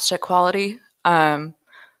an elastic quality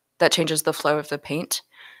that changes the flow of the paint.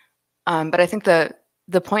 But I think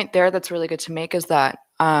the point there that's really good to make is that,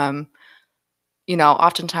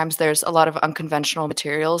 oftentimes there's a lot of unconventional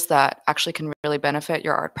materials that actually can really benefit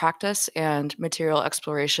your art practice, and material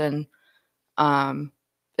exploration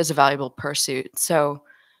is a valuable pursuit. So,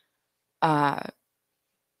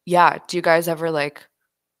 yeah, do you guys ever like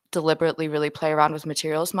deliberately really play around with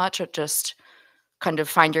materials much, or just kind of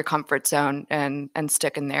find your comfort zone and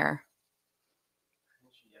stick in there?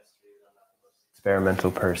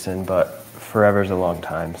 Experimental person, but forever's a long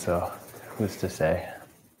time, so who's to say?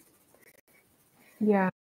 Yeah.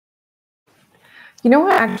 You know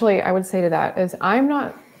what, actually, I would say to that is I'm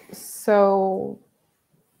not so,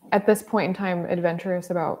 at this point in time, adventurous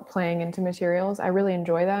about playing into materials. I really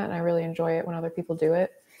enjoy that, and I really enjoy it when other people do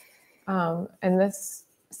it. And this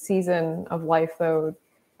season of life, though,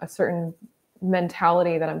 a certain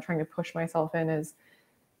mentality that I'm trying to push myself in is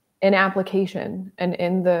in application and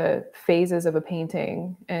in the phases of a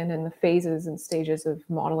painting and in the phases and stages of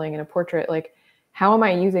modeling in a portrait. Like, how am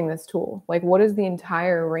I using this tool? Like, what is the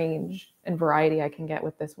entire range and variety I can get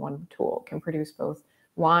with this one tool? It can produce both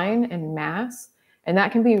line and mass, and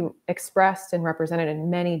that can be expressed and represented in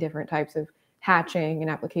many different types of hatching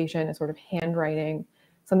and application and sort of handwriting.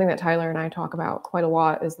 Something that Tyler and I talk about quite a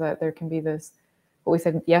lot is that there can be this, what we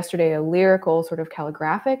said yesterday, a lyrical sort of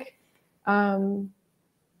calligraphic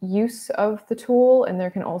use of the tool, and there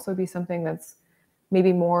can also be something that's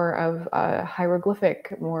maybe more of a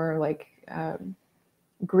hieroglyphic, more like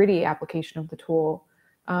gritty application of the tool,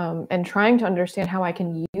 and trying to understand how I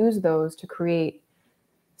can use those to create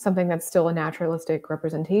something that's still a naturalistic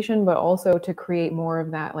representation, but also to create more of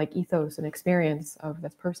that like ethos and experience of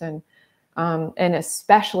this person. And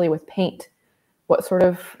especially with paint, what sort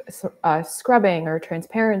of scrubbing or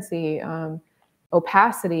transparency,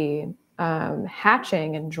 opacity,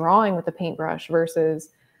 hatching and drawing with the paintbrush versus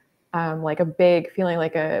like a big feeling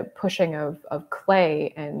like a pushing of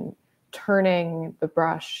clay and turning the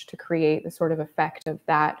brush to create the sort of effect of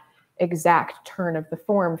that exact turn of the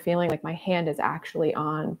form, feeling like my hand is actually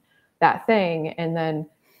on that thing, and then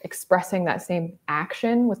expressing that same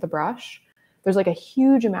action with the brush. There's like a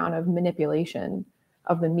huge amount of manipulation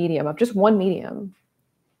of the medium, of just one medium,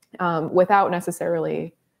 without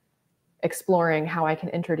necessarily exploring how I can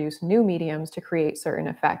introduce new mediums to create certain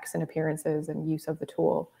effects and appearances and use of the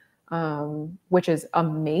tool, which is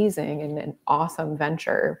amazing and an awesome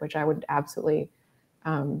venture, which I would absolutely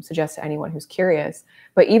suggest to anyone who's curious.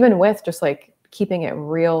 But even with just like keeping it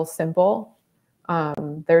real simple,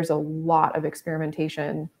 there's a lot of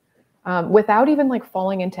experimentation without even like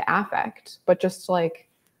falling into affect, but just like,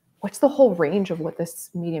 what's the whole range of what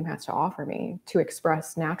this medium has to offer me to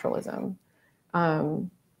express naturalism?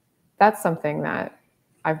 That's something that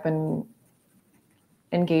I've been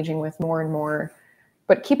engaging with more and more,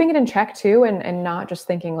 but keeping it in check too, and not just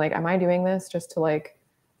thinking like, am I doing this just to like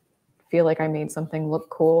feel like I made something look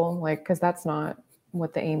cool? Like, because that's not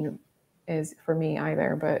what the aim is for me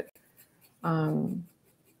either. But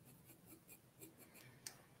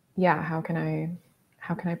yeah, how can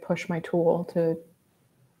I push my tool to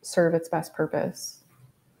serve its best purpose?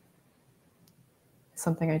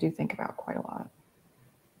 Something I do think about quite a lot.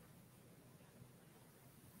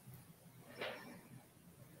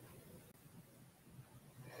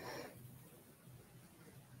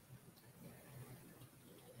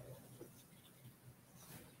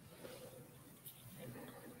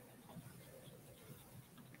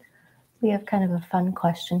 We have kind of a fun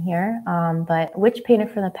question here, but which painter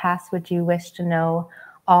from the past would you wish to know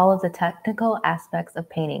all of the technical aspects of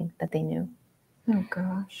painting that they knew? Oh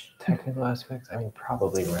gosh. Technical aspects? I mean,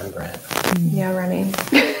 probably Rembrandt. Yeah, Remy.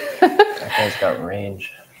 That guy's got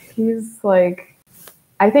range. He's like,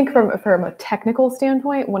 I think from a technical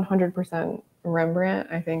standpoint, 100%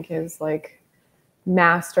 Rembrandt, I think, is like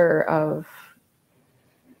master of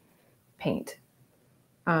paint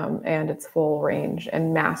and its full range,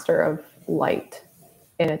 and master of light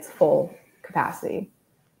in its full capacity,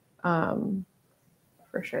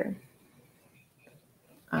 for sure.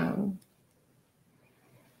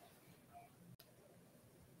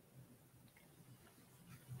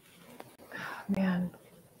 Man.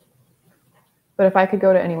 But if I could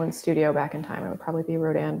go to anyone's studio back in time, it would probably be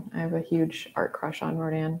Rodin. I have a huge art crush on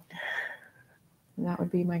Rodin. And that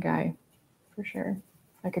would be my guy, for sure.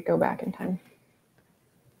 I could go back in time.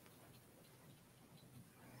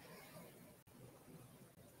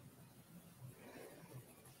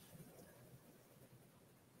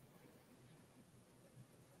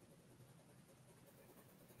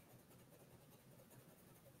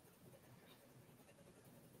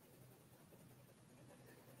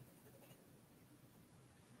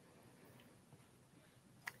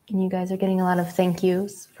 And you guys are getting a lot of thank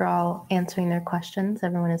yous for all answering their questions.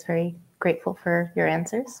 Everyone is very grateful for your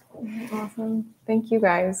answers. Awesome. Thank you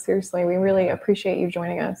guys. Seriously, we really appreciate you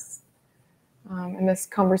joining us. And this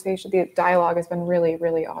conversation, the dialogue has been really,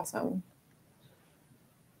 really awesome.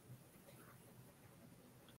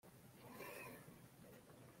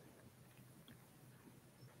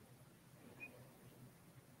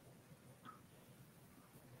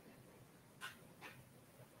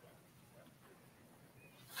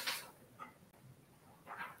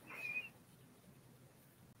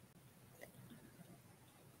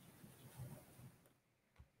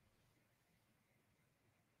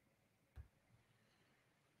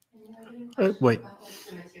 Wait.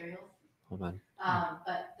 Hold on.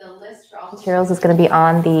 But the list for all materials is going to be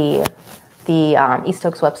on the East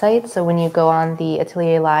Oaks website. So when you go on the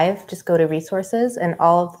Atelier Live, just go to resources, and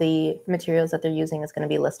all of the materials that they're using is going to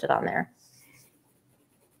be listed on there.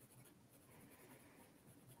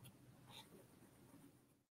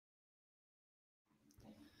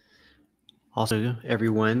 Also,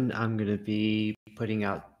 everyone, I'm going to be putting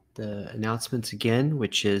out the announcements again,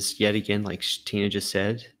 which is yet again, like Tina just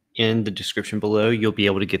said, in the description below, you'll be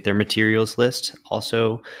able to get their materials list.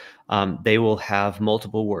 Also, they will have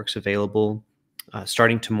multiple works available.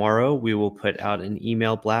 Starting tomorrow, we will put out an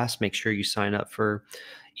email blast. Make sure you sign up for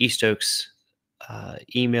East Oaks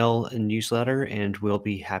email and newsletter, and we'll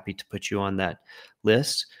be happy to put you on that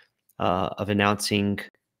list of announcing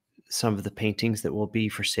some of the paintings that will be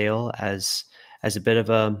for sale as a bit of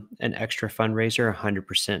an extra fundraiser.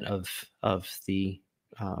 100% of the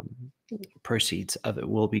proceeds of it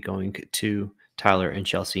will be going to Tyler and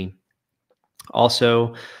Chelsea.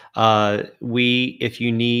 Also, if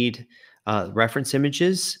you need reference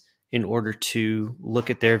images in order to look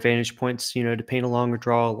at their vantage points, to paint along or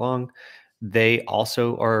draw along, they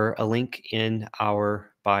also are a link in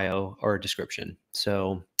our bio or description.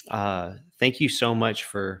 So thank you so much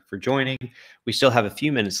for joining. We still have a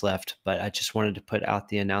few minutes left, but I just wanted to put out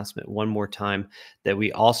the announcement one more time that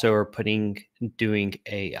we also are doing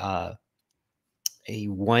a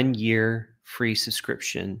 1-year free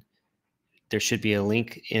subscription. There should be a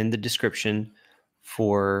link in the description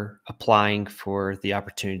for applying for the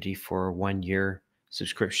opportunity for a 1-year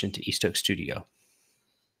subscription to East Oak Studio.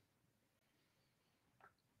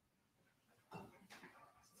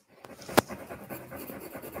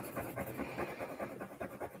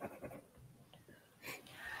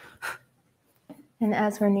 And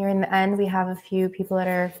as we're nearing the end, we have a few people that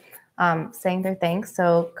are saying their thanks.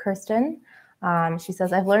 So Kirsten, she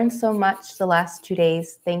says, I've learned so much the last 2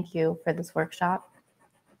 days. Thank you for this workshop.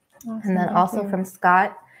 Awesome, and then also from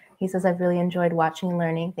Scott, he says, I've really enjoyed watching and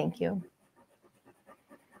learning. Thank you.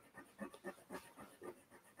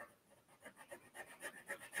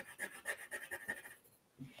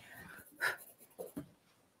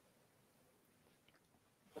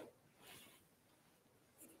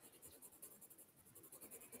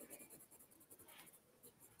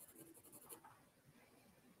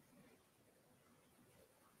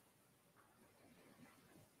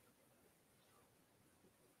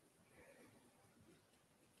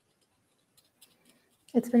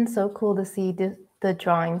 It's been so cool to see the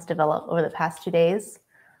drawings develop over the past 2 days.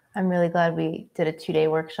 I'm really glad we did a 2-day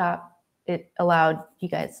workshop. It allowed you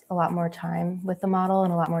guys a lot more time with the model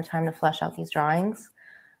and a lot more time to flesh out these drawings,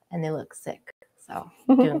 and they look sick. So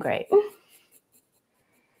doing great.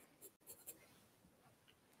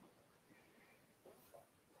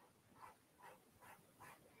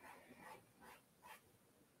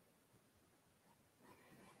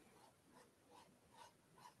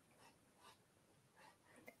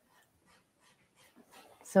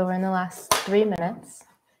 So we're in the last 3 minutes,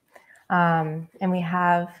 and we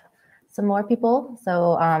have some more people.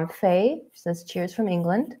 So Faye says, cheers from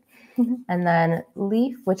England. And then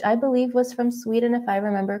Leaf, which I believe was from Sweden, if I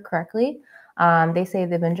remember correctly. They say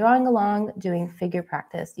they've been drawing along, doing figure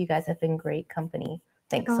practice. You guys have been great company.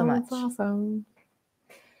 Thanks so much. That's awesome.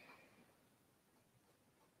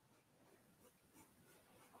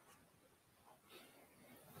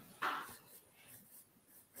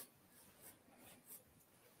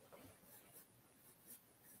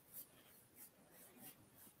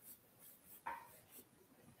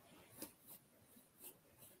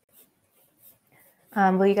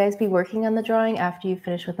 Will you guys be working on the drawing after you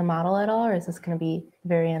finish with the model at all, or is this going to be the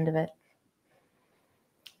very end of it?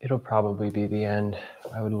 It'll probably be the end.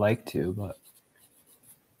 I would like to, but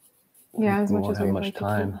yeah, as we much won't as have we'd much like to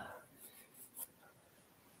time. keep.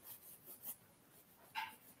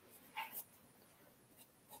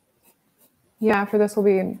 Yeah, for this, we'll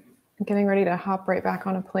be getting ready to hop right back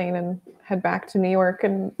on a plane and head back to New York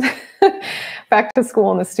and back to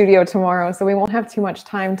school in the studio tomorrow. So we won't have too much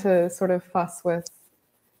time to sort of fuss with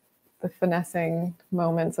the finessing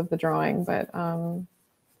moments of the drawing. But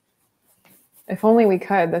if only we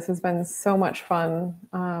could. This has been so much fun.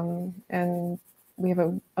 And we have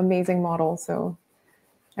an amazing model. So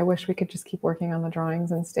I wish we could just keep working on the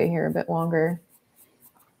drawings and stay here a bit longer.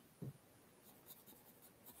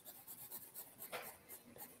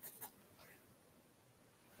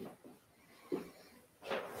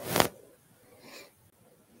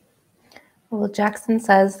 Well, Jackson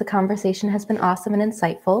says the conversation has been awesome and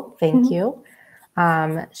insightful. Thank you.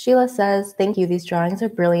 Sheila says, thank you. These drawings are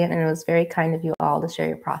brilliant, and it was very kind of you all to share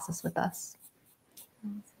your process with us.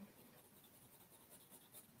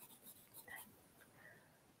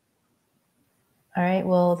 All right.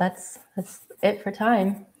 Well, that's it for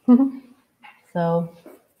time. So,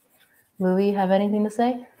 Louis, have anything to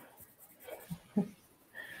say?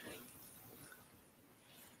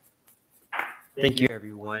 Thank you,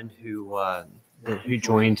 everyone who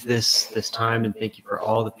joined this time, and thank you for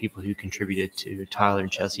all the people who contributed to Tyler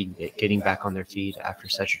and Chelsea getting back on their feet after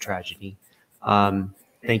such a tragedy.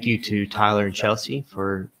 Thank you to Tyler and Chelsea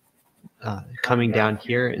for coming down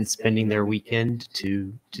here and spending their weekend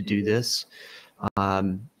to do this.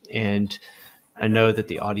 And I know that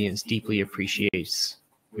the audience deeply appreciates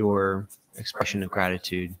your expression of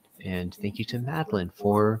gratitude. And thank you to Madeline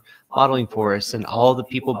for modeling for us, and all the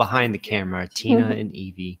people behind the camera, Tina and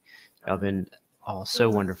Evie. Y'all been all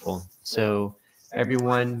so wonderful. So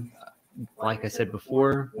everyone, like I said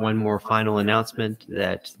before, one more final announcement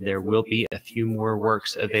that there will be a few more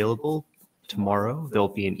works available tomorrow. There'll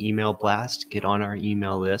be an email blast. Get on our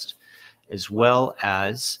email list, as well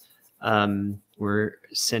as we're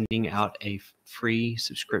sending out a free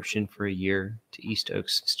subscription for a year to East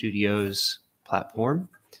Oaks Studios platform.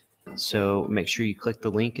 So make sure you click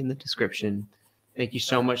the link in the description. Thank you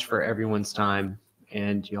so much for everyone's time,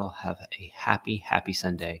 and y'all have a happy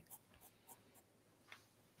Sunday.